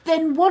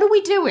 then what are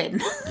we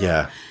doing?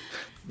 Yeah.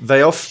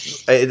 They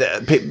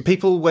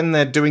people when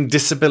they're doing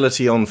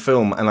disability on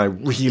film, and I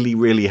really,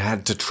 really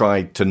had to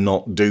try to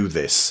not do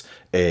this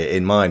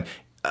in mine.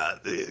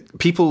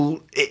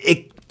 People,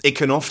 it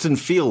can often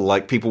feel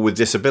like people with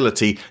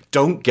disability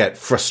don't get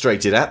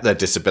frustrated at their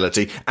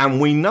disability, and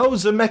we know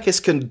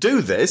Zemeckis can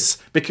do this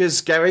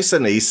because Gary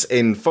Sinise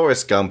in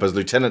Forrest Gump as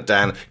Lieutenant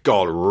Dan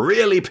got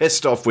really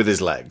pissed off with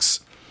his legs.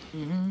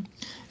 Mm-hmm.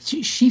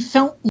 She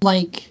felt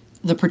like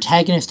the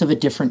protagonist of a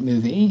different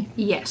movie.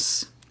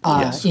 Yes.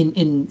 Yes.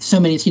 In so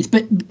many scenes,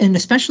 and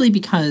especially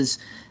because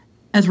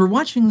as we're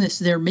watching this,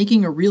 they're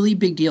making a really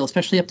big deal,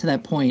 especially up to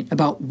that point,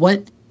 about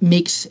what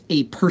makes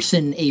a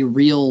person a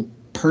real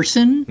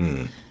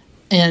person.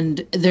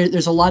 And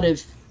there's a lot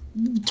of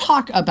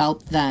talk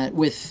about that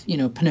with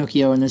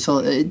Pinocchio, and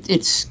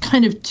it's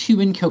kind of too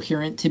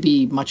incoherent to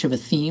be much of a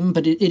theme,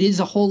 but it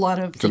is a whole lot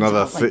of It's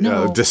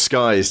another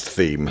disguised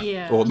theme,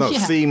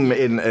 theme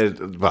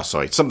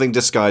in something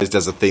disguised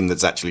as a theme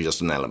that's actually just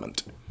an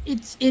element.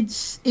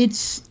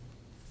 It's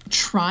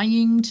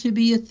trying to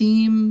be a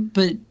theme,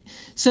 but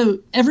so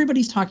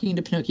everybody's talking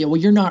to Pinocchio. Well,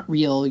 you're not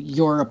real.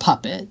 You're a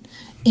puppet.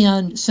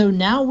 And so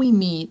now we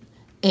meet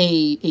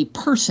a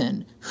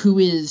person who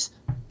is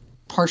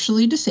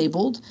partially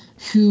disabled,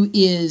 who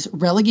is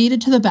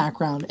relegated to the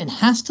background and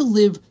has to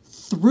live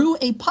through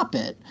a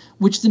puppet,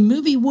 which the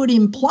movie would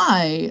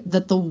imply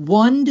that the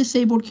one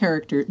disabled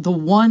character, the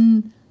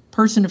one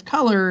person of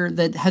color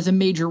that has a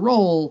major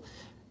role,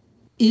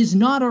 is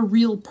not a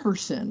real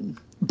person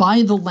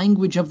by the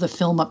language of the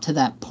film up to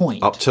that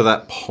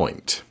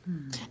point.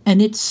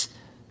 And it's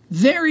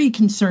very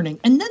concerning.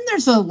 And then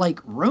there's a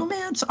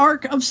romance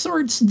arc of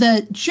sorts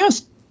that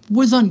just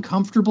was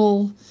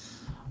uncomfortable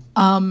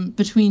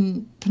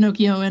between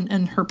Pinocchio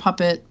and her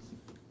puppet.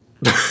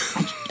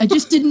 I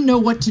just didn't know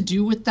what to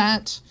do with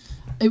that.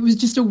 It was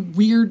just a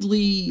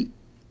weirdly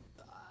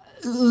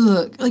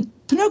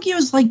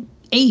Pinocchio's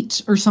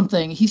 8 or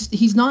something.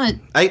 He's not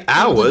 8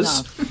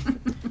 hours.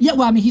 Yeah,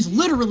 well, I mean, he's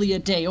literally a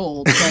day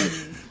old.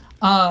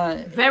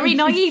 But, very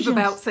naive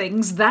about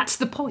things. That's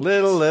the point.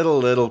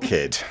 Little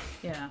kid.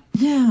 Yeah.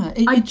 Yeah.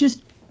 It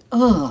just.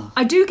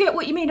 I do get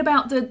what you mean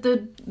about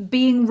the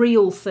being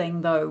real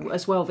thing, though,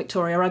 as well,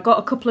 Victoria. I got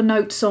a couple of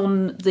notes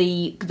on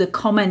the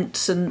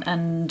comments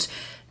and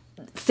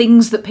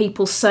things that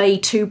people say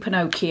to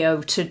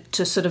Pinocchio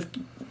to sort of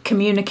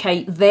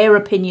communicate their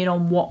opinion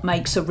on what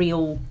makes a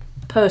real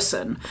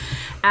person.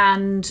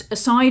 And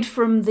aside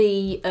from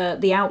the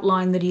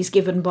outline that he's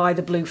given by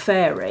the Blue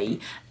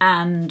Fairy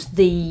and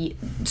the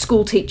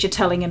school teacher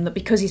telling him that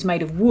because he's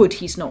made of wood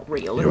he's not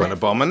real, You're an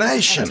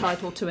abomination,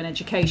 entitled to an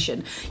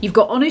education. You've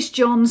got Honest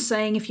John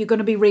saying if you're going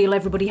to be real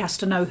everybody has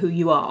to know who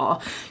you are.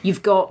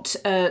 You've got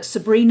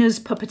Sabrina's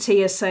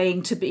puppeteer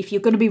saying if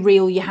you're going to be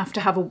real you have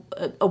to have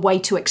a way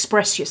to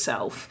express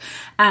yourself.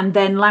 And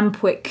then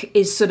Lampwick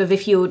is sort of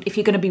if you're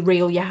going to be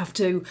real you have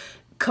to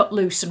cut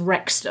loose and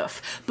wreck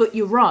stuff. But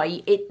you're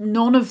right,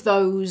 none of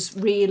those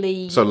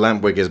really... So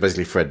Lampwick is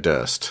basically Fred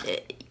Durst.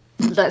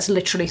 That's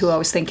literally who I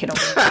was thinking of.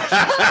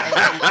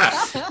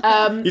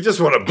 You just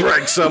want to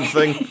break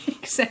something.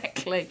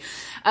 Exactly.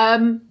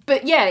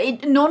 But yeah,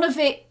 none of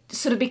it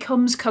sort of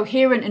becomes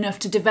coherent enough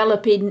to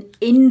develop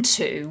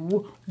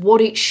into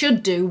what it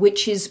should do,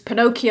 which is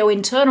Pinocchio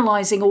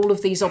internalising all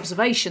of these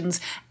observations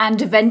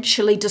and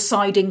eventually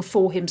deciding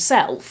for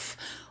himself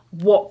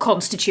what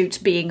constitutes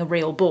being a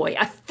real boy.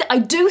 I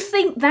do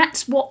think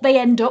that's what they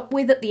end up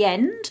with at the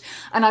end,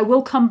 and I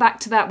will come back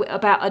to that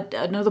about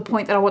another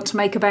point that I want to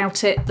make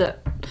about it that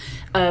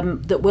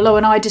that Willow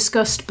and I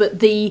discussed, but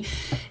the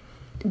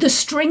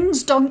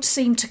strings don't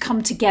seem to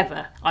come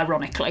together,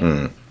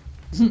 ironically.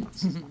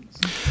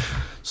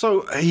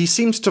 So he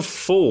seems to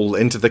fall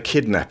into the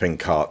kidnapping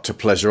cart to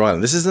Pleasure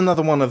Island. This is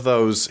another one of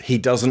those he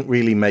doesn't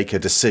really make a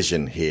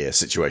decision here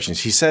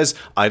situations. He says,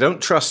 I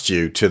don't trust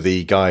you, to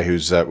the guy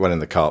who's running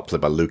the cart,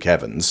 played by Luke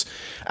Evans.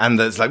 And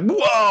it's like,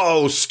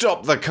 whoa,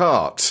 stop the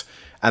cart.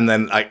 And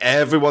then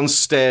everyone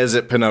stares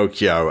at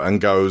Pinocchio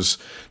and goes,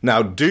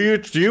 now, do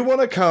you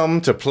want to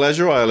come to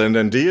Pleasure Island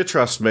and do you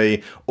trust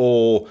me?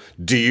 Or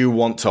do you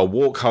want to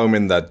walk home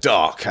in the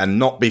dark and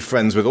not be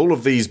friends with all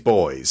of these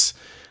boys?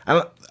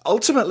 And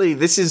ultimately,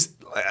 this is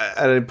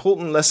an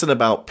important lesson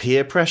about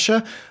peer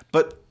pressure,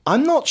 but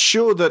I'm not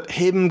sure that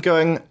him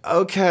going,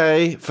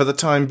 okay, for the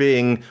time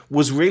being,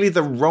 was really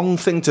the wrong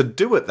thing to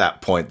do at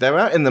that point. They're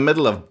out in the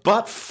middle of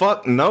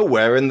butt-fuck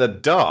nowhere in the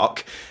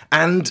dark,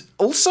 and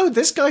also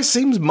this guy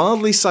seems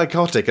mildly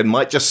psychotic and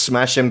might just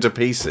smash him to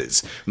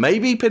pieces.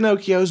 Maybe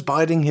Pinocchio's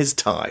biding his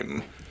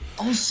time.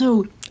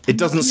 Also, it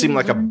doesn't seem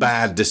like a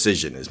bad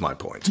decision, is my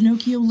point.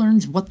 Pinocchio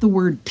learns what the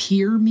word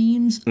peer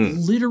means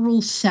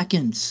literal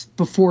seconds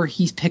before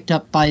he's picked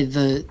up by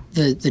the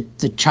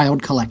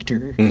child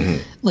collector.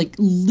 Mm-hmm. Like,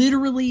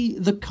 literally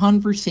the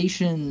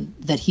conversation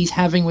that he's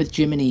having with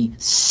Jiminy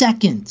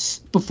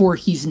seconds before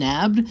he's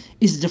nabbed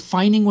is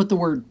defining what the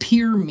word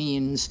peer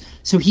means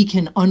so he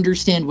can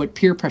understand what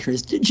peer pressure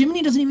is.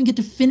 Jiminy doesn't even get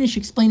to finish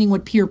explaining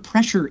what peer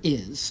pressure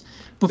is.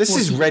 This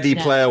is Ready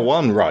Player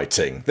One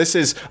writing. This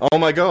is, oh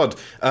my god,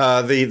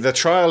 the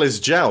trial is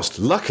Joust.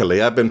 Luckily,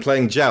 I've been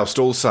playing Joust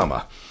all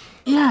summer.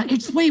 Yeah,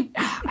 it's way...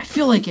 I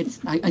feel like it's...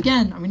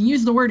 Again, I'm going to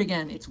use the word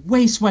again. It's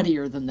way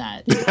sweatier than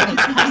that. It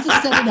has to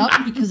set it up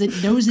because it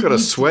knows it got a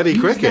needs sweaty to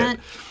use cricket that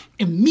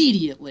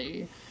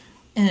immediately.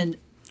 And...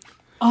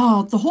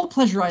 Oh, the whole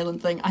Pleasure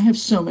Island thing, I have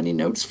so many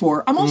notes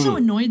for. I'm also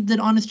annoyed that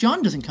Honest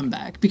John doesn't come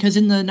back, because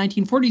in the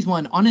 1940s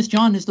one, Honest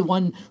John is the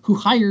one who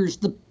hires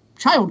the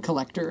child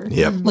collector.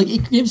 Yep. Like,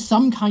 it gives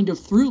some kind of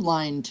through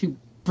line to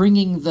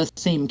bringing the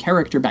same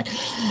character back.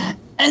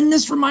 And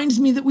this reminds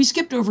me that we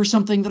skipped over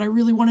something that I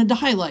really wanted to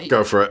highlight.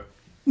 Go for it.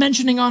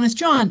 Mentioning Honest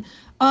John,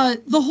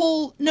 the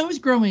whole nose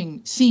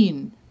growing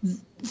scene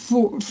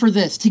for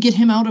this, to get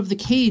him out of the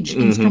cage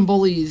in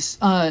Stromboli's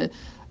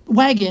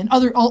wagon.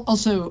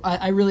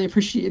 I really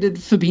appreciated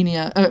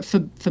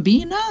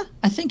Fabina,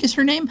 I think is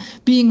her name,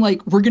 being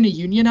like, we're going to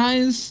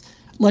unionize.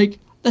 Like,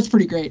 that's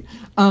pretty great.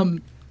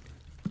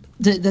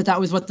 That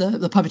was what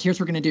the puppeteers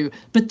were going to do.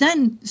 But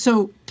then,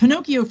 so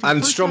Pinocchio...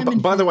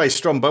 By the way,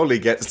 Stromboli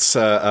gets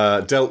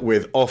dealt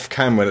with off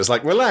camera. It's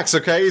like, relax,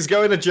 okay? He's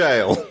going to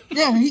jail.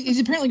 Yeah, he's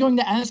apparently going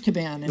to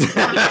Azkaban.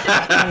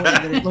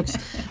 And it looks,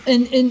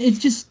 and it's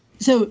just...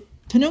 So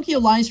Pinocchio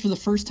lies for the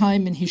first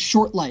time in his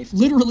short life,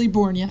 literally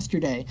born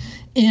yesterday.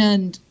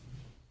 And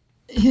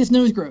his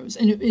nose grows.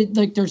 And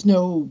there's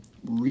no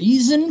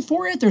reason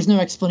for it. There's no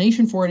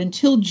explanation for it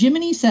until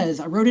Jiminy says,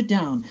 I wrote it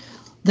down,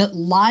 that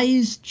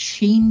lies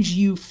change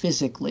you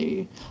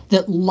physically,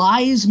 that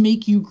lies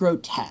make you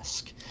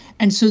grotesque.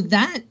 And so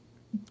that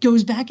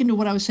goes back into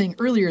what I was saying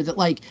earlier, that,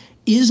 like,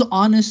 is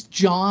Honest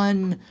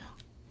John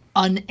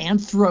an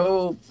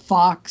anthro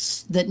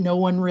fox that no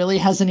one really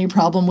has any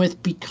problem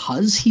with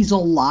because he's a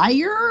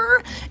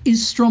liar?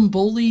 Is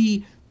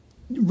Stromboli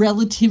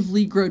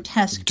relatively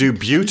grotesque? Do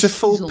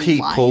beautiful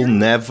people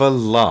never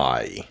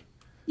lie?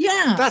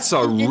 Yeah. That's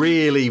a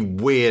really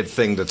weird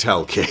thing to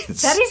tell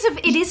kids.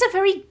 It is a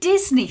very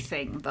Disney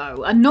thing,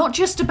 though, and not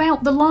just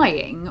about the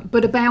lying,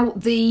 but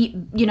about the,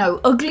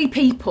 ugly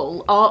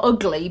people are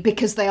ugly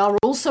because they are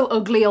also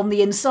ugly on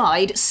the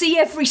inside. See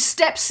every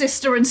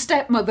stepsister and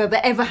stepmother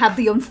that ever had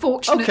the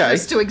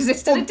unfortunateness to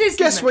exist in a Disney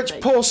guess movie.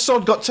 which poor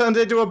sod got turned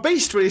into a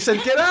beast when he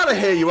said, get out of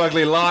here, you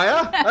ugly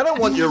liar. I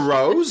don't want your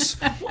rose.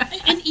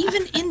 And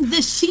even in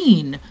this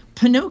scene,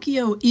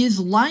 Pinocchio is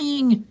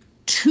lying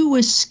to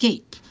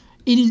escape.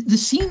 The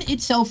scene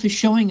itself is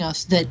showing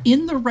us that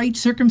in the right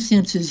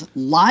circumstances,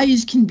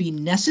 lies can be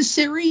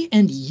necessary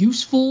and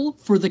useful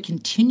for the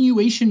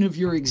continuation of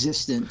your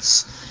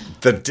existence.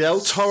 The Del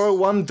Toro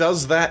one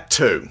does that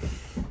too.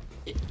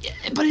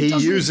 But he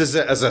uses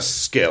it as a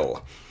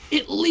skill.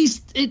 At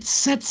least it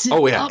sets it up.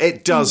 Oh yeah,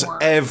 it does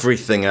more.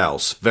 Everything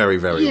else very,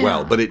 very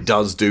well, but it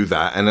does do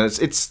that, and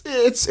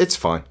it's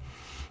fine.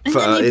 In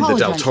the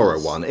Del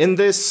Toro one. In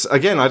this,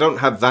 again, I don't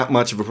have that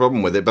much of a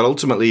problem with it, but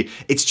ultimately,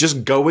 it's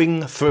just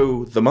going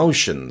through the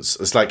motions.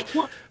 It's like,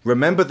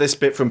 remember this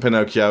bit from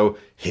Pinocchio,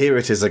 here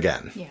it is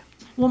again. Yeah.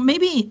 Well,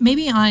 maybe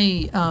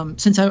I,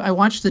 since I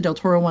watched the Del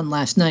Toro one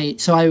last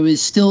night, so I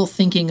was still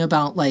thinking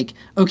about, like,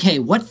 okay,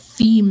 what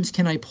themes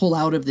can I pull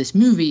out of this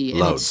movie?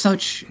 And it's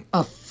such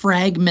a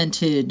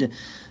fragmented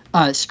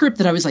script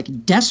that I was,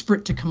 like,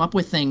 desperate to come up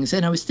with things.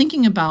 And I was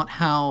thinking about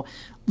how...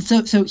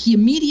 So he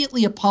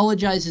immediately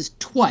apologizes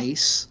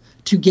twice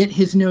to get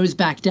his nose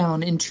back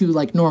down into,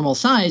 like, normal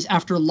size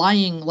after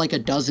lying like a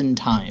dozen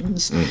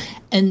times.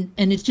 And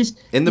it's just...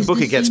 In the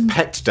book, it gets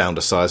pecked down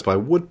to size by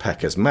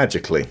woodpeckers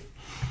magically.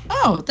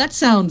 Oh, that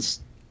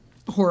sounds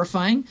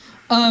horrifying.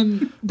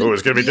 It's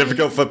going to be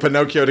difficult for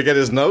Pinocchio to get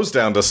his nose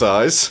down to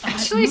size.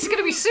 Actually, it's going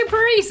to be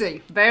super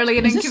easy. Barely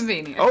an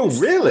inconvenience. Oh,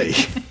 really?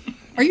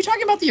 Are you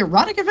talking about the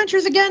erotic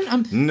adventures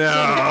again? No,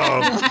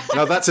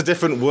 that's a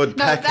different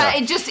woodpecker. No,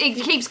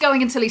 it keeps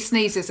going until he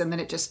sneezes, and then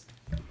it just...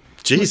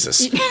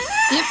 Jesus.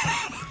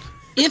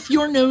 If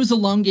your nose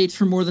elongates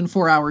for more than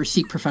 4 hours,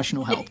 seek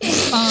professional help. But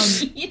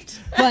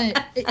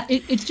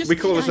it's just... We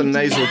call it a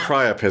nasal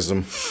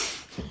priapism.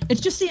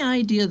 It's just the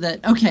idea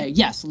that, okay,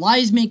 yes,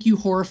 lies make you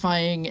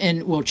horrifying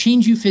and will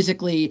change you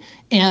physically,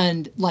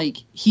 and, like,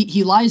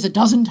 he lies a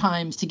dozen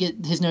times to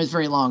get his nose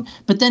very long,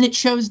 but then it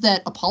shows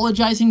that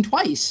apologizing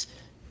twice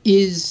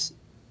is,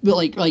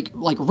 like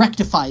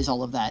rectifies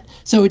all of that.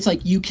 So it's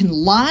like, you can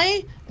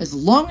lie as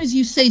long as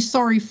you say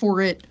sorry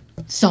for it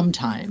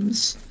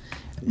sometimes.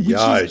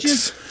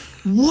 Yikes.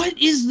 What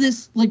is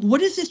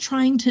this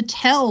trying to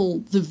tell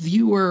the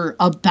viewer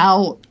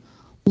about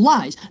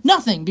lies?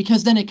 Nothing,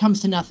 because then it comes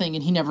to nothing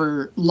and he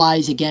never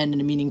lies again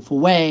in a meaningful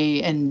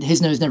way and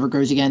his nose never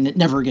grows again. It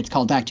never gets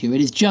called back to.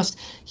 It is just,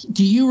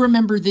 do you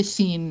remember this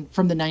scene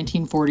from the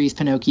 1940s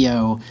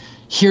Pinocchio?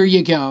 Here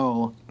you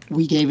go.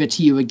 We gave it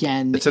to you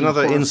again. It's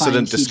another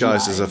incident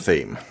disguised as a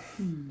theme.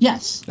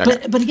 Yes.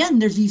 Okay. But again,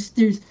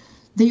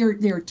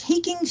 they're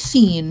taking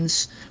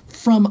scenes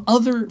from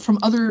other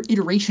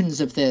iterations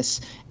of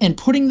this and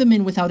putting them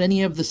in without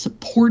any of the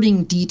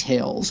supporting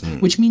details,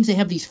 which means they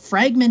have these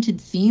fragmented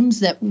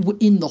themes that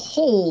in the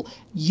whole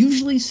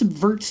usually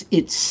subverts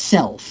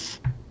itself.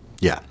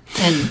 Yeah.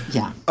 And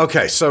yeah.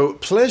 Okay, so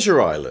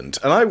Pleasure Island,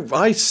 and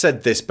I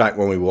said this back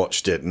when we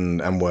watched it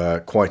and were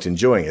quite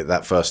enjoying it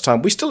that first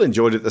time. We still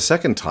enjoyed it the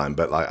second time,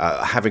 but like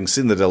having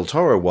seen the Del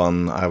Toro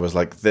one, I was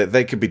like,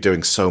 they could be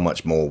doing so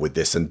much more with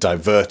this and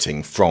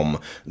diverting from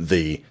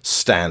the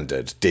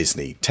standard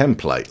Disney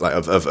template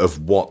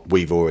of what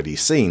we've already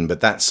seen,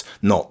 but that's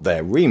not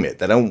their remit.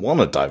 They don't want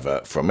to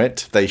divert from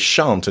it. They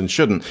shan't and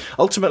shouldn't.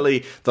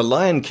 Ultimately, The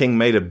Lion King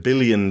made $1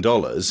 billion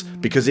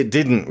because it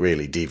didn't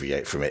really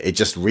deviate from it. It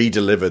just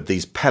redelivered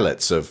these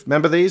pellets of,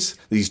 remember these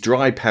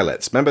dry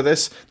pellets, remember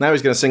this? Now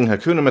he's going to sing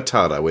Hakuna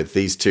Matata with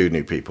these two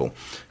new people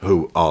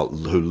who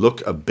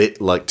look a bit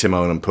like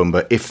Timon and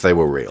Pumbaa if they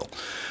were real.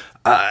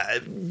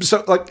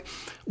 So like,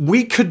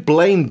 we could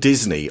blame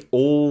Disney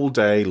all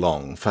day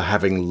long for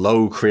having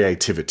low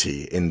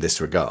creativity in this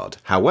regard.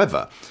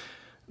 However,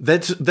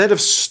 they'd have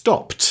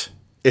stopped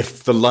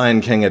if The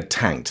Lion King had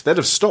tanked. They'd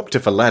have stopped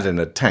if Aladdin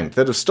had tanked.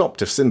 They'd have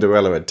stopped if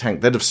Cinderella had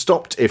tanked. They'd have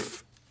stopped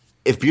if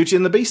Beauty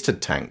and the Beast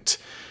had tanked.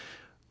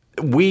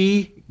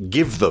 We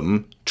give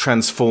them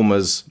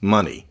Transformers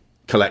money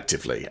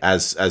collectively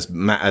as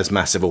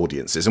massive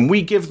audiences, and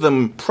we give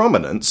them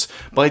prominence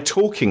by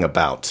talking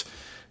about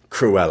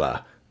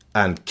Cruella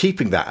and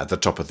keeping that at the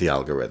top of the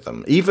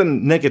algorithm.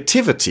 Even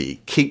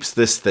negativity keeps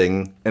this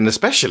thing, and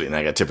especially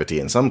negativity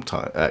in some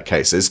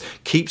cases,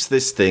 keeps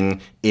this thing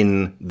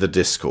in the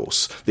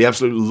discourse. The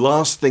absolute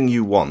last thing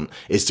you want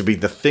is to be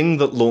the thing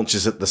that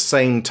launches at the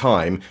same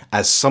time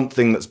as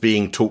something that's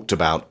being talked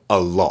about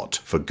a lot,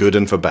 for good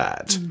and for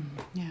bad.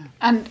 Yeah.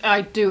 And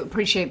I do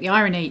appreciate the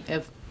irony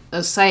of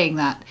us saying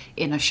that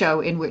in a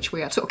show in which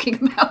we are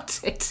talking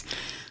about it.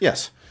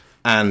 Yes.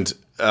 And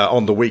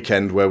on the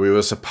weekend where we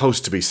were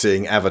supposed to be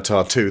seeing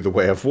Avatar 2, The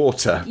Way of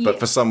Water,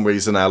 but for some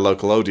reason our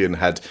local Odeon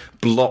had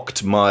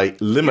blocked my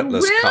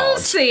Limitless card. We'll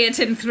see it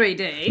in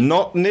 3D.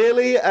 Not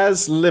nearly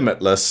as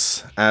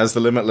limitless as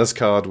the Limitless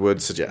card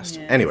would suggest.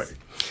 Yes. Anyway,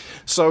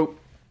 so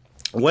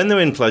when they're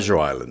in Pleasure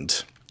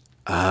Island,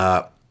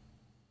 first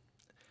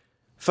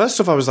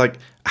off I was like,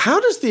 how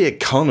does the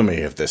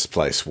economy of this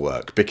place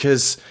work?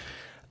 Because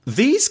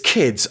these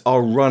kids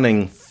are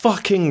running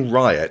fucking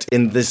riot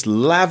in this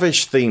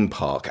lavish theme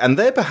park, and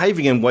they're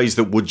behaving in ways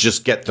that would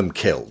just get them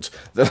killed.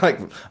 They're like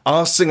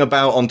arsing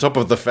about on top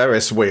of the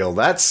Ferris wheel.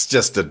 That's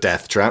just a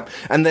death trap.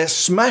 And they're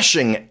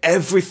smashing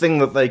everything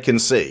that they can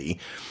see,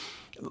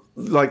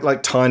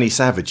 like tiny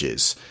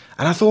savages.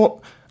 And I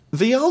thought,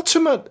 the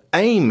ultimate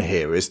aim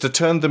here is to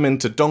turn them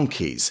into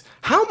donkeys.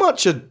 How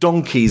much are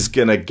donkeys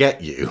gonna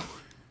get you?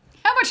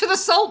 How much are the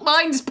salt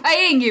mines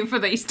paying you for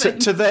these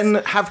things? To then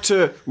have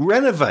to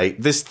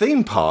renovate this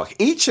theme park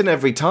each and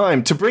every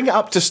time to bring it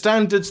up to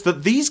standards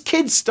that these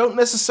kids don't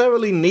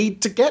necessarily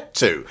need to get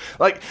to.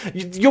 Like,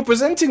 you're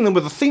presenting them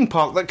with a theme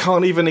park that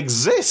can't even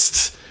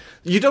exist.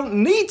 You don't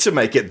need to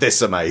make it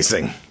this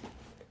amazing.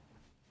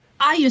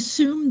 I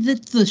assume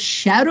that the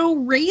Shadow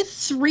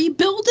Wraiths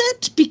rebuild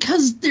it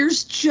because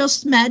there's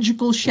just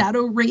magical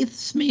Shadow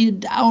Wraiths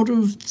made out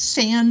of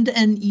sand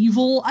and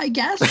evil, I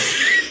guess.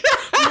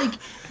 Like,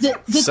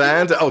 the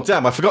sand? Oh,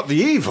 damn, I forgot the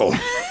evil.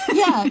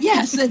 Yeah,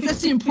 yes,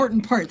 that's the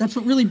important part. That's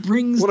what really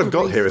brings what I've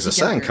got here is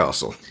together. A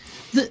sandcastle.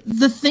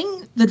 The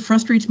thing that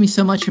frustrates me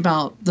so much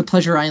about the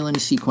Pleasure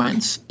Island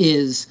sequence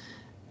is,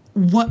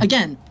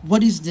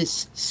 what is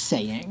this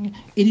saying?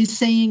 It is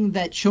saying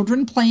that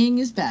children playing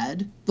is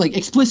bad, like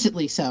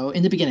explicitly so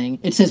in the beginning.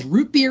 It says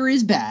root beer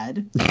is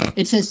bad.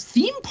 It says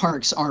theme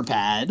parks are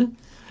bad.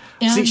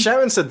 And see,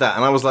 Sharon said that,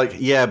 and I was like,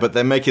 yeah, but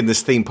they're making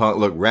this theme park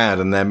look rad,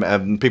 and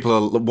then people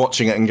are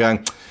watching it and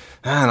going,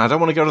 Man, I don't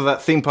want to go to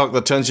that theme park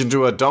that turns you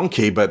into a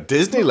donkey, but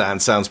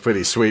Disneyland sounds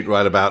pretty sweet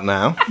right about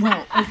now.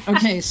 Well,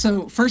 okay,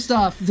 so first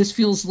off, this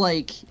feels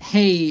like,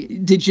 hey,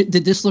 did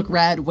this look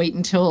rad? Wait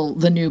until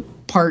the new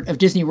part of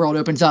Disney World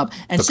opens up.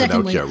 And The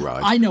secondly, Pinocchio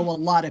ride. I know a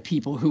lot of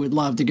people who would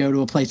love to go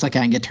to a place like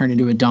that and get turned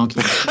into a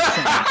donkey.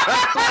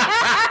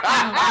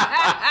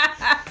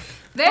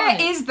 There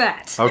is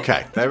that.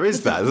 Okay, there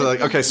is that.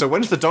 Like, okay, so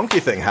when's the donkey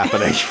thing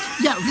happening?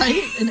 Yeah,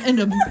 right.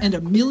 And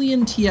a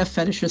million TF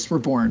fetishists were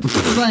born.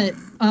 But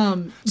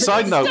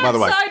Side note, by the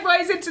way.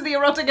 Sideways into the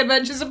erotic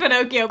adventures of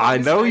Pinocchio. I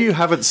know you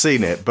haven't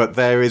seen it, but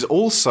there is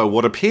also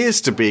what appears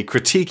to be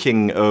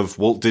critiquing of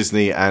Walt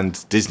Disney and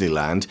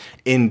Disneyland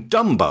in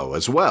Dumbo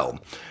as well.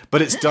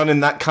 But it's done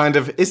in that kind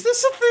of, is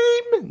this a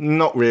theme?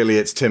 Not really,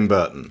 it's Tim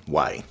Burton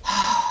way.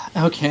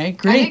 Okay,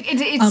 great.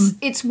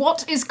 It's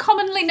what is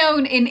commonly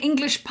known in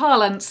English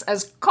parlance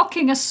as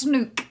cocking a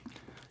snook.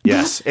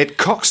 Yes, it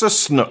cocks a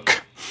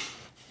snook.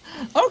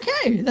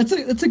 Okay, that's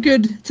a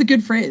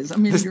good phrase. I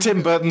mean, This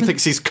Tim Burton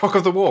thinks he's cock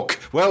of the walk.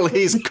 Well,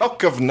 he's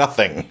cock of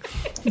nothing.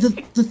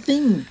 The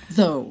thing,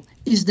 though,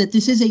 is that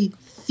this is a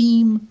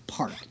theme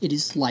park. It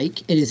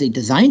is a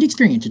designed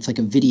experience. It's like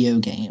a video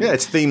game. Yeah,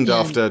 it's themed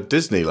after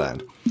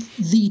Disneyland.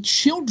 The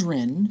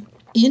children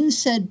in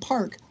said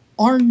park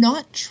are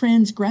not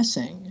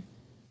transgressing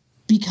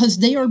because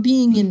they are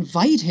being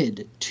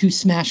invited to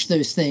smash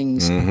those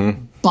things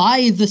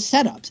by the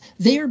setups.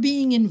 They are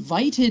being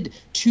invited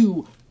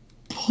to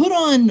put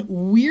on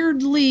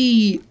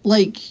weirdly,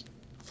 like,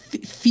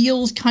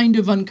 feels kind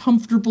of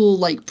uncomfortable,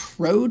 like,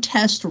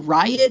 protest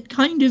riot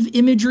kind of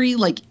imagery.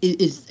 Like,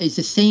 is a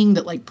saying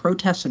that, like,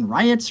 protests and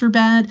riots are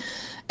bad.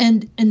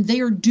 And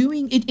they are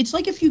doing it. It's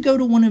like if you go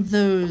to one of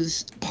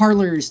those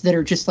parlors that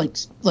are just like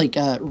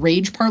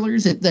rage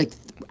parlors, like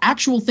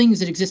actual things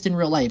that exist in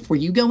real life, where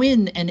you go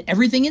in and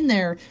everything in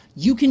there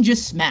you can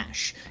just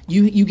smash.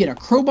 You get a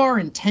crowbar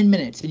in 10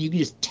 minutes and you can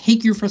just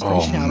take your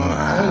frustration out on all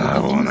I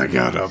of the want to things.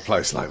 go to a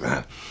place like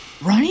that.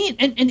 Right?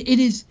 And it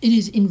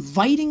is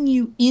inviting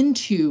you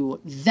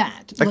into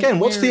that. Again,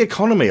 Like, what's where- the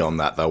economy on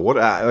that, though? What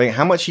I mean,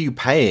 how much are you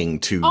paying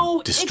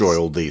to destroy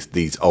all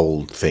these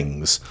old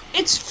things?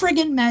 It's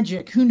friggin'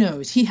 magic. Who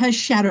knows? He has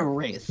Shadow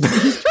Wraith.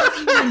 He's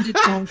turning you into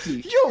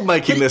donkey. You're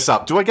making this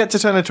up. Do I get to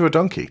turn into a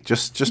donkey?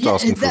 Just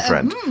asking for a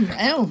friend.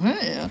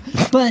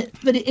 But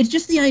it's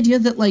just the idea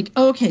that, like,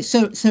 okay,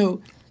 so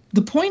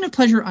the point of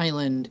Pleasure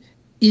Island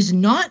is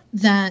not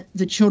that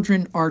the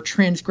children are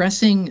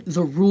transgressing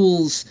the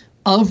rules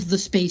of the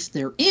space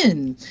they're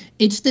in.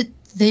 It's that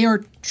they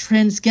are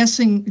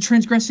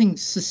transgressing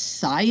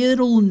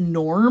societal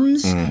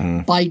norms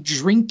by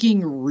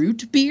drinking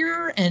root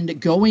beer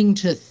and going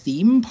to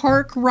theme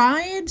park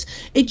rides.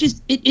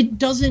 It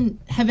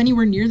doesn't have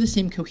anywhere near the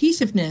same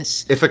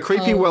cohesiveness. If a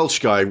creepy Welsh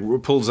guy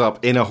pulls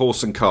up in a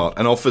horse and cart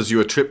and offers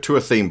you a trip to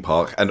a theme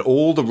park and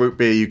all the root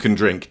beer you can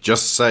drink,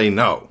 just say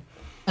no.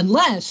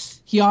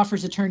 Unless he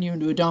offers to turn you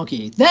into a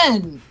donkey.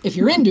 Then, if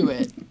you're into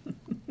it,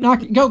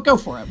 go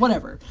for it,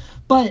 whatever.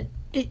 But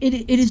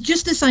it is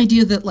just this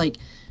idea that, like,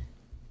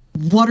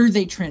 what are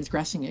they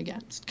transgressing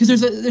against? Because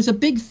there's a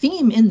big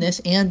theme in this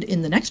and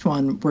in the next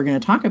one we're going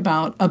to talk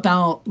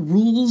about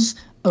rules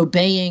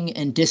obeying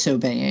and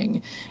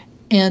disobeying.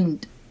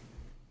 And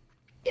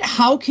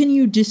how can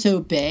you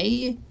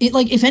disobey it?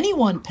 Like, if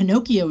anyone,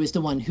 Pinocchio is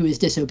the one who is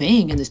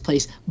disobeying in this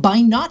place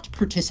by not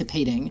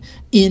participating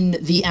in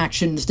the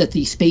actions that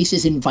the space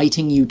is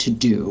inviting you to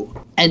do.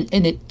 And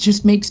it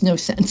just makes no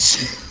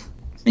sense.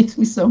 Makes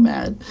me so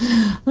mad.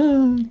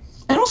 And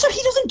also,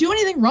 he doesn't do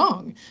anything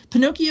wrong.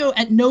 Pinocchio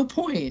at no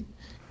point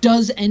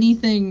does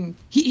anything.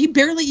 He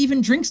barely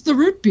even drinks the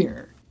root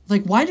beer.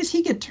 Like, why does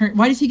he get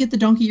the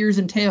donkey ears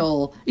and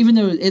tail? Even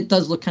though it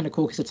does look kind of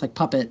cool because it's like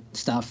puppet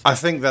stuff. I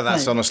think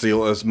that's honestly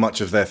as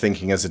much of their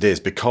thinking as it is,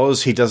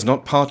 because he does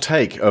not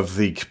partake of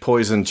the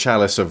poison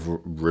chalice of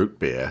root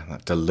beer,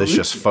 that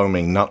delicious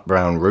foaming nut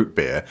brown root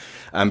beer,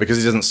 and because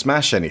he doesn't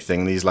smash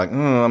anything, he's like,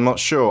 I'm not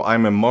sure.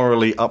 I'm a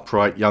morally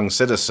upright young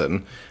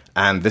citizen,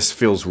 and this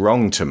feels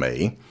wrong to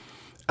me.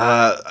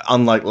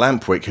 Unlike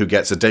Lampwick, who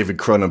gets a David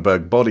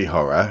Cronenberg body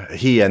horror,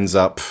 he ends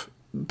up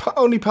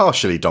only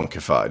partially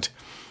donkified.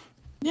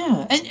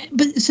 Yeah,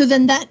 but so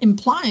then that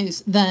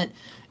implies that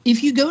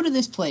if you go to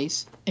this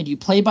place and you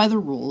play by the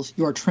rules,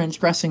 you are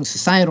transgressing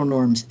societal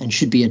norms and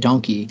should be a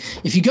donkey.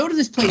 If you go to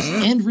this place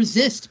and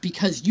resist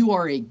because you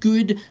are a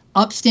good,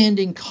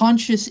 upstanding,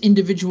 conscious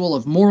individual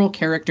of moral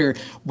character,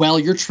 well,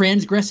 you're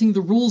transgressing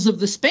the rules of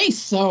the space,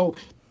 so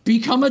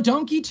become a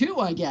donkey too,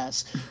 I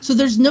guess. So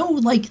there's no,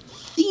 like,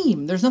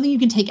 theme. There's nothing you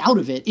can take out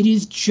of it. It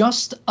is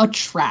just a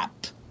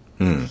trap.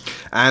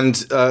 And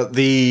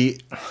the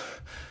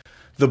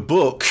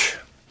book,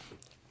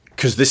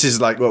 because this is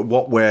like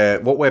what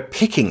we're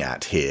picking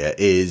at here,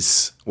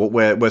 is what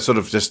we're sort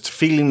of just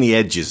feeling the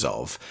edges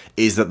of,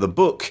 is that the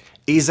book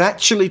is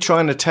actually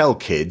trying to tell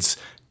kids,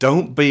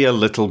 don't be a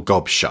little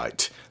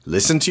gobshite.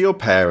 Listen to your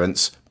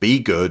parents, be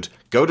good,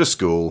 go to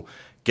school,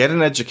 get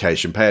an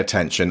education, pay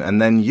attention, and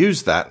then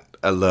use that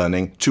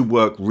learning to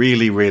work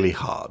really, really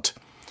hard.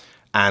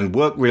 and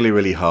work really,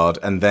 really hard,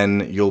 and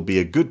then you'll be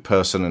a good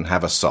person and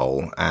have a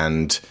soul,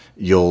 and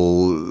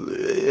you'll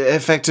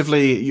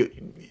effectively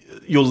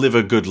you'll live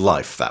a good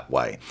life that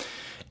way.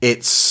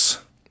 It's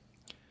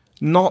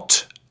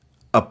not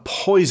a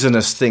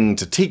poisonous thing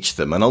to teach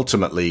them, and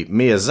ultimately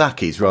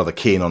Miyazaki's rather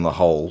keen on the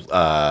whole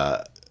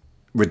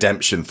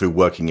redemption through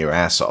working your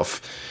ass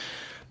off.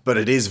 But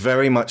it is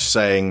very much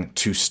saying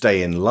to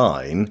stay in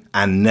line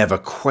and never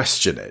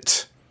question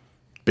it,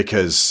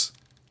 because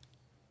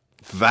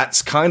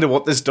that's kind of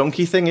what this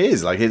donkey thing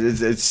is. Like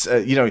it's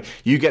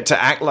you get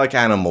to act like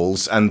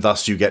animals, and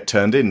thus you get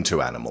turned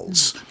into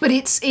animals. But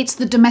it's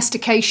the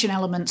domestication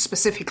element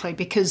specifically,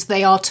 because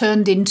they are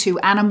turned into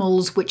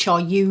animals which are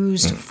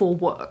used for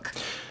work.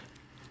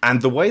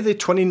 And the way the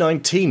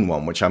 2019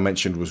 one, which I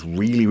mentioned was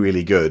really,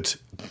 really good,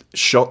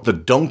 shot the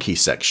donkey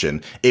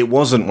section, it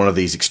wasn't one of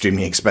these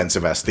extremely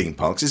expensive-ass theme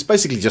parks. It's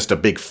basically just a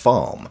big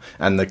farm.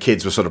 And the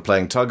kids were sort of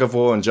playing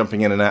tug-of-war and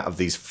jumping in and out of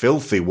these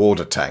filthy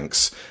water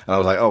tanks. And I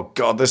was like, oh,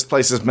 God, this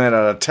place is made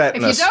out of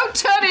tetanus. If you don't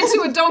turn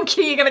into a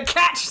donkey, you're going to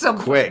catch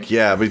something. Quick,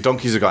 yeah. But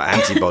donkeys have got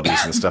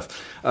antibodies and stuff.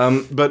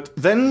 But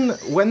then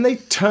when they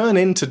turn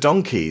into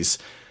donkeys,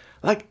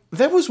 like,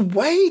 there was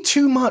way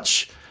too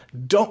much...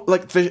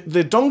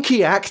 the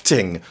donkey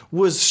acting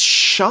was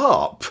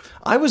sharp.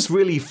 I was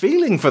really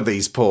feeling for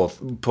these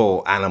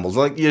poor animals.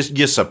 Like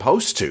you're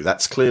supposed to.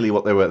 That's clearly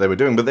what they were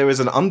doing. But there is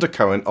an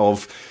undercurrent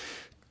of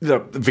the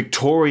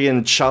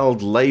Victorian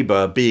child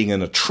labour being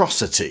an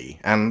atrocity,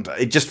 and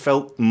it just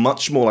felt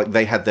much more like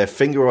they had their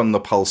finger on the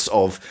pulse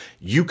of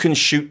you can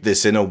shoot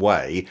this in a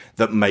way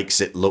that makes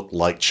it look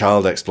like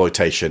child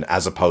exploitation,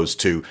 as opposed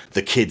to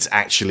the kids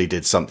actually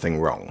did something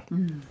wrong.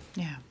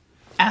 Yeah,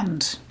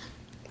 and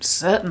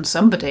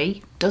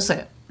somebody does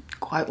it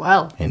quite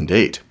well.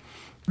 Indeed.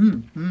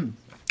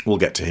 We'll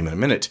get to him in a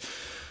minute.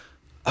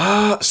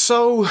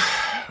 So,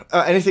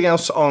 anything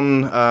else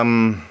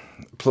on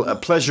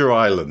Pleasure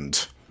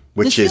Island?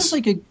 This feels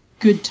like a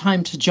good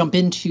time to jump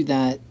into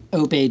that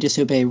obey,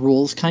 disobey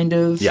rules kind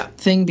of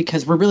thing,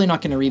 because we're really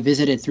not going to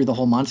revisit it through the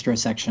whole Monstro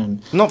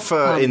section. Not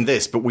for in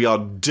this, but we are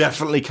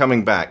definitely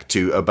coming back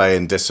to obey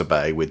and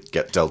disobey with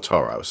Del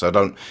Toro. So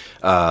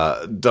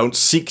don't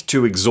seek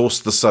to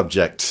exhaust the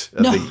subject.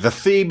 No. The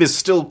theme is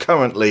still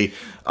currently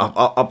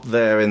up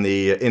there in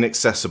the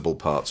inaccessible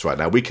parts right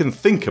now. We can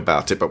think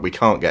about it, but we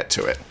can't get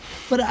to it.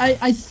 But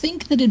I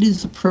think that it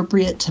is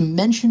appropriate to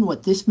mention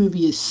what this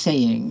movie is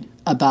saying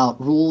about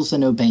rules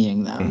and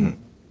obeying them. Mm-hmm.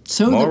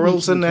 So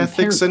morals and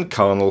ethics and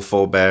carnal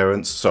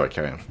forbearance. Sorry,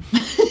 carry on.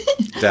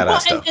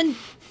 And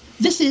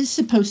this is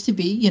supposed to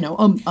be,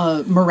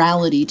 a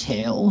morality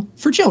tale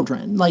for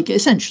children, like,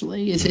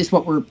 essentially, is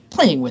what we're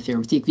playing with here,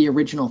 with the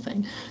original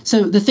thing.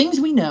 So the things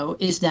we know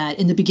is that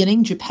in the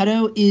beginning,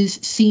 Geppetto is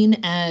seen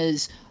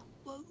as,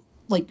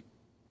 like,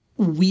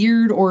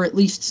 weird, or at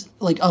least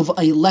like of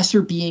a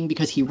lesser being,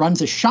 because he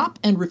runs a shop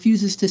and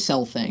refuses to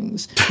sell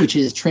things, which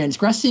is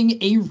transgressing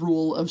a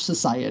rule of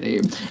society.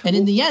 And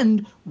in the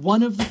end,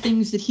 one of the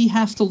things that he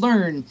has to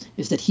learn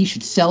is that he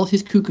should sell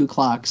his cuckoo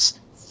clocks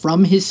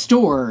from his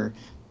store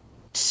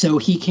so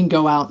he can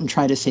go out and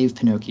try to save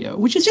Pinocchio,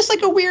 which is just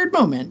like a weird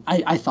moment,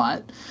 I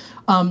thought.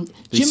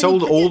 He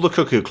sold all the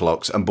cuckoo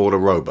clocks and bought a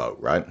rowboat,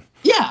 right?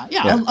 Yeah.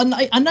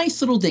 A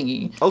nice little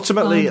dinghy.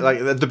 Ultimately, like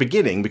at the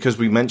beginning, because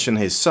we mention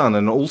his son,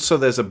 and also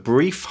there's a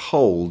brief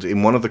hold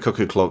in one of the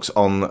cuckoo clocks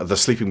on the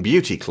Sleeping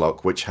Beauty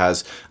clock, which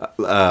has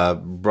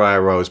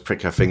Briar Rose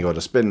prick her finger on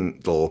a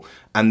spindle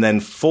and then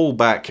fall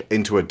back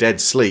into a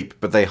dead sleep,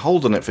 but they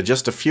hold on it for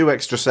just a few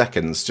extra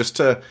seconds, just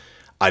to,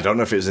 I don't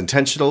know if it was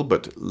intentional,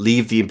 but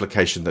leave the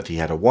implication that he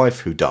had a wife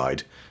who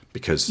died,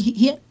 because...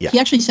 He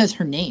actually says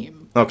her name.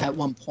 Okay. At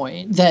one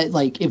point, that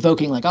like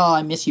evoking like, oh,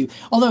 I miss you.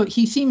 Although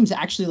he seems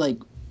actually like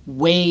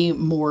way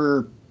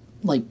more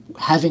like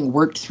having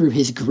worked through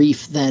his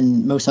grief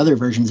than most other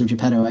versions of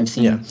Geppetto I've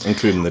seen. Yeah,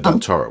 including the Del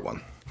Toro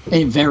one.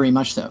 And very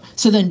much so.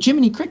 So then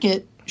Jiminy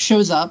Cricket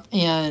shows up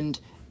and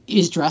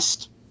is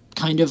dressed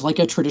kind of like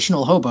a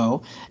traditional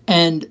hobo,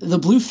 and the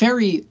Blue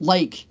Fairy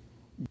like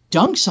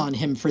dunks on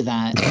him for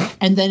that.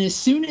 And then as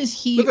soon as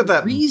he look at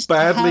that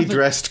badly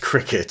dressed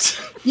Cricket.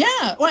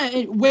 Yeah,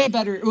 way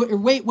better, or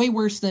way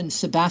worse than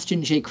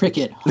Sebastian J.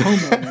 Cricket,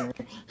 homeowner,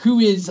 who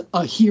is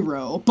a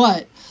hero.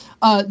 But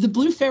the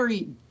Blue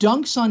Fairy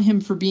dunks on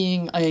him for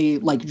being a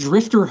like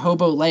drifter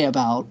hobo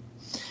layabout,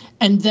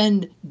 and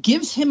then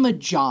gives him a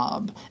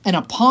job. And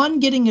upon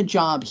getting a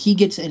job, he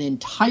gets an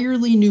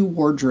entirely new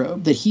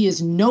wardrobe, that he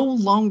is no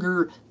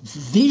longer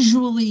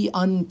visually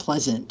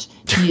unpleasant.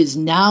 He is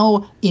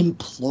now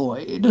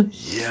employed.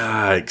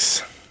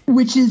 Yikes.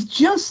 Which is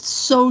just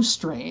so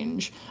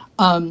strange.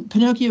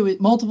 Pinocchio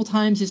multiple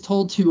times is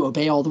told to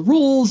obey all the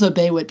rules,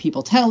 obey what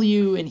people tell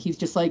you, and he's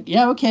just like,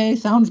 yeah, okay,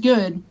 sounds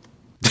good.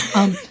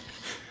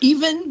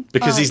 Even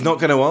because he's not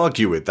going to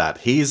argue with that.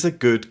 He's a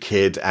good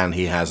kid and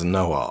he has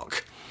no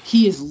arc.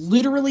 He is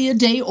literally a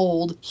day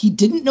old. He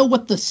didn't know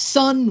what the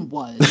sun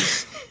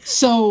was.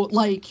 So,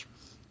 like,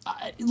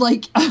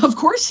 of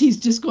course he's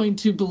just going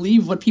to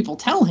believe what people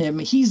tell him.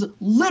 He's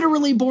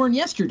literally born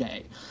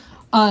yesterday.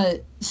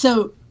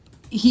 So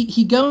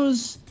he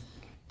goes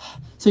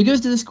So he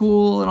goes to the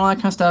school and all that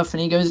kind of stuff,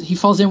 and he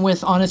falls in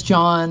with Honest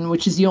John,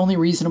 which is the only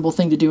reasonable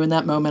thing to do in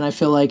that moment, I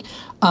feel like.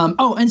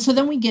 And so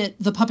then we get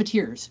the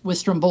puppeteers with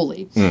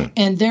Stromboli,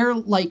 and they're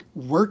like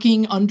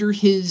working under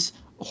his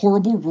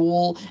horrible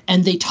rule,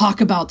 and they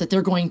talk about that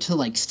they're going to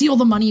like steal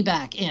the money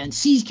back and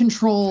seize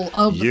control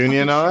of the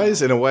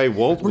unionize in a way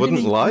Walt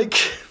wouldn't like.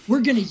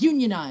 We're going to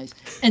unionize.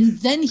 And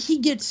then he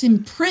gets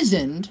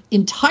imprisoned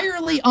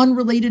entirely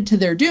unrelated to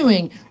their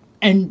doing,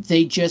 and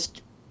they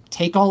just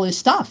take all his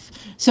stuff.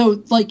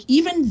 So like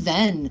even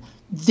then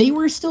they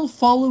were still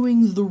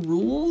following the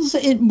rules,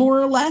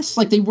 more or less.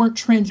 Like they weren't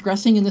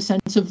transgressing in the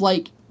sense of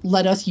like,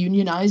 let us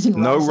unionize and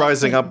no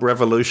rising up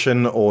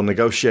revolution or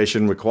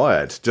negotiation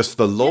required. Just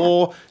the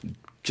law.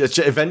 Just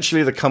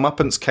eventually, the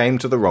comeuppance came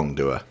to the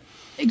wrongdoer.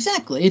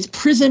 Exactly. It's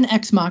prison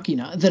ex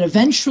machina that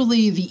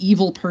eventually the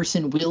evil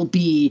person will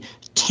be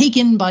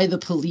taken by the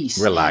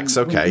police. Relax.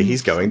 Okay,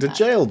 he's going to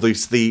jail.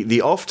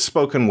 The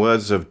oft-spoken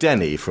words of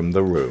Denny from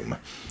The Room.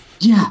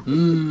 Yeah.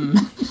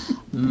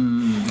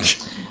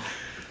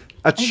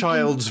 A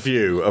child's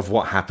view of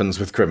what happens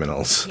with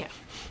criminals.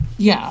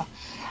 Yeah.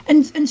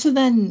 And so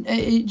then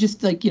it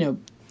just like,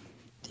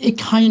 it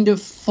kind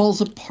of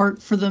falls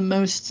apart for the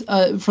rest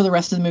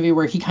of the movie,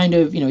 where he kind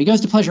of, he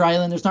goes to Pleasure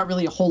Island. There's not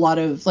really a whole lot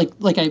of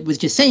like I was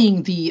just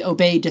saying, the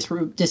obey,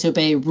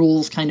 disobey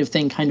rules kind of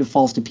thing kind of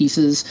falls to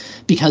pieces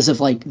because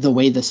of like the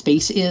way the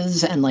space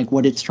is and like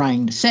what it's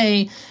trying to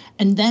say.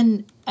 And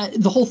then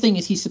the whole thing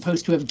is he's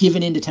supposed to have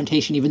given in to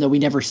temptation, even though we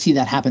never see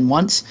that happen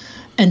once.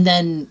 And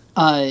then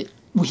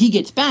he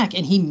gets back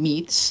and he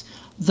meets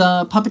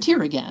the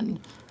puppeteer again.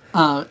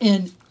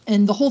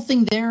 And the whole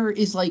thing there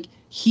is like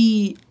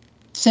he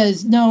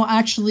says, no,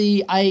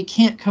 actually, I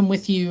can't come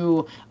with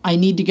you. I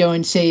need to go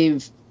and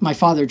save my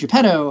father,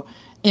 Geppetto.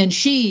 And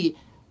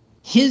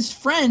his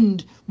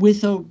friend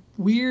with a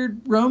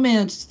weird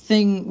romance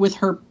thing with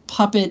her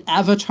puppet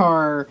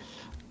avatar,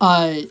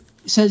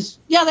 says,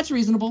 yeah, that's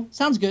reasonable.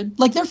 Sounds good.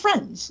 Like, they're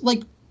friends.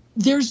 Like,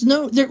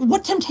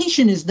 what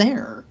temptation is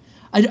there?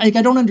 I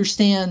don't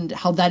understand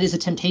how that is a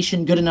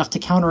temptation good enough to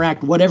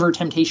counteract whatever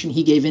temptation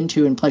he gave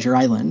into in Pleasure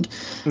Island.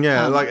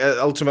 Yeah,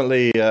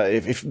 ultimately,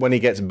 if when he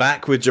gets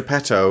back with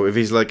Geppetto, if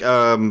he's like,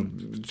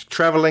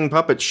 traveling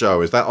puppet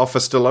show, is that offer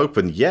still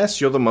open?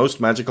 Yes, you're the most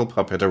magical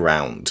puppet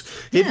around.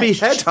 He'd be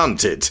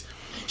headhunted.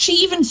 She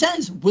even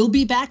says, we'll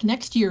be back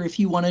next year if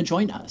you want to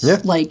join us. Yeah.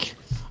 Like,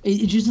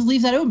 it just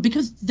leaves that open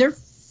because they're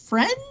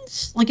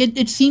friends. Like,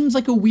 it seems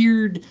like a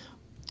weird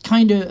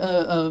kind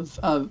of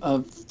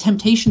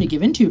temptation to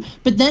give into,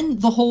 but then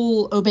the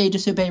whole obey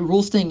disobey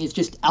rules thing is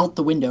just out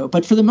the window.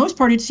 But for the most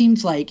part, it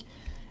seems like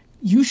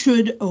you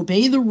should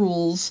obey the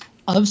rules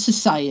of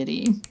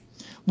society,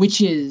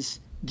 which is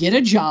get a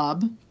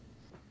job,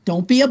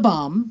 don't be a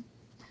bum,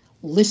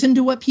 listen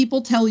to what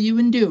people tell you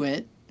and do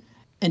it,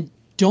 and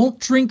don't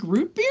drink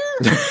root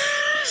beer.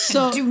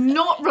 So do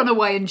not run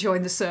away and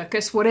join the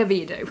circus, whatever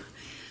you do.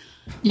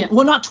 Yeah,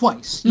 well, not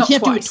twice. You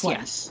can't do it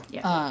twice.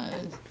 Yeah.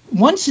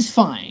 Once is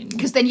fine.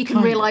 Because then you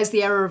can realise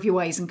the error of your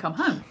ways and come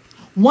home.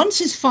 Once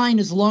is fine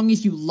as long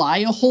as you lie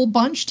a whole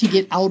bunch to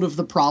get out of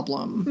the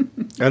problem.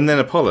 And then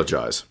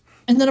apologise.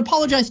 And then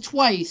apologise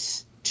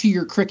twice to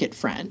your cricket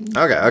friend.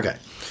 Okay.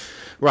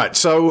 Right,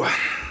 so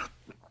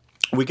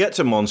we get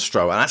to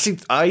Monstro, and actually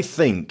I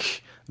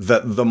think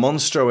that the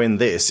Monstro in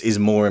this is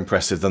more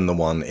impressive than the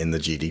one in the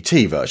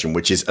GDT version,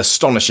 which is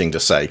astonishing to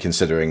say,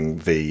 considering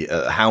the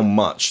how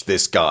much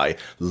this guy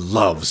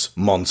loves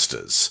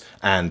monsters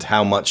and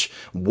how much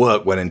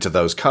work went into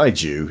those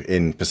kaiju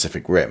in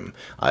Pacific Rim.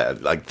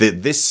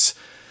 This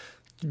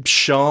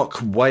shark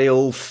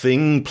whale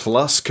thing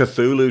plus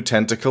Cthulhu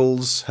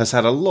tentacles has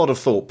had a lot of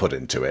thought put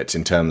into it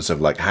in terms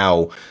of like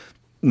how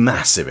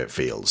massive it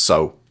feels.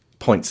 So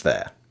points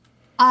there.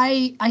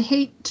 I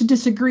hate to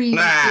disagree.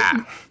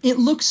 It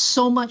looks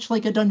so much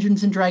like a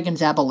Dungeons &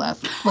 Dragons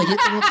aboleth. Like,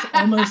 it looks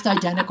almost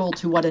identical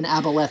to what an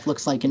aboleth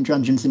looks like in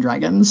Dungeons &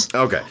 Dragons.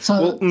 Okay.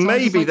 So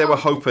maybe they were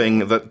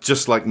hoping that,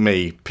 just like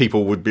me,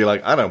 people would be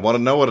like, I don't want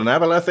to know what an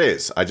aboleth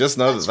is. I just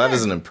know that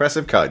is an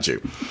impressive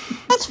kaiju.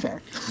 That's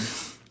fair.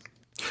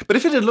 But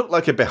if it had looked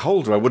like a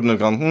beholder, I wouldn't have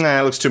gone,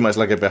 it looks too much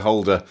like a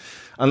beholder.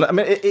 And I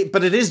mean,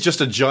 but it is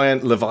just a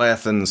giant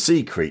Leviathan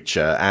sea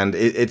creature, and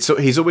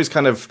he's always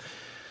kind of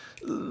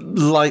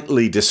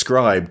lightly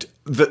described.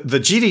 The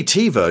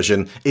GDT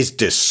version is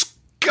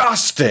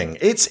disgusting.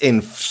 It's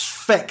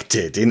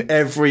infected in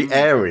every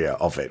area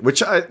of it,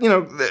 which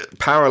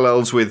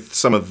parallels with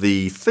some of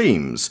the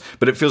themes,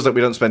 but it feels like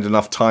we don't spend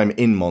enough time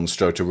in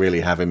Monstro to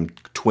really have him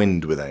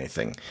twinned with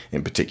anything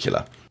in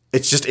particular.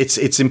 It's just,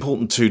 it's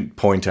important to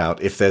point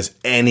out if there's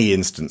any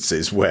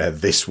instances where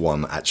this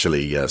one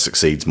actually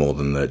succeeds more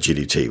than the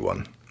GDT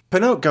one.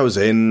 Pinocchio goes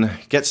in,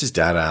 gets his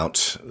dad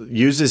out,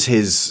 uses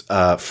his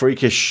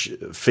freakish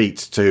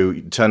feat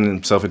to turn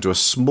himself into a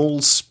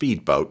small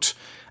speedboat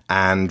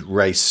and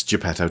race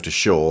Geppetto to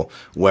shore,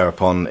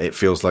 whereupon it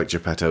feels like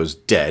Geppetto's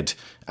dead,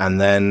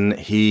 and then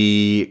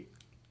he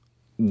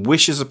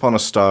wishes upon a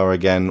star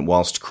again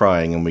whilst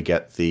crying, and we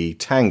get the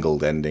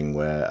Tangled ending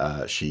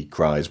where she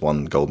cries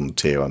one golden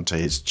tear onto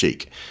his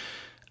cheek.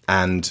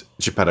 and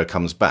Geppetto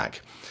comes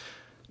back.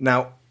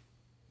 Now,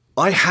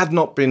 I had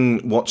not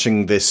been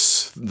watching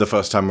this the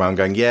first time around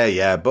going,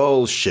 yeah,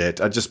 bullshit.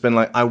 I'd just been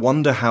like, I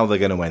wonder how they're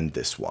going to end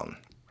this one.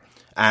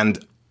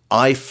 And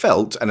I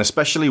felt, and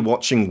especially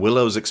watching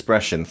Willow's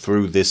expression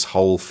through this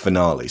whole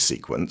finale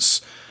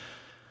sequence,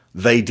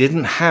 they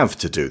didn't have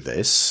to do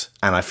this,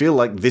 and I feel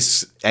like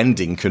this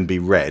ending can be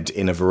read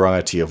in a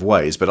variety of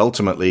ways, but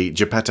ultimately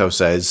Geppetto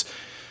says,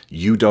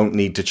 you don't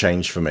need to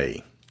change for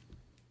me.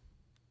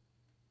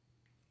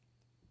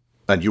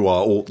 And you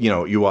are all,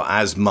 you are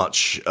as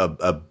much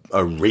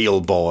a real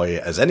boy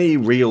as any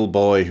real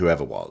boy who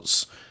ever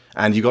was.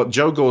 And you got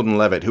Joe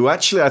Gordon-Levitt, who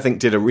actually I think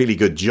did a really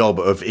good job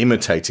of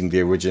imitating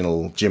the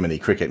original Jiminy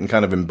Cricket and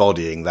kind of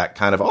embodying that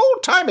kind of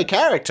old-timey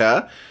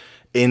character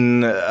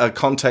in a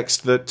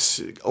context that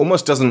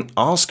almost doesn't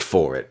ask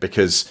for it,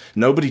 because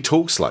nobody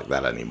talks like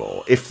that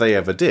anymore, if they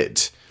ever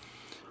did.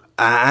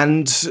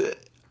 And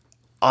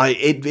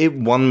it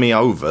won me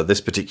over,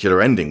 this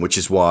particular ending, which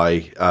is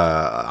why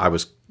I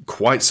was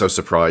quite so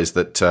surprised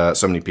that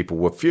so many people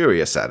were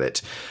furious at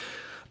it.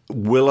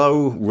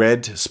 Willow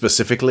read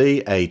specifically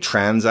a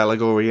trans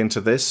allegory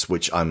into this,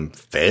 which I'm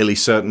fairly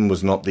certain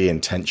was not the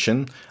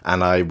intention,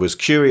 and I was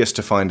curious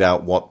to find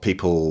out what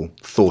people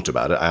thought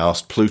about it. I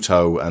asked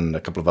Pluto and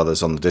a couple of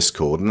others on the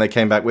Discord, and they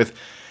came back with,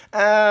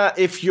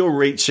 if you're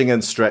reaching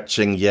and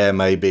stretching, yeah,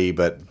 maybe,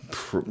 but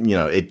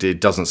it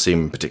doesn't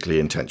seem particularly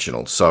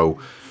intentional. So,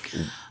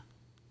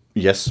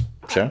 yes,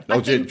 Sharon?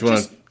 Do you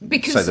want to...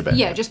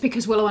 Just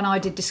because Willow and I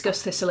did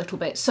discuss this a little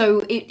bit.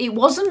 So it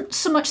wasn't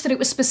so much that it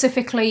was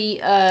specifically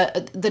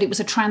that it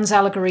was a trans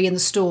allegory in the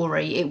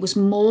story. It was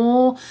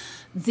more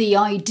the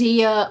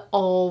idea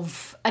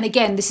of, and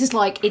again, this is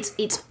like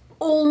it's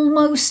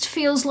almost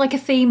feels like a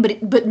theme,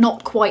 but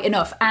not quite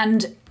enough.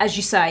 And as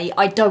you say,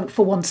 I don't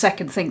for one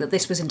second think that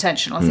this was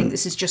intentional. I think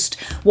this is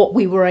just what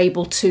we were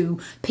able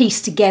to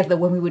piece together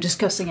when we were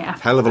discussing it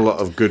after. Hell of a lot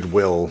of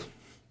goodwill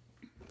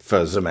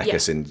for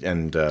Zemeckis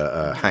and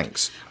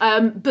Hanks.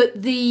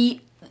 But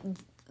the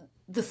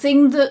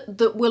thing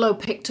that Willow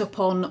picked up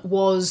on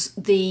was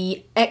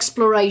the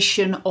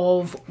exploration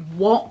of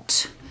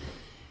what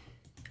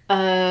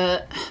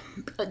the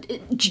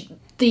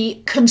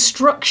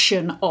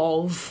construction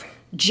of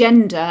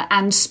gender,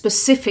 and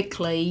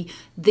specifically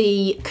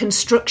the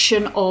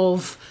construction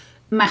of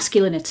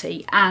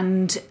masculinity,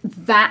 and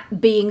that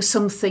being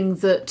something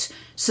that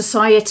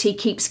society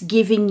keeps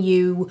giving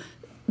you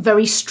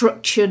very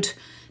structured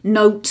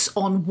notes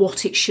on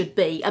what it should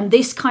be. And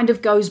this kind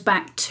of goes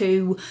back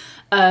to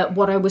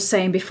what I was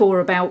saying before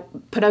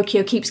about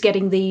Pinocchio keeps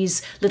getting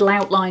these little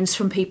outlines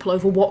from people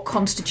over what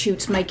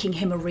constitutes making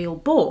him a real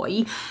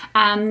boy.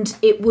 And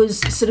it was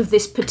sort of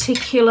this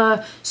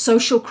particular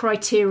social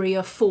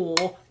criteria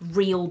for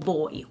real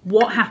boy.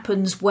 What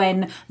happens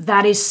when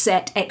that is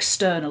set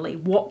externally?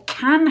 What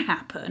can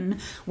happen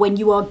when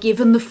you are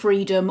given the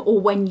freedom,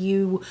 or when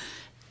you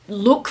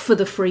look for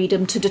the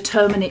freedom to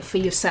determine it for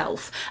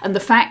yourself? And the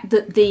fact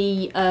that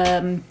the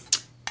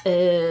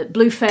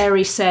Blue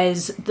Fairy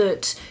says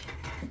that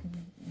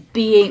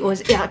being, I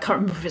can't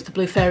remember if it's the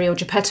Blue Fairy or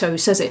Geppetto who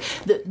says it,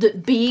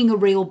 that being a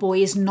real boy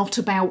is not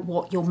about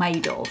what you're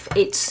made of.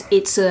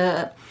 It's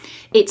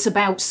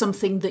about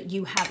something that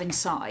you have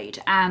inside.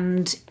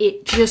 And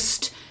it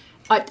just,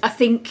 I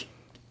think,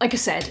 like I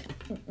said,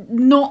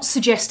 not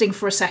suggesting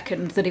for a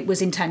second that it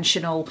was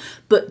intentional,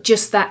 but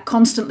just that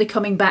constantly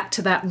coming back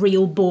to that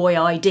real boy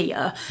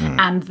idea,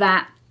 and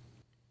that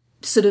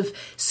sort of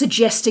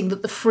suggesting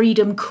that the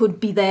freedom could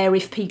be there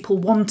if people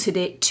wanted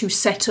it to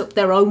set up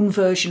their own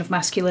version of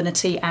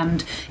masculinity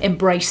and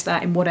embrace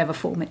that in whatever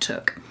form it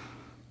took.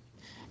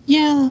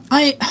 Yeah,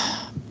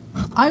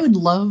 I would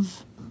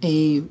love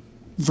a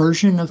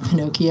version of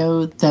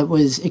Pinocchio that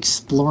was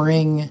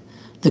exploring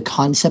the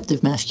concept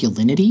of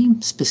masculinity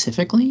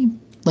specifically.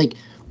 Like,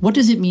 what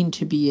does it mean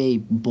to be a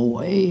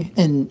boy,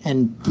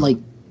 and like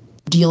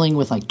dealing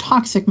with like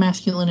toxic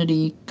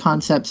masculinity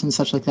concepts and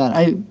such like that.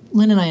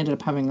 Lynn and I ended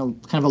up having a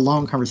kind of a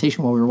long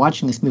conversation while we were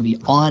watching this movie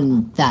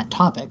on that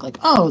topic. Like,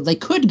 oh, they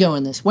could go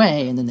in this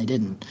way, and then they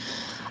didn't.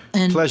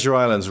 And Pleasure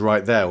Island's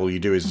right there. All you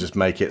do is just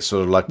make it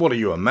sort of like, what are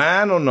you, a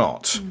man or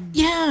not?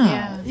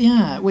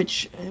 Yeah,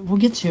 which we'll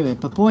get to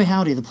it. But boy,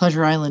 howdy, the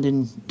Pleasure Island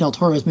in Del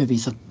Toro's movie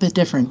is a bit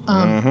different.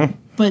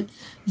 But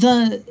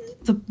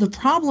the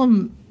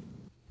problem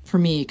for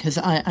me, because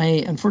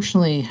I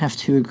unfortunately have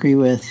to agree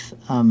with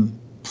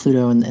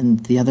Pluto and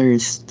the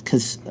others,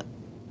 because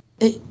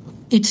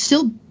it's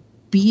still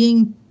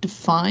being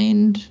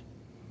defined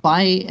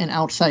by an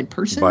outside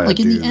person. By like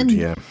a in dude, the end,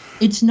 yeah.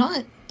 It's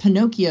not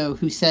Pinocchio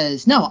who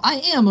says, no,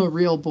 I am a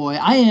real boy.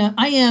 I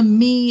am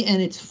me,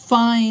 and it's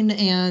fine,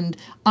 and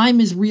I'm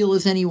as real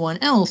as anyone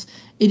else.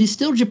 It is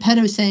still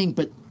Geppetto saying,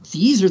 but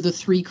these are the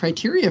 3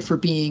 criteria for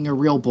being a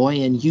real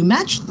boy, and you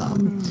match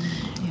them.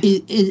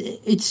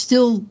 It's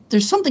still,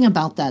 there's something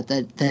about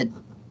that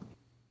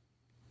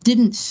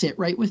didn't sit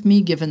right with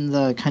me, given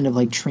the kind of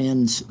like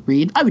trans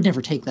read. I would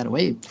never take that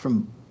away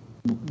from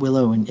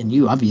Willow and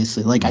you,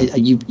 obviously. Like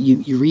you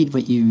read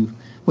what you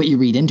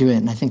read into it,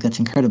 and I think that's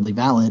incredibly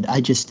valid.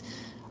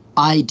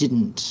 I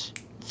didn't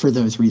for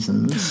those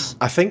reasons.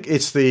 I think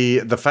it's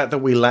the fact that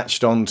we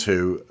latched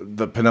onto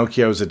that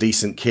Pinocchio's a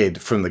decent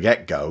kid from the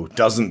get-go,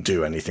 doesn't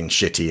do anything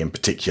shitty in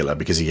particular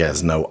because he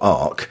has no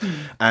arc,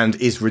 and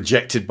is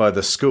rejected by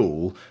the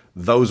school.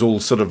 Those all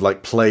sort of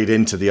like played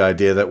into the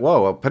idea that,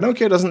 whoa, well,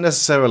 Pinocchio doesn't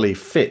necessarily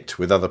fit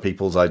with other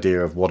people's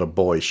idea of what a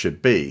boy should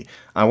be.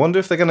 I wonder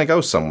if they're going to go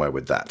somewhere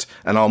with that.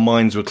 And our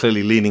minds were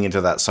clearly leaning into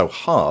that so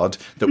hard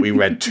that we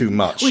read too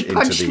much into the ending.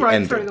 We punched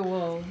right through the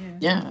wall.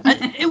 Yeah.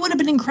 It would have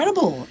been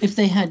incredible if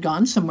they had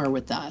gone somewhere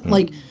with that.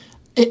 Like,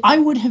 I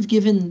would have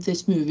given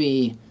this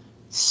movie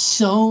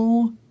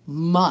so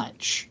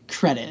much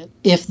credit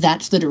if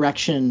that's the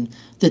direction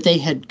that they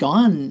had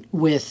gone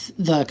with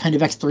the kind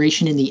of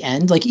exploration in the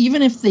end. Like,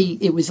 even if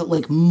it was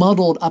like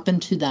muddled up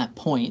into that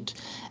point,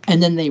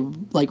 and then they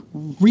like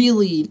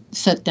really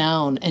sat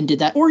down and did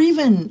that, or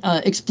even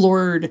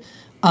explored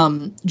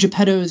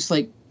Geppetto's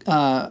like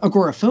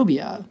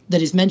agoraphobia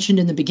that is mentioned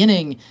in the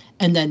beginning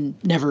and then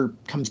never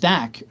comes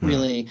back,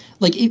 really.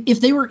 Like,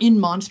 if they were in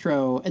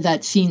Monstro,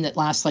 that scene that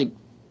lasts like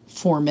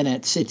 4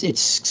 minutes,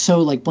 it's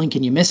so like blink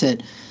and you miss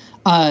it,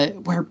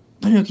 where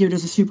Pinocchio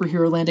does a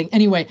superhero landing.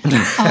 Anyway,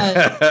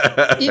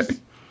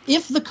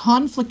 if the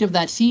conflict of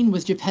that scene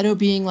was Geppetto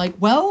being like,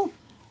 well,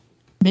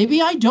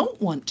 maybe I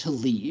don't want to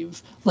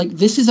leave. Like,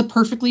 this is a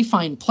perfectly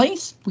fine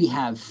place. We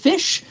have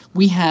fish.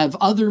 We have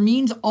other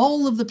means.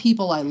 All of the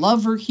people I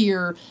love are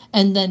here.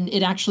 And then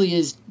it actually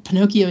is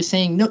Pinocchio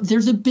saying, no,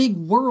 there's a big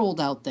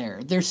world out there.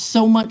 There's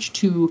so much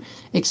to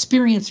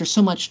experience. There's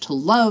so much to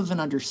love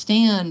and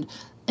understand.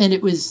 And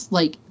it was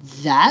like,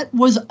 that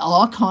was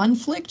a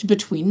conflict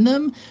between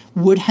them,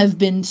 would have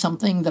been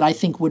something that I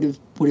think would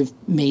have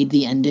made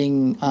the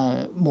ending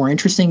more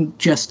interesting,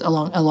 just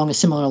along a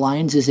similar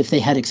lines as if they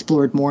had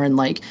explored more and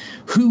like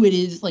who it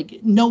is. Like,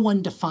 no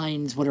one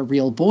defines what a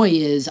real boy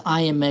is.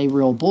 I am a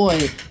real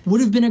boy would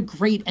have been a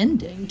great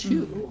ending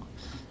too.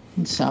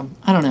 And so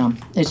I don't know.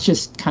 It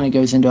just kind of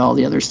goes into all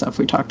the other stuff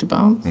we talked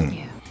about.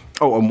 Yeah.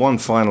 Oh, and one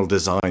final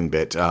design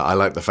bit. I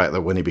like the fact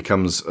that when he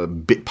becomes a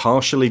bit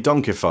partially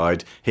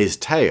donkified, his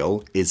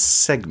tail is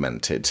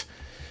segmented.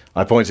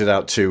 I pointed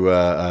out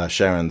to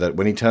Sharon that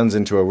when he turns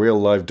into a real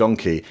live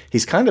donkey,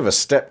 he's kind of a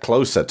step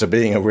closer to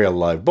being a real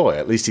live boy.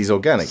 At least he's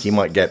organic. He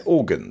might get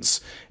organs.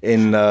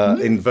 In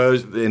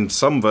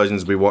some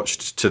versions we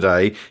watched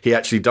today, he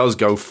actually does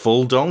go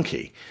full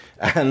donkey.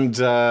 And,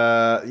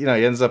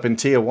 he ends up in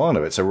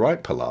Tijuana. It's a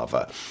right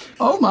palaver.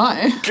 Oh,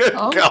 my. Good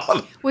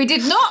God. We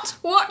did not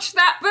watch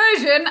that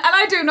version, and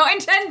I do not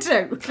intend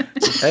to.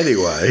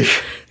 Anyway,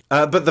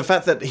 but the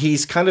fact that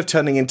he's kind of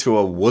turning into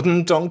a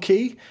wooden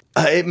donkey,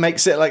 it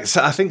makes it like,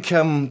 so I think,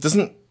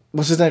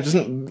 what's his name?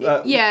 Doesn't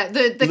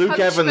the Luke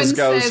Evans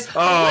goes, says,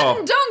 a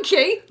wooden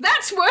donkey?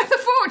 That's worth a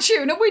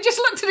fortune. And we just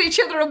looked at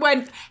each other and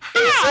went,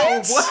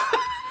 how?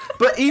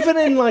 But even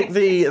in like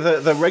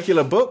the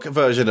regular book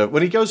version of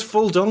when he goes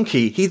full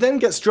donkey, he then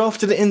gets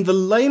drafted in the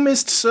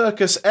lamest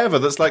circus ever.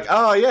 That's like,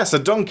 yes, a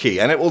donkey,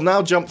 and it will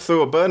now jump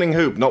through a burning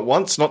hoop, not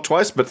once, not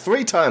twice, but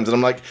 3 times. And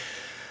I'm like,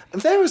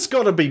 there's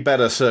got to be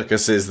better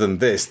circuses than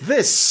this.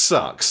 This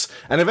sucks.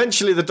 And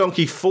eventually the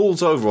donkey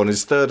falls over on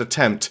his 3rd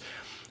attempt.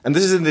 And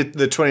this is in the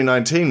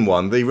 2019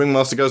 one. The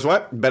ringmaster goes,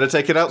 right, better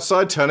take it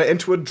outside, turn it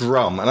into a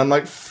drum. And I'm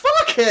like,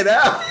 fuck it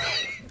out.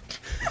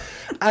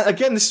 And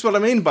again, this is what I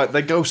mean by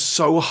they go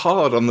so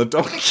hard on the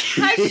donkeys.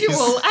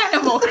 Casual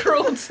animal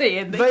cruelty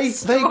in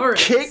these stories.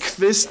 They kick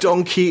this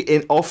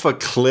donkey off a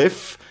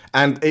cliff,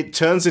 and it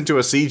turns into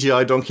a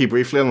CGI donkey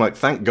briefly. I'm like,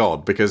 thank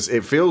God, because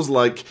it feels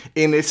like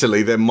in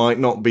Italy there might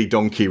not be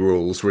donkey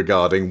rules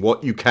regarding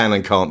what you can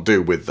and can't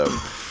do with them.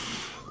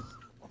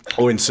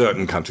 Or in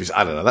certain countries.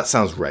 I don't know. That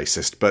sounds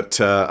racist. But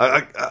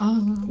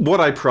what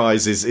I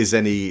prize is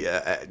any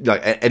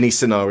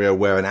scenario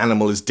where an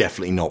animal is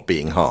definitely not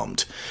being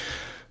harmed.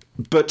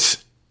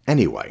 But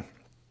anyway,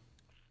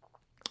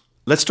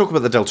 let's talk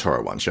about the Del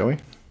Toro one, shall we?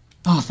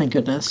 Oh, thank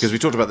goodness. Because we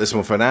talked about this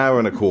one for an hour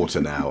and a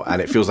quarter now,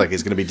 and it feels like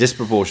it's going to be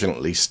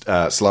disproportionately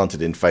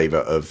slanted in favour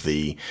of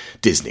the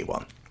Disney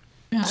one.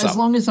 Yeah, so. as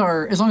long as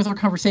our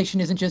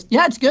conversation isn't just,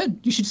 it's good,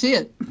 you should see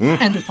it.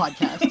 End of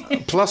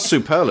podcast. Plus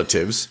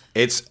superlatives,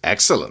 it's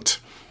excellent.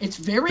 It's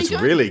very good.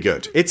 It's really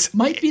good. It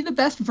might be the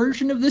best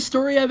version of this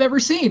story I've ever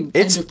seen.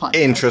 It's End of podcast.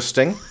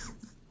 Interesting.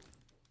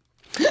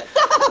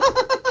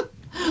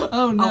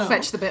 Oh, no. I'll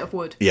fetch the bit of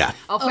wood. Yeah.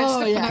 I'll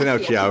fetch the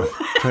Pinocchio.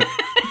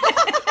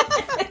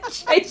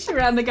 Chase you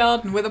around the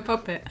garden with a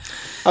puppet.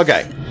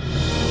 Okay.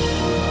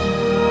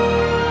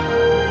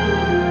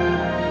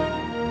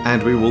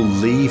 And we will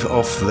leave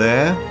off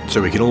there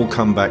so we can all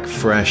come back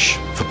fresh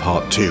for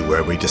part 2,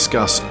 where we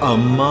discuss,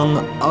 among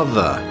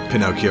other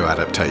Pinocchio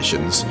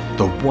adaptations,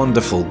 the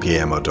wonderful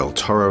Guillermo del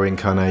Toro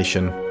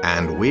incarnation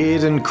and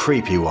weird and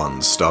creepy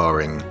ones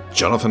starring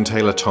Jonathan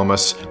Taylor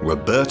Thomas,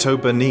 Roberto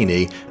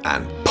Benigni,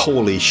 and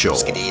Pauly Shore.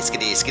 Skiddy,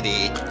 skiddy,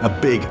 skiddy. A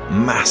big,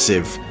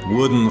 massive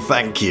wooden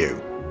thank you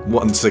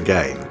once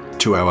again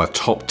to our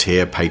top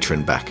tier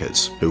patron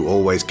backers, who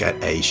always get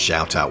a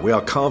shout out. We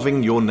are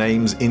carving your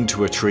names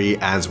into a tree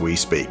as we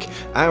speak.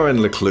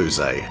 Aaron Lecluse,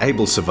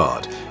 Abel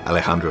Savard,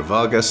 Alejandro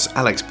Vargas,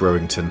 Alex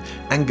Brewington,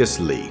 Angus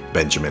Lee,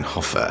 Benjamin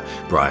Hoffer,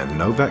 Brian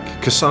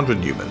Novak, Cassandra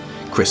Newman,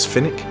 Chris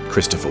Finnick,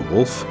 Christopher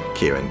Wolfe,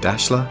 Kieran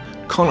Dashler,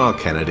 Connor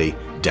Kennedy,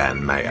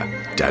 Dan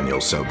Mayer, Daniel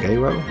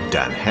Salgueiro,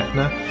 Dan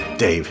Hepner,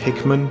 Dave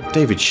Hickman,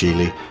 David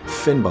Sheely,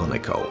 Finn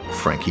Barnicole,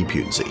 Frankie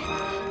Punzi,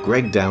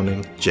 Greg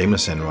Downing,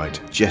 Jameis Enright,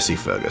 Jesse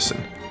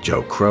Ferguson,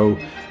 Joe Crow,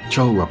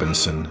 Joel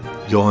Robinson,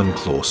 Johan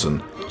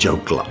Clausen, Joe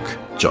Gluck,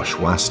 Josh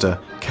Waster,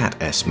 Kat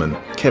Essman,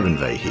 Kevin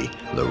Vahey,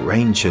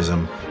 Lorraine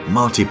Chisholm,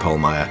 Marty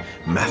Polmeyer,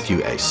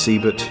 Matthew A.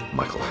 Siebert,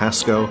 Michael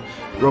Haskell,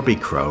 Robbie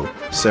Crow,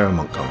 Sarah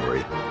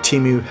Montgomery,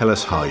 Timu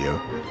Hellas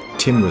Hayo,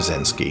 Tim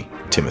Rosensky,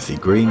 Timothy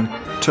Green,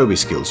 Toby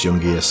Skills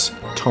Jungius,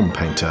 Tom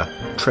Painter,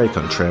 Trey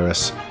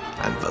Contreras,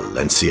 and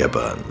Valencia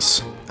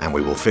Burns. And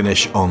we will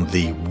finish on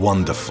the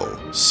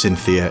wonderful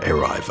Cynthia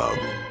Erivo,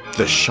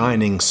 the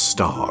shining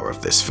star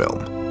of this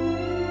film.